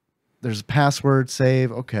 There's a password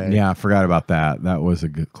save. Okay. Yeah, I forgot about that. That was a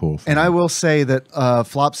good, cool thing. And I will say that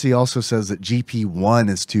Flopsy also says that GP-1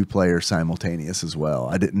 is 2-player simultaneous as well.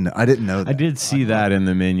 I didn't know that. I did see that in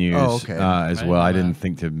the menus okay. as well. I didn't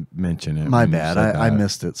think to mention it. My when you bad. said I that.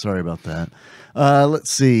 missed it. Sorry about that. Let's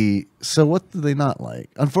see. So what do they not like?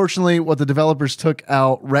 Unfortunately, what the developers took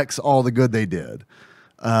out wrecks all the good they did.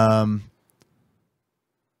 Yeah,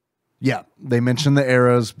 they mentioned the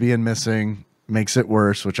arrows being missing. Makes it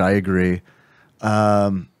worse, which I agree. Yeah,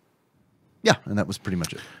 and that was pretty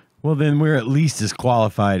much it. Well, then we're at least as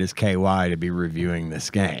qualified as KY to be reviewing this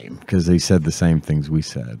game because they said the same things we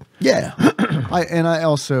said. Yeah,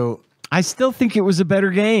 I still think it was a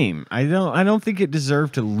better game. I don't think it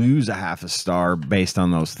deserved to lose a half a star based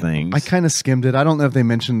on those things. I kind of skimmed it. I don't know if they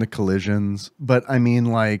mentioned the collisions, but I mean,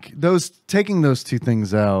 like taking those two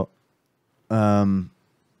things out,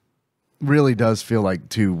 really does feel like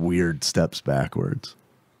two weird steps backwards.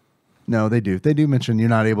 No, they do. They do mention you're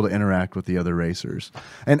not able to interact with the other racers.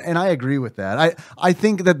 And I agree with that. I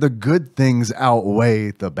think that the good things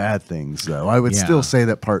outweigh the bad things, though. I would still say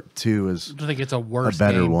that part 2 is I think it's a worse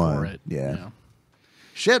better game one. for it. Yeah.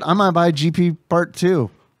 Shit, I might buy GP part 2.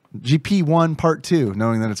 GP-1 part 2,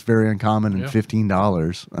 knowing that it's very uncommon and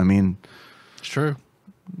 $15. I mean, It's true.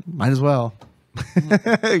 might as well.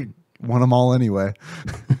 Want them all anyway.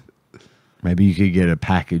 Maybe you could get a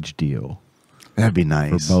package deal. That'd be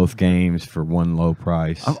nice. For both games for one low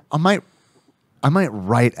price. I might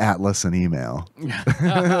write Atlas an email. Be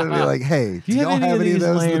like, hey, do y'all have any of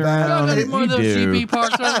those in the back? Any more of those do. GP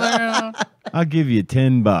parts over there? I'll give you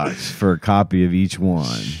 $10 for a copy of each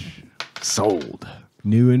one. Sold.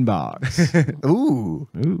 New in box. Ooh.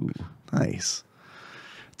 Ooh. Nice.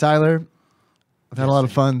 Tyler, I've had a lot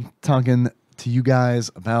of fun talking to you guys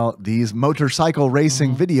about these motorcycle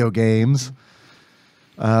racing video games.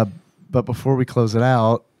 But before we close it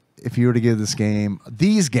out, if you were to give these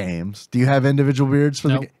games, do you have individual beards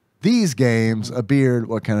for these games, a beard,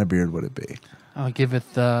 what kind of beard would it be? I'll give it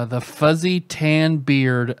the fuzzy tan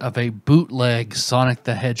beard of a bootleg Sonic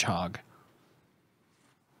the Hedgehog.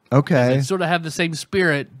 Okay. They sort of have the same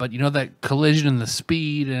spirit, but you know that collision and the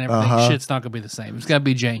speed and everything, shit's not going to be the same. It's got to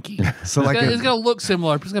be janky. So it's going to look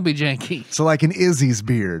similar, but it's going to be janky. So like an Izzy's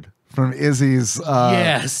beard from Izzy's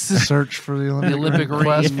yes. search for the Olympic Olympic ring.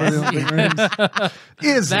 ring. For the Olympic rings.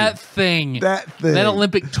 Izzy. That thing. That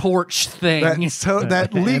Olympic torch thing. That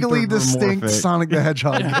legally distinct Sonic the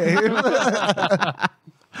Hedgehog game.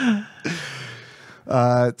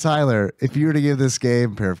 Tyler, if you were to give this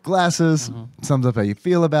game a pair of glasses, sums up how you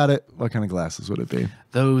feel about it, what kind of glasses would it be?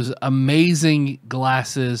 Those amazing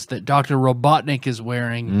glasses that Dr. Robotnik is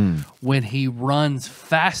wearing when he runs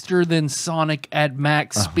faster than Sonic at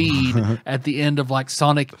max speed at the end of like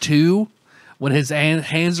Sonic 2, when his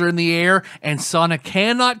hands are in the air and Sonic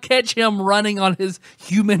cannot catch him running on his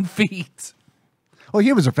human feet. Well,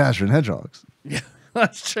 humans are faster than hedgehogs. Yeah.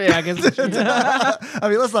 That's true. I guess. I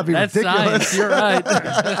mean, let's not be That's ridiculous. science. You're right.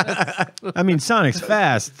 I mean, Sonic's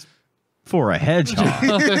fast for a hedgehog.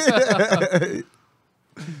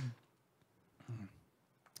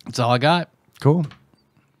 That's all I got. Cool.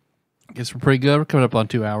 I guess we're pretty good. We're coming up on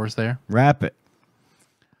 2 hours there. Wrap it.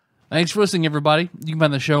 Thanks for listening, everybody. You can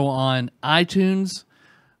find the show on iTunes.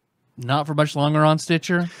 Not for much longer on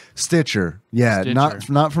Stitcher. Yeah,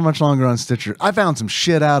 not for much longer on Stitcher. I found some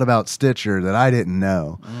shit out about Stitcher that I didn't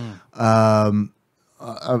know. I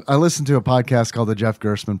listened to a podcast called the Jeff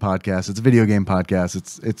Gerstmann Podcast. It's a video game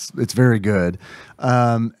podcast. It's very good.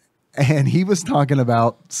 And he was talking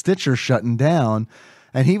about Stitcher shutting down,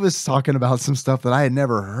 and he was talking about some stuff that I had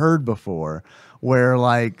never heard before, where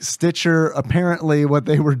like Stitcher, apparently what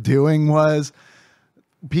they were doing was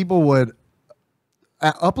people would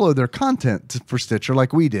upload their content for Stitcher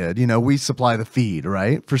like we did. You know, we supply the feed,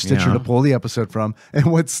 right, for Stitcher to pull the episode from.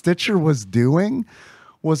 And what Stitcher was doing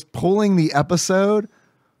was pulling the episode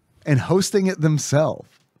and hosting it themselves.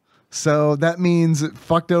 So that means it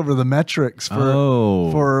fucked over the metrics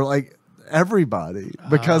for like everybody,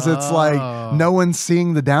 because it's like no one's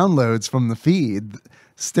seeing the downloads from the feed.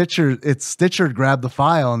 Stitcher grabbed the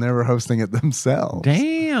file and they were hosting it themselves.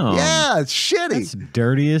 Damn. Yeah, it's shitty. That's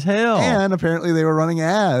dirty as hell. And apparently they were running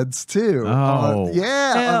ads too. Oh,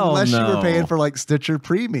 unless you were paying for like Stitcher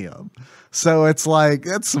Premium. So it's like,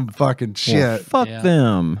 that's some fucking shit. Well, fuck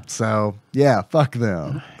them. So yeah, fuck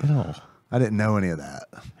them. Oh, I didn't know any of that.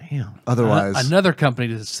 damn. Otherwise, Another company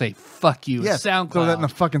to say fuck you. yeah, SoundCloud. throw that in the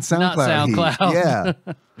fucking SoundCloud. Not SoundCloud. heat.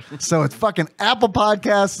 Yeah. So it's fucking Apple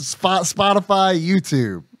Podcasts, Spotify,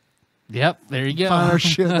 YouTube. Yep, there you go. Find our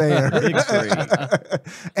shit there. Big three.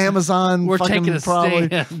 Amazon, We're fucking taking a probably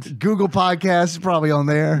stand. Google Podcasts is probably on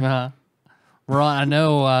there. We're on, I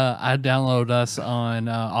know I download us on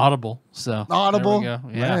Audible. So Audible, there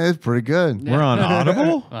we go. yeah, it's pretty good. We're on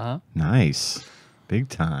Audible? Uh-huh. Nice. Big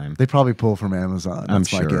time. They probably pull from Amazon. I'm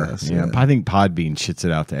That's my sure. guess. Yeah. I think Podbean shits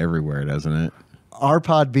it out to everywhere, doesn't it? Our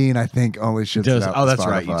Podbean, I think, only ships it out. Oh, to that's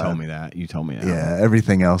right. You Spotify. told me that. Yeah,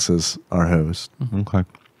 everything else is our host. Okay.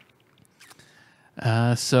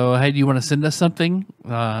 So, hey, do you want to send us something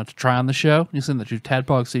to try on the show? You send that to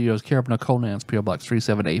Tadpog Studios, care of Nicole Nance, P.O. Box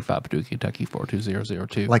 3785, Paducah, Kentucky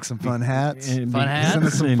 42002. Like some fun hats. Fun hats? Send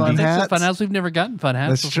us some fun I think hats. some fun hats. We've never gotten fun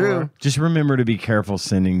hats That's before. true. Just remember to be careful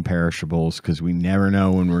sending perishables because we never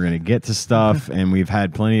know when we're going to get to stuff, and we've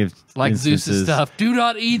had plenty of Like instances. Zeus's stuff. Do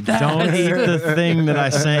not eat that. Don't eat the thing that I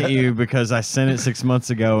sent you because I sent it 6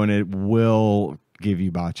 months ago, and it will give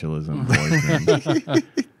you botulism poisoning.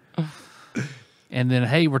 And then,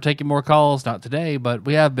 hey, we're taking more calls. Not today, but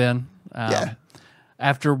we have been. Yeah.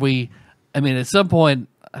 After at some point,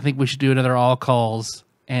 I think we should do another all calls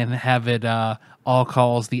and have it all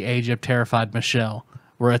calls the age of terrified Michelle,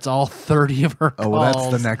 where it's all 30 of her calls. Oh, well,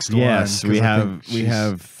 that's the next one. Yes, 'cause we I think we she's-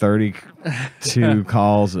 have 32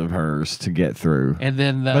 calls of hers to get through. And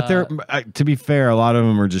then, But they're to be fair, a lot of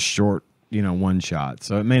them are just short, one shot.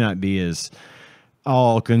 So it may not be as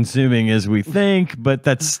all consuming as we think, but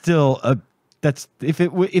that's still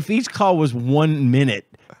if each call was 1 minute,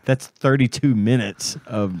 that's 32 minutes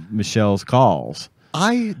of Michelle's calls.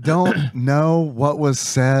 I don't know what was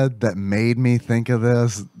said that made me think of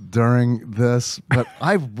this during this, but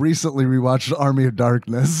I've recently rewatched Army of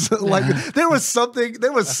Darkness. Like there was something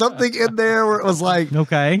in there where it was like,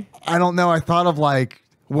 Okay. I don't know. I thought of like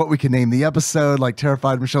what we could name the episode, like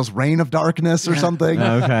Terrified Michelle's Reign of Darkness or something.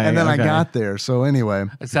 Okay, And then I okay. got there. So anyway,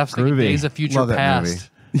 except thinking Groovy. Days of Future Love that movie. Past.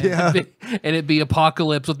 Yeah. And it'd be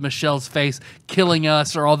Apocalypse with Michelle's face killing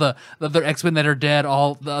us, or all the other X-Men that are dead,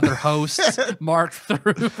 all the other hosts marked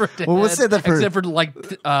through for dead. Well, let's say that for- except for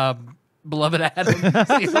Beloved Adam,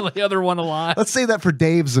 the only other one alive. let's say that for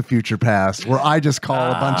Dave's of Future Past, where I just call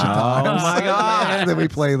a bunch of times. Oh my God. And then we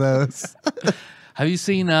play those. Have you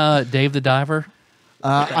seen Dave the Diver?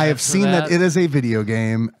 I have After seen that that- it is a video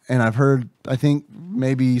game, and I've heard, I think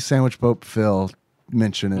maybe Sandwich Pope Phil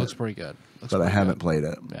mention it, Looks pretty good. Looks but I pretty haven't good. played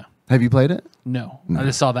it. Yeah. Have you played it? No, I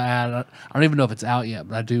just saw the ad. I don't even know if it's out yet,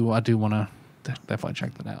 but I do want to definitely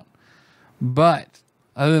check that out. But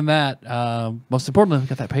other than that, most importantly, we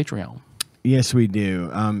got that Patreon. Yes, we do.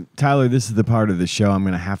 Tyler, this is the part of the show I'm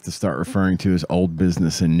going to have to start referring to as old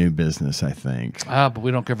business and new business, I think. But we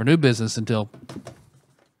don't cover new business until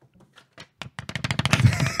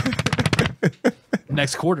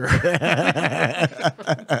next quarter.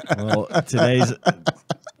 Well,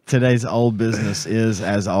 today's old business is,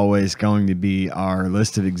 as always, going to be our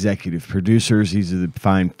list of executive producers. These are the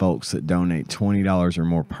fine folks that donate $20 or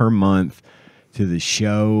more per month to the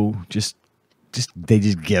show. They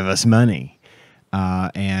just give us money.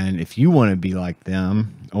 And if you want to be like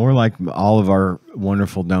them, or like all of our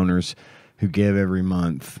wonderful donors who give every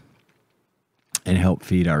month and help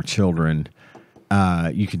feed our children,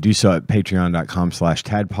 you can do so at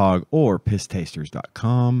patreon.com/tadpog or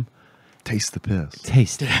pisstasters.com. Taste the piss.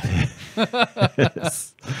 Taste it.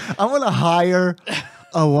 I want to hire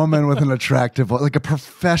a woman with an attractive, like a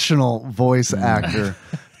professional voice actor.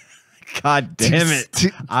 God damn it!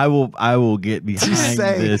 I will get to behind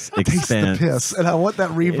say, this taste the expense. piss. And I want that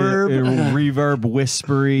reverb. Reverb,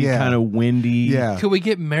 whispery, Yeah. kind of windy. Yeah. Could we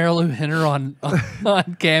get Marilyn Henner on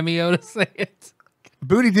Cameo to say it?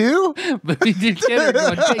 Booty do? But we did get her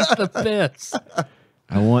going, taste the piss.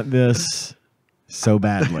 I want this so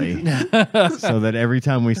badly, so that every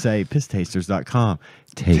time we say pisstasters.com,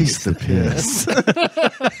 taste the piss.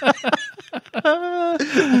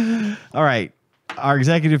 All right. Our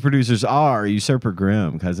executive producers are Usurper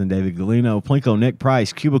Grimm, Cousin David Galino, Plinko Nick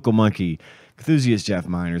Price, Cubicle Monkey, Enthusiast Jeff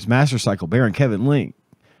Miners, Master Cycle Baron Kevin Link,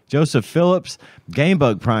 Joseph Phillips,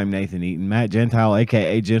 Gamebug Prime Nathan Eaton, Matt Gentile,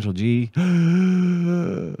 a.k.a. Gentle G,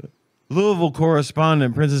 Louisville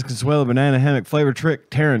correspondent Princess Consuelo Banana Hammock Flavor Trick,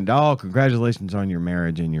 Taryn Dahl. Congratulations on your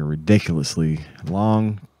marriage and your ridiculously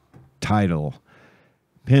long title.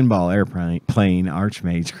 Pinball Airplane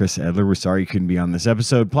Archmage Chris Edler. We're sorry you couldn't be on this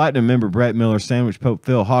episode. Platinum member Brett Miller, Sandwich Pope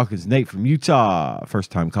Phil Hawkins, Nate from Utah,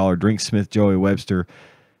 first time caller Drink Smith, Joey Webster,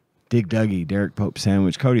 Dig Dougie, Derek Pope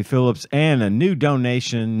Sandwich, Cody Phillips, and a new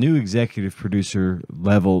donation, new executive producer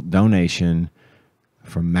level donation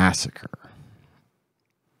from Massacre.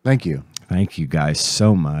 Thank you. Thank you guys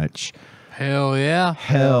so much. Hell yeah.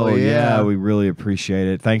 Hell yeah. We really appreciate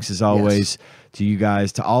it. Thanks as always to you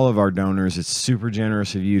guys, to all of our donors. It's super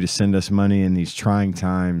generous of you to send us money in these trying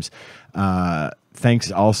times. Thanks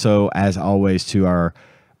also, as always, to our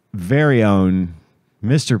very own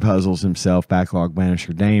Mr. Puzzles himself, Backlog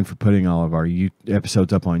Banisher Dane, for putting all of our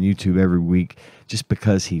episodes up on YouTube every week just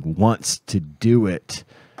because he wants to do it.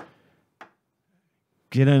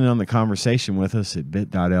 Get in on the conversation with us at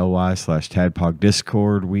bit.ly/TADPOG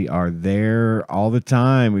Discord. We are there all the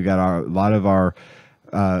time. We got a lot of our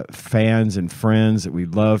fans and friends that we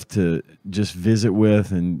love to just visit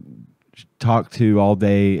with and talk to all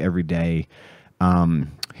day, every day,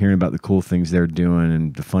 hearing about the cool things they're doing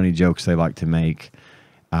and the funny jokes they like to make.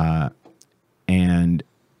 And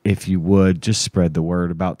if you would, just spread the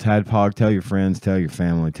word about TADPOG. Tell your friends, tell your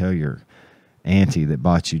family, tell your auntie that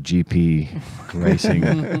bought you GP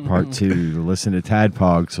Racing Part 2 to listen to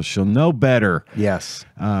TADPOG so she'll know better. Yes.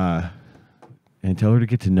 And tell her to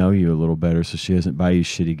get to know you a little better so she doesn't buy you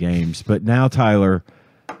shitty games. But now, Tyler,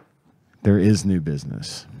 there is new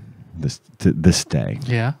business this day.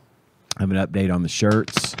 Yeah. I have an update on the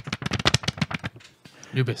shirts.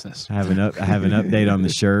 New business. I have an update on the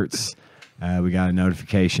shirts. We got a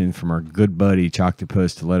notification from our good buddy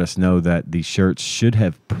Choctopus to let us know that the shirts should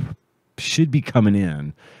be coming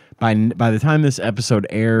in by the time this episode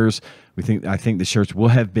airs. I think the shirts will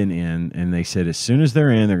have been in, and they said as soon as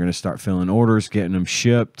they're in, they're going to start filling orders, getting them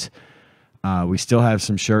shipped. We still have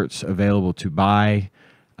some shirts available to buy.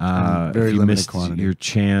 Very if you limited missed quantity. your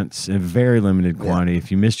chance, a very limited quantity.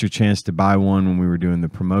 If you missed your chance to buy one when we were doing the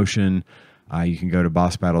promotion, you can go to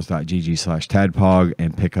bossbattles.gg/TADPOG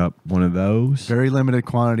and pick up one of those. Very limited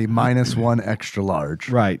quantity, minus one extra large.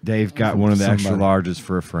 Right. Dave got one of the extra Somebody. larges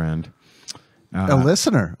for a friend. A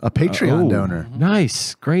listener, a Patreon donor.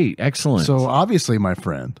 Nice. Great. Excellent. So obviously my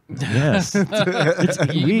friend. Yes. You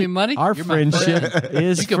give me money? Our You're my friendship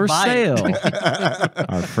is You can for buy sale. it.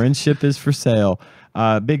 Our friendship is for sale.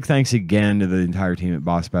 Big thanks again to the entire team at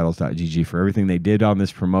bossbattles.gg for everything they did on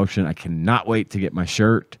this promotion. I cannot wait to get my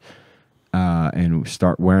shirt and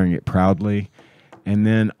start wearing it proudly. And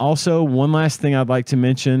then also one last thing I'd like to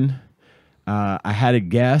mention. I had a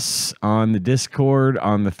guess on the Discord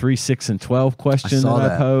on the 3, 6, and 12 question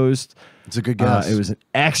I posed. It's a good guess. It was an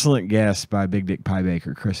excellent guess by Big Dick Pie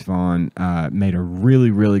Baker. Chris Vaughn made a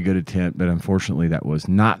really, really good attempt, but unfortunately that was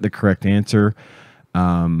not the correct answer.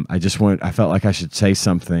 I felt like I should say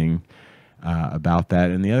something about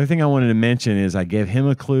that. And the other thing I wanted to mention is I gave him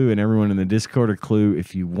a clue and everyone in the Discord a clue.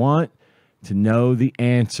 If you want to know the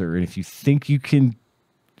answer and if you think you can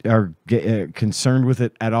are concerned with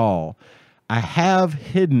it at all, I have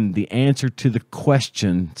hidden the answer to the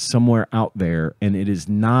question somewhere out there, and it is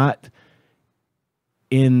not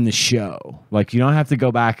in the show. Like, you don't have to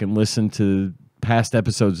go back and listen to past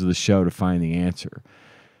episodes of the show to find the answer.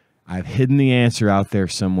 I've hidden the answer out there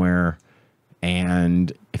somewhere,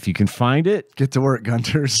 and if you can find it... Get to work,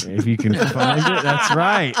 Gunters. If you can find it, that's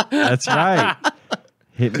right. That's right.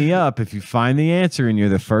 Hit me up if you find the answer and you're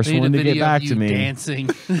the first one to get back to me. Dancing.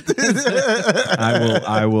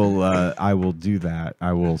 I will do that.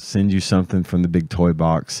 I will send you something from the big toy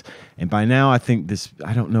box. And by now, I think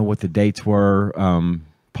I don't know what the dates were.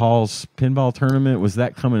 Paul's pinball tournament, was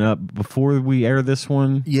that coming up before we air this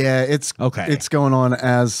one? Yeah, it's going on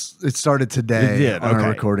as it started today. It did on our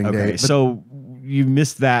recording date. So you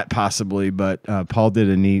missed that possibly, but Paul did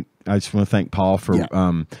a neat. I just want to thank Paul for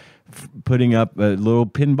putting up a little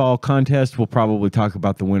pinball contest. We'll probably talk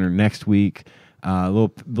about the winner next week.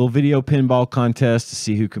 Little video pinball contest to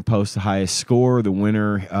see who can post the highest score. The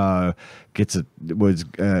winner wins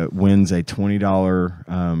a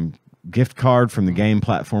 $20 gift card from the game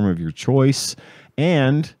platform of your choice,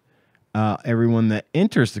 and everyone that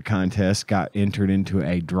enters the contest got entered into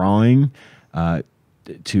a drawing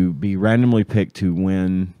to be randomly picked to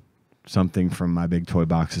win something from my big toy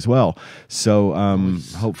box as well. So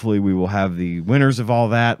hopefully we will have the winners of all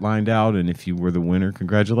that lined out, and if you were the winner,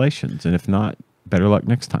 congratulations, and if not, better luck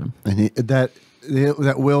next time. And that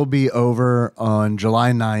will be over on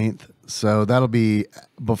July 9th, so that'll be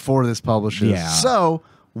before this publishes. Yeah. So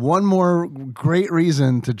one more great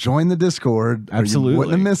reason to join the Discord. Absolutely. You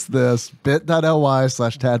wouldn't have missed this.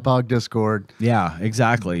 bit.ly/TADPOG Discord. Yeah,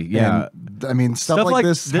 exactly. Yeah. And, I mean, stuff like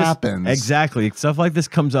this happens. Exactly. Stuff like this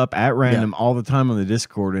comes up at random all the time on the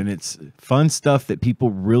Discord, and it's fun stuff that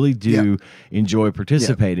people really do enjoy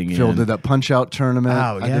participating in. Fielded that Punch-Out tournament.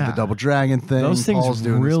 Oh, I did the Double Dragon thing. Those things Paul's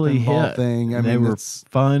doing really this pinball hit. thing. I they mean, were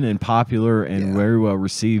fun and popular and very well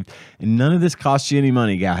received. And none of this costs you any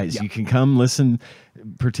money, guys. You can come listen,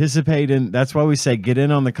 participate in. That's why we say get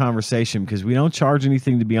in on the conversation, because we don't charge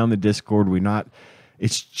anything to be on the Discord.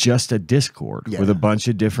 It's just a Discord with a bunch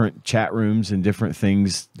of different chat rooms and different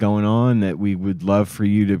things going on that we would love for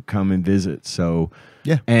you to come and visit. So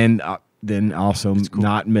and then also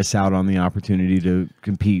not miss out on the opportunity to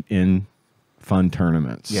compete in fun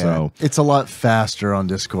tournaments. So it's a lot faster on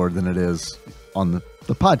Discord than it is on the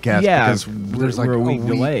podcast. Yeah, because there's like we're a a week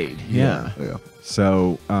delayed. Yeah.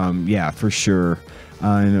 So for sure.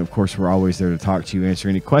 And of course, we're always there to talk to you, answer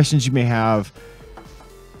any questions you may have,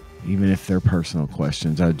 even if they're personal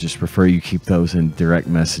questions. I'd just prefer you keep those in direct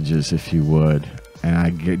messages if you would. And I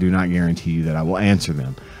do not guarantee you that I will answer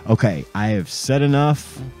them. Okay, I have said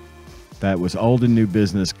enough. That was old and new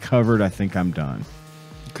business covered. I think I'm done.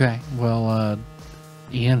 Okay. Well,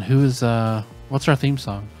 Ian, what's our theme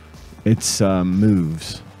song? It's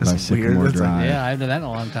Moves by Sycamore Drive. I haven't done that in a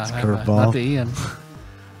long time. Curveball. Not to Ian.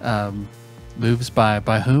 Moves by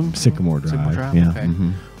whom? Sycamore Drive. Sycamore Drive? Yeah. Okay.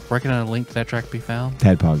 Where can a link to that track be found?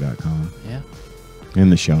 TADPOG.com. Yeah. In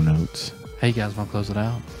the show notes. Hey, you guys want to close it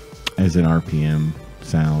out? As an RPM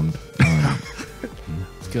sound.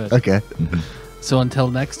 It's good. Okay. So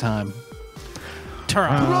until next time. Oh,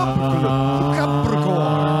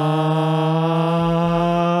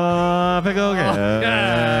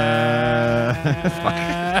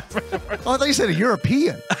 I thought you said a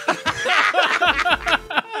European.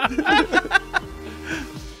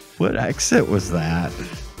 What accent was that?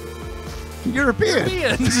 European.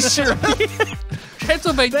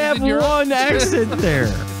 Transylvania. They have one accent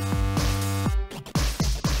there.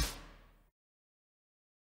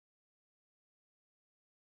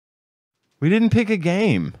 We didn't pick a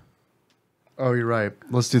game. Oh, you're right.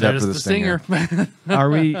 Let's do that There's for the stinger. Are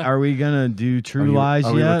we gonna do True Lies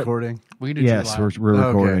are yet? we recording? We can do Yes, True Lies. we're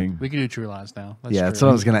recording. We can do True Lies now. That's what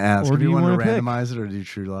I was going to ask. Or do you want to wanna pick? randomize it or do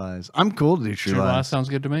True Lies? I'm cool to do True True Lies Lies. sounds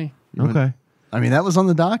good to me. Okay. I mean, that was on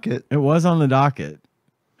the docket. It was on the docket.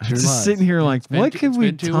 I'm True just Lies. sitting here like, been what two- can it's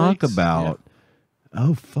we been 2 talk weeks. about?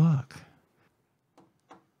 Oh, fuck.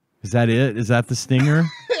 Is that it? Is that the stinger?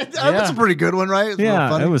 That's a pretty good one, right? It's a little Yeah,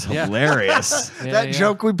 funny. it was hilarious. That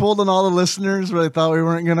joke we pulled on all the listeners where they thought we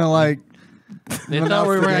weren't going to like. They thought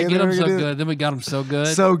we were going to get them so good. good. Then we got them so good.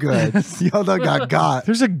 So good. Y'all done got.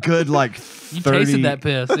 There's a good like you 30. tasted that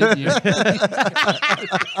piss, didn't you?